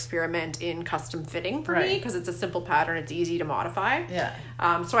just an experiment in custom fitting for me because it's a simple pattern, it's easy to modify.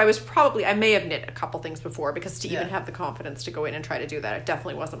 So I may have knit a couple things before, because to even have the confidence to go in and try to do that, it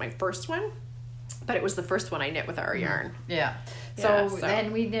definitely wasn't my first one, but it was the first one I knit with our yarn. So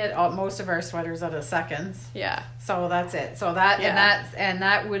then we knit most of our sweaters out of seconds. So that's it. So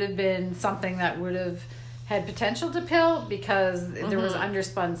that would have been something that would have had potential to pill because there was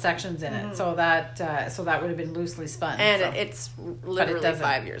underspun sections in it. So that would have been loosely spun. And it's literally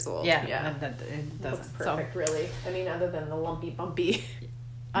 5 years old. It doesn't. Perfect, really. I mean, other than the lumpy, bumpy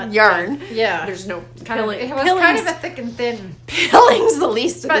yarn. There's no it was kind of a thick and thin. Pilling's the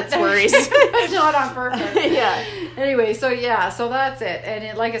least of its worries. Not on purpose. Anyway, so that's it.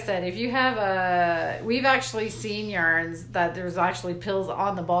 And like I said, if you have we've actually seen yarns that there's actually pills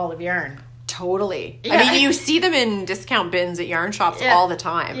on the ball of yarn. Totally. I mean, you see them in discount bins at yarn shops all the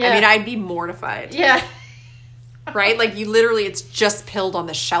time. I mean, I'd be mortified. Right? Like, you literally, it's just pilled on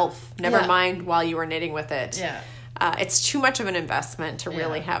the shelf. Never mind while you were knitting with it. It's too much of an investment to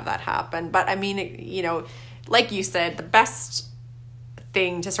really have that happen. But I mean, you know, like you said, the best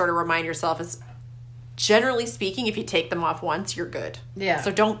thing to sort of remind yourself is, generally speaking, if you take them off once, you're good.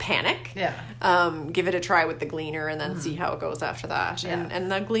 So don't panic. Give it a try with the gleaner and then see how it goes after that.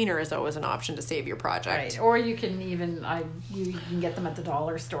 And the gleaner is always an option to save your project. Or you can even you can get them at the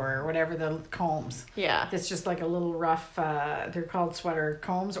dollar store or whatever, the combs. It's just like a little rough. They're called sweater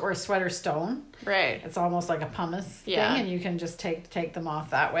combs or sweater stone. It's almost like a pumice thing, and you can just take them off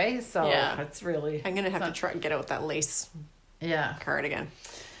that way. So it's really. I'm gonna have to try and get out that lace. Cardigan.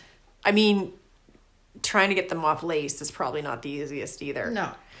 I mean, trying to get them off lace is probably not the easiest either.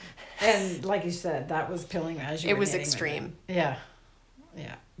 No. And like you said, that was pilling as you were It was extreme. Yeah.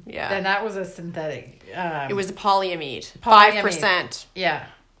 And that was a synthetic. It was a polyamide. 5%.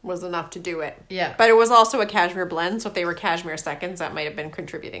 Was enough to do it. But it was also a cashmere blend, so if they were cashmere seconds, that might have been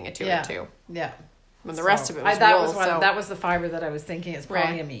contributing to it too. And the rest of it was wool. That was the fiber that I was thinking is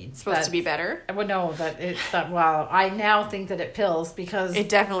polyamide. It's supposed to be better. Well, no, I now think that it pills because it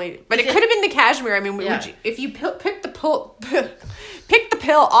definitely. But it could have been the cashmere. I mean, if you pick the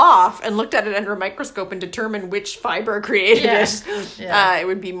pill off and looked at it under a microscope and determined which fiber created it, it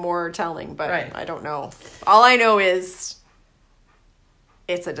would be more telling. But I don't know. All I know is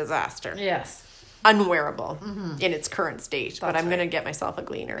it's a disaster. Yes. Unwearable in its current state. But I'm going to get myself a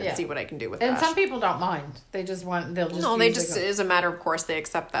gleaner and see what I can do with that. And some people don't mind. They just want, as a matter of course, they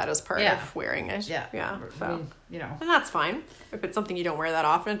accept that as part of wearing it. Yeah. Yeah. So, I mean, you know. And that's fine. If it's something you don't wear that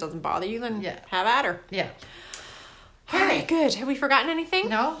often, it doesn't bother you, then have at her. Yeah. All right, good. Have we forgotten anything?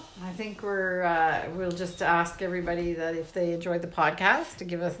 No, I think we'll just ask everybody that if they enjoyed the podcast to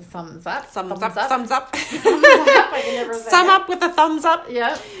give us a thumbs up. Thumbs up. Thumbs up. I can never say Sum up with a thumbs up.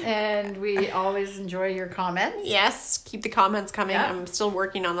 Yeah, and we always enjoy your comments. Yes, keep the comments coming. Yeah. I'm still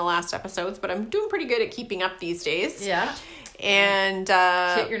working on the last episodes, but I'm doing pretty good at keeping up these days. Yeah. And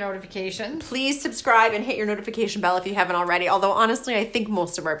hit your notifications. Please subscribe and hit your notification bell if you haven't already. Although, honestly, I think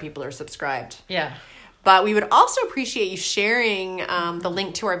most of our people are subscribed. Yeah. But we would also appreciate you sharing the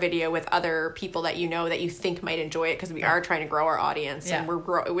link to our video with other people that you know that you think might enjoy it, because we are trying to grow our audience and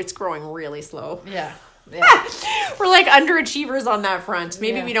it's growing really slow. Yeah. We're like underachievers on that front.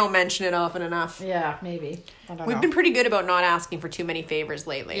 Maybe we don't mention it often enough. Yeah, maybe. I don't know. We've been pretty good about not asking for too many favors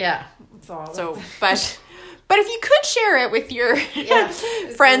lately. Yeah. But if you could share it with your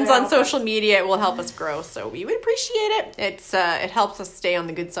friends on social media, it will help us grow. So we would appreciate it. It helps us stay on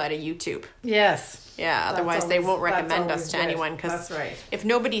the good side of YouTube. Yes. Yeah, otherwise they won't recommend us to anyone, because if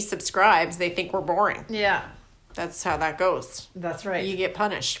nobody subscribes, they think we're boring. Yeah. That's how that goes. That's right. You get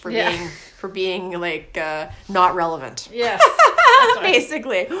punished for being like not relevant. Yes.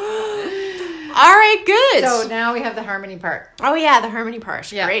 Basically. All right, good. So now we have the harmony part. Oh yeah, the harmony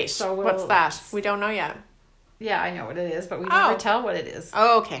part. Yeah. Great. So what's that? We don't know yet. Yeah, I know what it is, but we never tell what it is.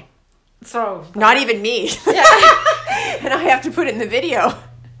 Oh, okay. So not even me. Yeah. And I have to put it in the video.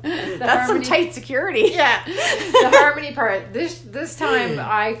 That's some tight security. Yeah. The harmony part. This time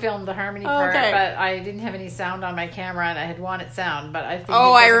I filmed the harmony part, but I didn't have any sound on my camera, and I had wanted sound, but I think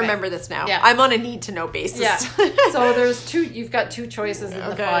I remember this now. Yeah. I'm on a need to know basis. Yeah. So there's you've got two choices in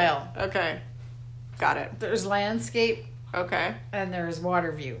the file. Okay. Got it. There's landscape. Okay. And there's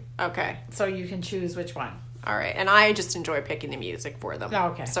water view. Okay. So you can choose which one. All right. And I just enjoy picking the music for them.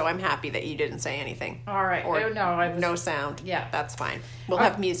 Okay. So I'm happy that you didn't say anything. All right. Or no sound. Yeah. That's fine. We'll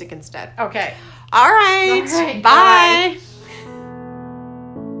have music instead. Okay. All right. Bye.